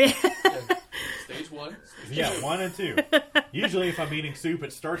 Stage one. Yeah, 1 and 2. Usually, if I'm eating soup,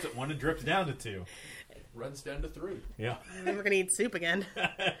 it starts at 1 and drips down to 2. Runs down to 3. Yeah. I'm never going to eat soup again.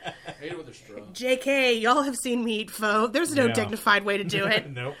 Hate it with a straw. JK, y'all have seen me eat pho. There's no Yeah. dignified way to do it.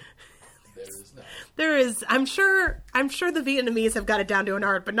 Nope. There's no. There is. I'm sure the Vietnamese have got it down to an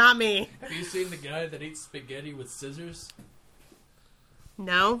art, but not me. Have you seen the guy that eats spaghetti with scissors?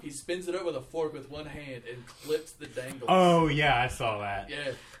 No. He spins it up with a fork with one hand and clips the dangles. Oh, yeah, I saw that.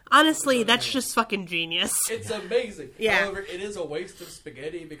 Yeah. Honestly, that's just fucking genius. It's amazing. Yeah. However, it is a waste of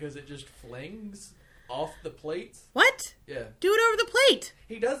spaghetti because it just flings off the plate. What? Yeah. Do it over the plate.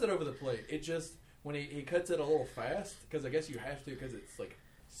 He does it over the plate. It just, when he cuts it a little fast, because I guess you have to because it's,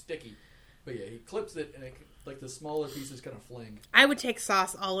 sticky. But yeah, he clips it and the smaller pieces kind of fling. I would take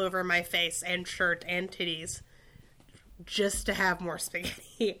sauce all over my face and shirt and titties just to have more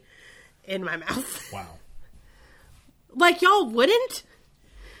spaghetti in my mouth. Wow. Like y'all wouldn't?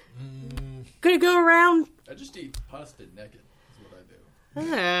 Gonna go around? I just eat pasta naked is what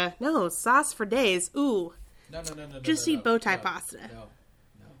I do. No, sauce for days. Ooh. No. Just no, eat bow tie no, pasta. No.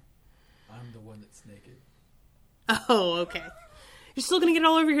 I'm the one that's naked. Oh, okay. You're still gonna get it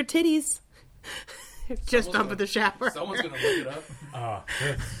all over your titties. Just Someone's dump in the shower. Someone's going to look it up. Oh,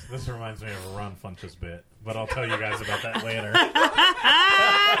 this reminds me of a Ron Funches bit, but I'll tell you guys about that later.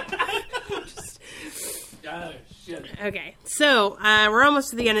 Ah, shit. Okay, so we're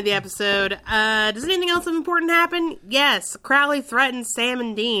almost to the end of the episode. Does anything else of important happen? Yes, Crowley threatens Sam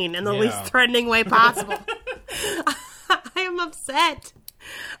and Dean in the Yeah. least threatening way possible. I am upset.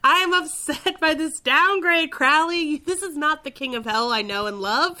 I am upset by this downgrade, Crowley. This is not the King of Hell I know and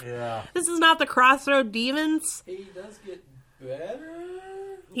love. Yeah. This is not the Crossroad Demons. He does get better.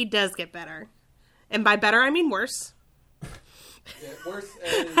 He does get better. And by better, I mean worse. Yeah, worse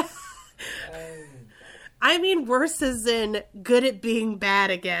as... I mean worse as in good at being bad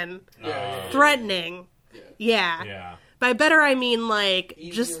again. yeah. Threatening. Yeah. Yeah. By better, I mean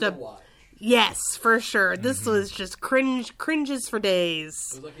Easier just to a... watch. Yes, for sure. This was just cringes for days.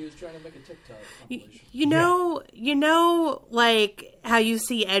 It was like he was trying to make a TikTok You compilation. know, like how you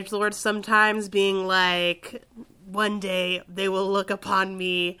see edgelords sometimes being like, one day they will look upon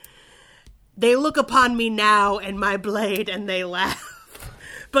me. They look upon me now and my blade and they laugh.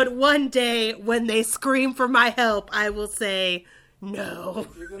 But one day, when they scream for my help, I will say no.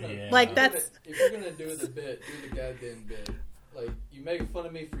 If you're gonna, Like, that's... If you're gonna do the bit, do the goddamn bit. Like, you make fun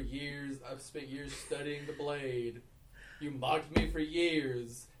of me for years. I've spent years studying the blade. You mocked me for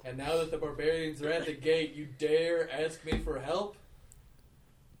years. And now that the barbarians are at the gate, you dare ask me for help?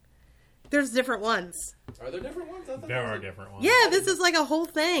 There's different ones. Are there different ones? I thought There are different ones. Yeah, this is like a whole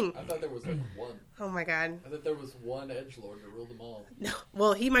thing. I thought there was like one. Oh my god. I thought there was one edgelord to rule them all. No.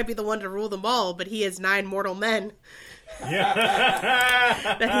 Well, he might be the one to rule them all, but he has 9 mortal men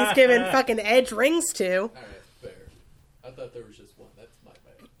Yeah. that he's given fucking edge rings to. Alright, fair. I thought there was just one. That's my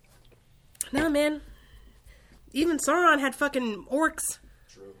bad. No, man. Even Sauron had fucking orcs.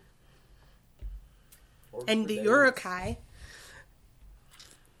 True. Orcs And for the days. Uruk-hai.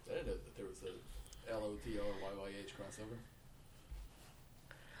 I didn't know that there was a LOTRYYH crossover.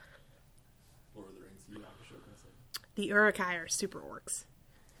 Lord of the Rings, Yu Hakusho crossover. The Uruk-hai are super orcs.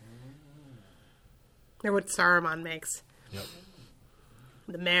 They're what Saruman makes. Yep.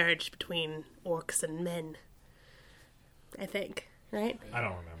 The marriage between orcs and men. I think. Right? I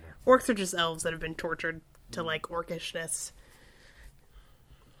don't remember. Orcs are just elves that have been tortured to, like, orcishness.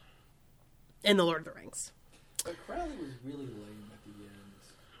 In The Lord of the Rings. But Crowley was really lame at the end.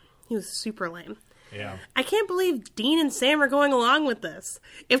 He was super lame. Yeah. I can't believe Dean and Sam are going along with this.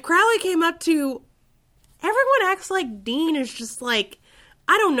 If Crowley came up to... Everyone acts like Dean is just like,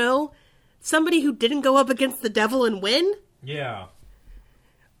 I don't know, somebody who didn't go up against the devil and win? Yeah.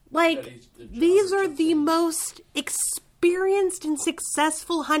 Like, That he's the these John are the most experienced and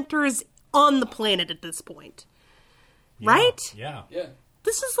successful hunters on the planet at this point. Yeah. Right? Yeah. Yeah.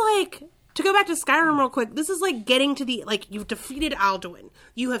 This is like, to go back to Skyrim real quick, this is like getting to the, like, you've defeated Alduin.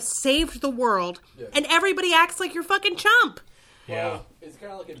 You have saved the world, Yeah. and everybody acts like you're fucking chump. Yeah. Well, it's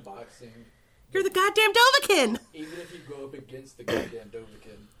kind of like in boxing. You're the goddamn Dovahkiin. Even if you go up against the goddamn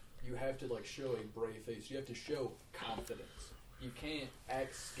Dovahkiin, you have to, like, show a brave face. You have to show confidence. You can't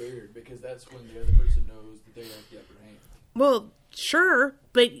act scared because that's when the other person knows that they have the upper hand. Well, sure,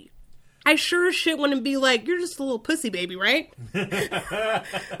 but I sure as shit wouldn't be like, you're just a little pussy baby, right?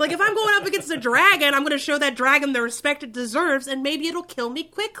 Like, if I'm going up against a dragon, I'm going to show that dragon the respect it deserves, and maybe it'll kill me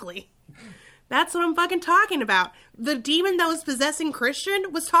quickly. That's what I'm fucking talking about. The demon that was possessing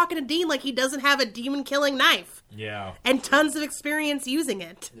Christian was talking to Dean like he doesn't have a demon-killing knife. Yeah. And tons of experience using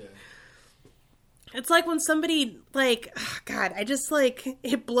it. Yeah. It's like when somebody, like, God, I just, like,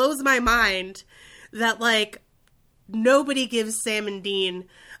 it blows my mind that, like, nobody gives Sam and Dean,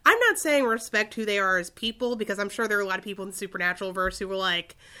 I'm not saying respect who they are as people, because I'm sure there are a lot of people in the Supernatural verse who were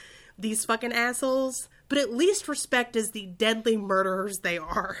like, these fucking assholes, but at least respect as the deadly murderers they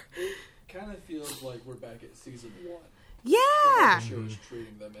are. It kind of feels like we're back at season 1. Yeah! The show is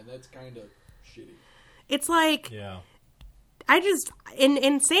treating them, and that's kind of shitty. It's like, Yeah. I just,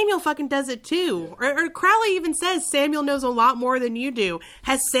 and Samuel fucking does it too. Or Crowley even says Samuel knows a lot more than you do.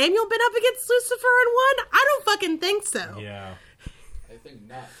 Has Samuel been up against Lucifer and won? I don't fucking think so. Yeah. I think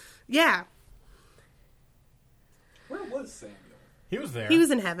not. Yeah. Where was Samuel? He was there. He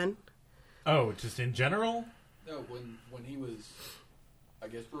was in heaven. Oh, just in general? No, when he was, I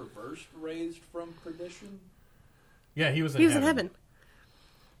guess, reversed, raised from perdition. Yeah, he was in He was heaven. in heaven.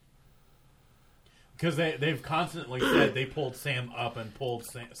 Because they've constantly said they pulled Sam up and pulled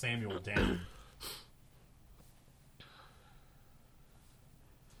Samuel down.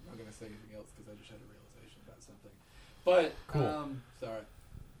 I'm not gonna say anything else because I just had a realization about something. But Cool. Sorry.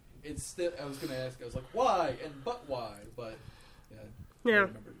 It's still. I was gonna ask. I was like, why and but why? But I Yeah.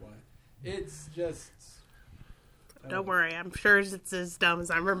 remembered why. It's just. Don't worry. I'm sure it's as dumb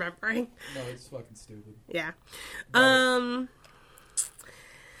as I'm remembering. No, it's fucking stupid. Yeah.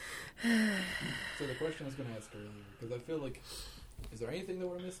 So the question I was gonna ask earlier, because I feel like, is there anything that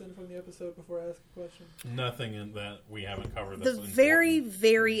we're missing from the episode before I ask a question? Nothing in that we haven't covered. The That's very, important.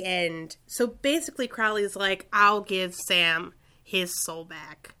 very end. So basically, Crowley's like, I'll give Sam his soul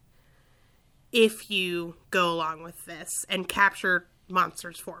back if you go along with this and capture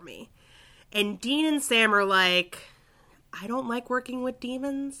monsters for me. And Dean and Sam are like, I don't like working with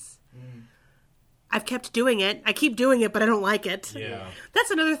demons. I've kept doing it. I keep doing it, but I don't like it. Yeah.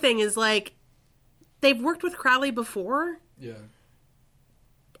 That's another thing is, like, they've worked with Crowley before, Yeah.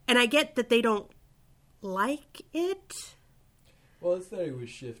 and I get that they don't like it. Well, it's that he was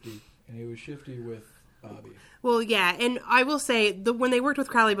shifty, and he was shifty with Bobby. Well, yeah, and I will say, when they worked with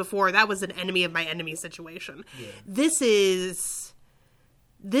Crowley before, that was an enemy of my enemy situation. Yeah. This is,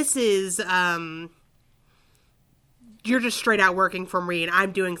 you're just straight out working for me, and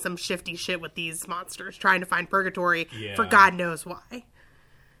I'm doing some shifty shit with these monsters, trying to find purgatory Yeah. for God knows why.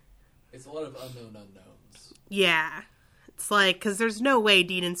 It's a lot of unknown unknowns. Yeah. It's like, because there's no way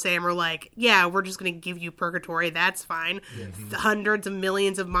Dean and Sam are like, yeah, we're just going to give you purgatory. That's fine. Yes. The hundreds of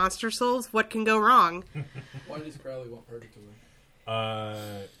millions of monster souls. What can go wrong? Why does Crowley want purgatory?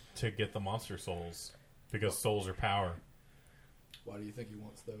 To get the monster souls. Because souls are power. Why do you think he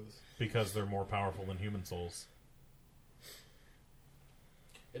wants those? Because they're more powerful than human souls.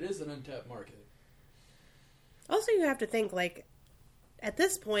 It is an untapped market. Also, you have to think, like, at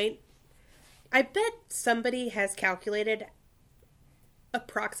this point, I bet somebody has calculated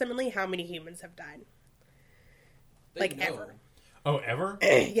approximately how many humans have died. They Like, know. ever. Oh, ever?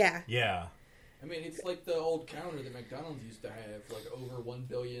 Yeah. Yeah. I mean, it's like the old counter that McDonald's used to have, like over 1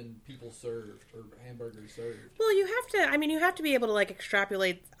 billion people served, or hamburgers served. Well, you have to be able to, like,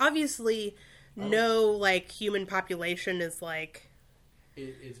 extrapolate. Obviously, no, like, human population is, like...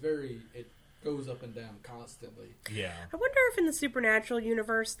 It goes up and down constantly. Yeah. I wonder if in the supernatural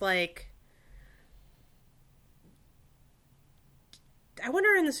universe, like...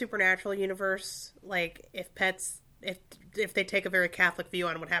 if pets... If they take a very Catholic view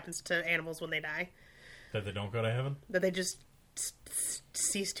on what happens to animals when they die. That they don't go to heaven? That they just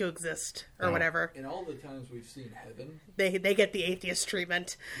cease to exist, or whatever. In all the times we've seen heaven... They get the atheist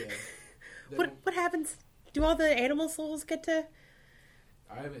treatment. Yeah. What happens? Do all the animal souls get to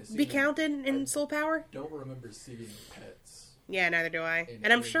I haven't seen be counted in soul power? Don't remember seeing pets. Yeah, neither do I. In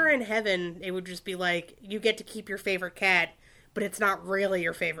And I'm heaven. sure in heaven it would just be like, you get to keep your favorite cat, but it's not really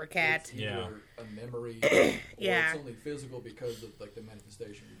your favorite cat. It's either a memory, Yeah. or it's only physical because of like the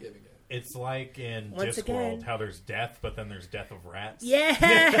manifestation you're giving it. It's like in Once Discworld, again. how there's death, but then there's death of rats. Yeah!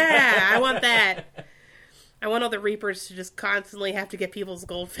 I want that. I want all the Reapers to just constantly have to get people's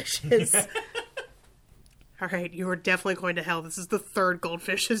goldfishes. Alright, you are definitely going to hell. This is the third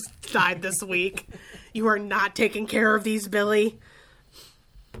goldfish has died this week. You are not taking care of these, Billy.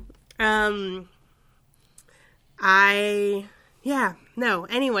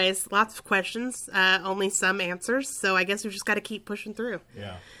 Anyways, lots of questions, only some answers, so I guess we just got to keep pushing through.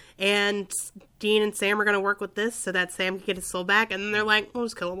 Yeah. And Dean and Sam are going to work with this so that Sam can get his soul back, and then they're like, we'll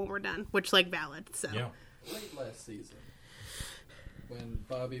just kill him when we're done, which, like, valid, so. Yeah. Late last season, when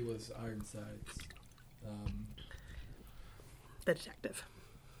Bobby was Ironsides, The detective.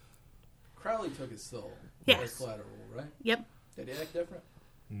 Crowley took his soul. Yes. As collateral, right? Yep. Did he act different?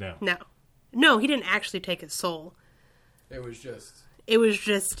 No. No, he didn't actually take his soul. It was just It was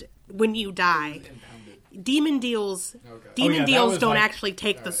just, when you die, impounded. demon deals... Okay. Demon that deals was don't like- actually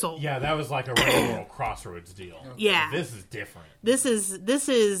take the Alright. soul. Yeah, that was like a real world crossroads deal. Yeah. This is different. This is This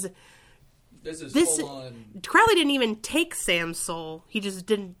is This- full on. Crowley didn't even take Sam's soul. He just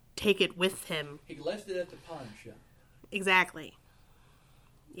didn't take it with him. He left it at the pawn shop. Exactly.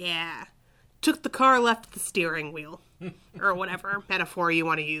 Yeah. Took the car, left the steering wheel. Or whatever metaphor you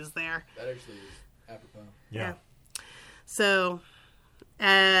want to use there. That actually is apropos. Yeah. So,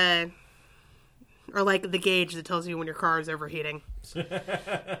 or like the gauge that tells you when your car is overheating.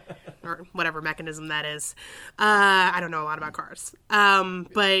 Or whatever mechanism that is. I don't know a lot about cars.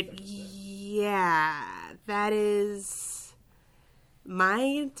 But yeah, that is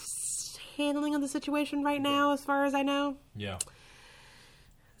my handling of the situation right now, as far as I know. Yeah.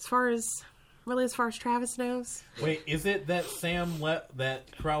 As far as Travis knows. Wait, is it that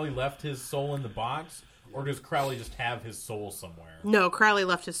that Crowley left his soul in the box, or does Crowley just have his soul somewhere? No, Crowley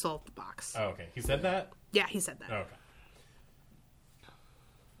left his soul at the box. Oh, okay. He said that? Yeah, he said that. Okay.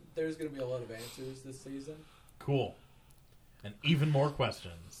 There's going to be a lot of answers this season. Cool. And even more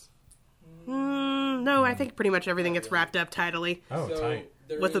questions. No, I think pretty much everything gets wrapped up tidily. Oh, so tight.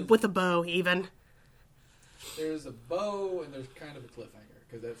 With a bow, even. There's a bow and there's kind of a cliffhanger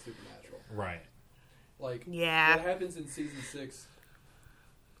because that's supernatural. Right. Like, Yeah. what happens in season 6?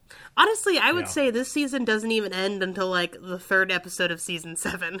 Honestly, I would Yeah. say this season doesn't even end until, like, the 3rd episode of season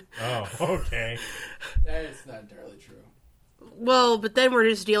 7. Oh, okay. That's not entirely true. Well, but then we're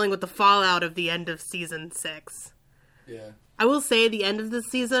just dealing with the fallout of the end of season 6. Yeah. I will say the end of the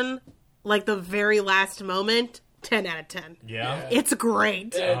season, like the very last moment, 10 out of 10. Yeah. It's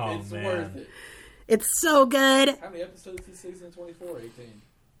great. It's man. worth it. It's so good. How many episodes this season? 24 or 18?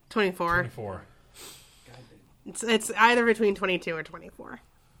 24. 24. God damn. It's either between 22 or 24.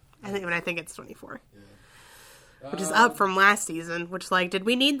 I think it's 24. Which is up from last season, which, like, did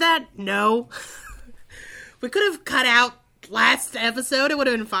we need that? No. We could have cut out last episode. It would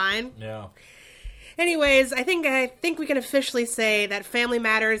have been fine. Yeah. Anyways, I think we can officially say that Family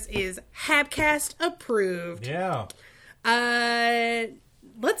Matters is Habcast approved. Yeah.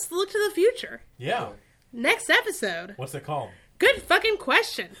 Let's look to the future. Yeah. Next episode. What's it called? Good fucking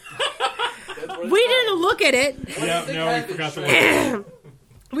question. That's what it's We called. didn't look at it. What Yeah, does it no, we have to forgot to show? look.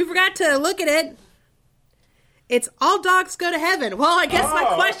 We forgot to look at it. It's all dogs go to heaven. Well, I guess my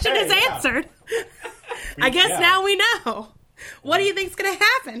question is answered. I guess now we know. What do you think's going to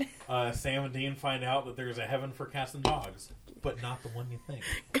happen? Sam and Dean find out that there's a heaven for cats and dogs, but not the one you think.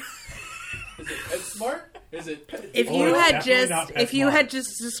 Is it PetSmart? Is it If you had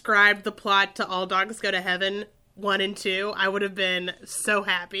just described the plot to All Dogs Go to Heaven 1 and 2, I would have been so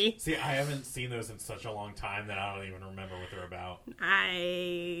happy. See, I haven't seen those in such a long time that I don't even remember what they're about.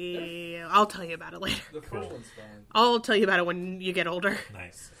 I'll tell you about it later. The first one's fine. I'll tell you about it when you get older.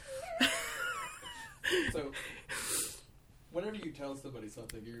 Nice. So, whenever you tell somebody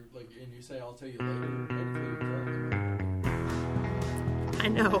something, you're like, and you say, "I'll tell you later," hopefully you tell them. I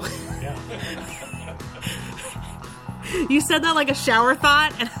know. Yeah. You said that like a shower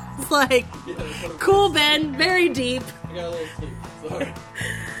thought, and I was like, cool, Ben, very deep. I got a little sleep. Sorry.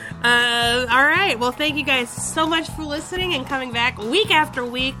 All right. Well, thank you guys so much for listening and coming back week after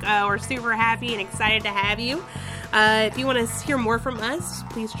week. We're super happy and excited to have you. If you want to hear more from us,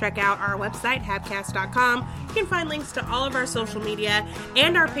 please check out our website, habcast.com. You can find links to all of our social media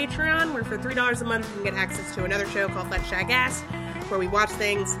and our Patreon, where for $3 a month you can get access to another show called Let's Shag Ass, where we watch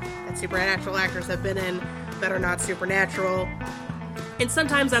things that supernatural actors have been in that are not supernatural, and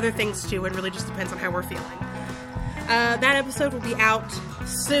sometimes other things too. It really just depends on how we're feeling. That episode will be out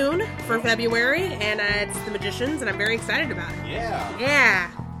soon for February, and it's The Magicians, and I'm very excited about it. Yeah.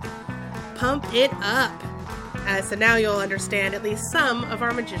 Pump it up. So now you'll understand at least some of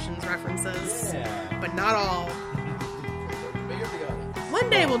our Magicians references, but not all. One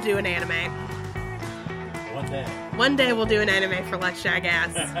day we'll do an anime. One day we'll do an anime for Let's Shag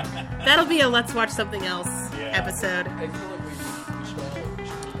Ass. That'll be a Let's Watch Something Else episode. I feel like we should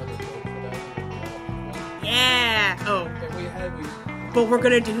do another joke for that. Yeah. Oh. And but we're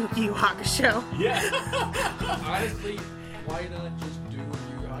gonna do Yu Yu Hakusho. Yeah. Honestly, why not just do Yu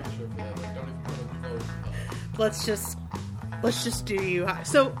Yu Hakusho for that? Like, don't even put a vote. Let's just do Yu Yu Hakusho.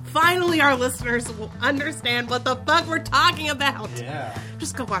 So finally our listeners will understand what the fuck we're talking about. Yeah.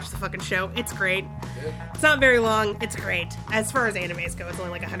 Just go watch the fucking show. It's great. Yeah. It's not very long. It's great. As far as animes go, it's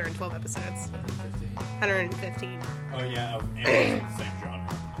only like 112 episodes. 115. Oh yeah, of animes of the same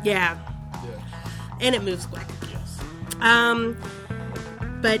genre. Yeah. And it moves quick. Yes.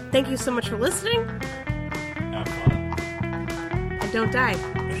 But thank you so much for listening. Have fun. And don't die.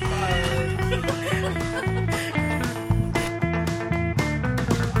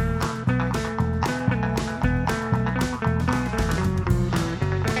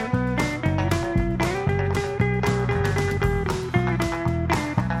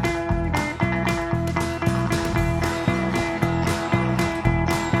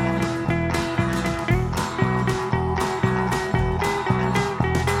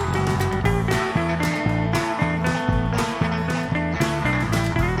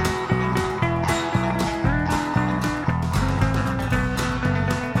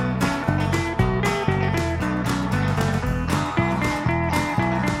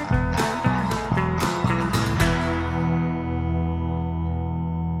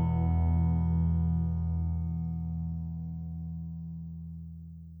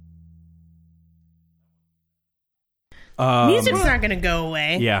 Music's not going to go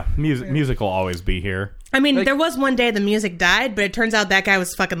away. Yeah, music will always be here. I mean, there was one day the music died, but it turns out that guy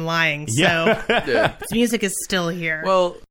was fucking lying. So, music is still here. Well,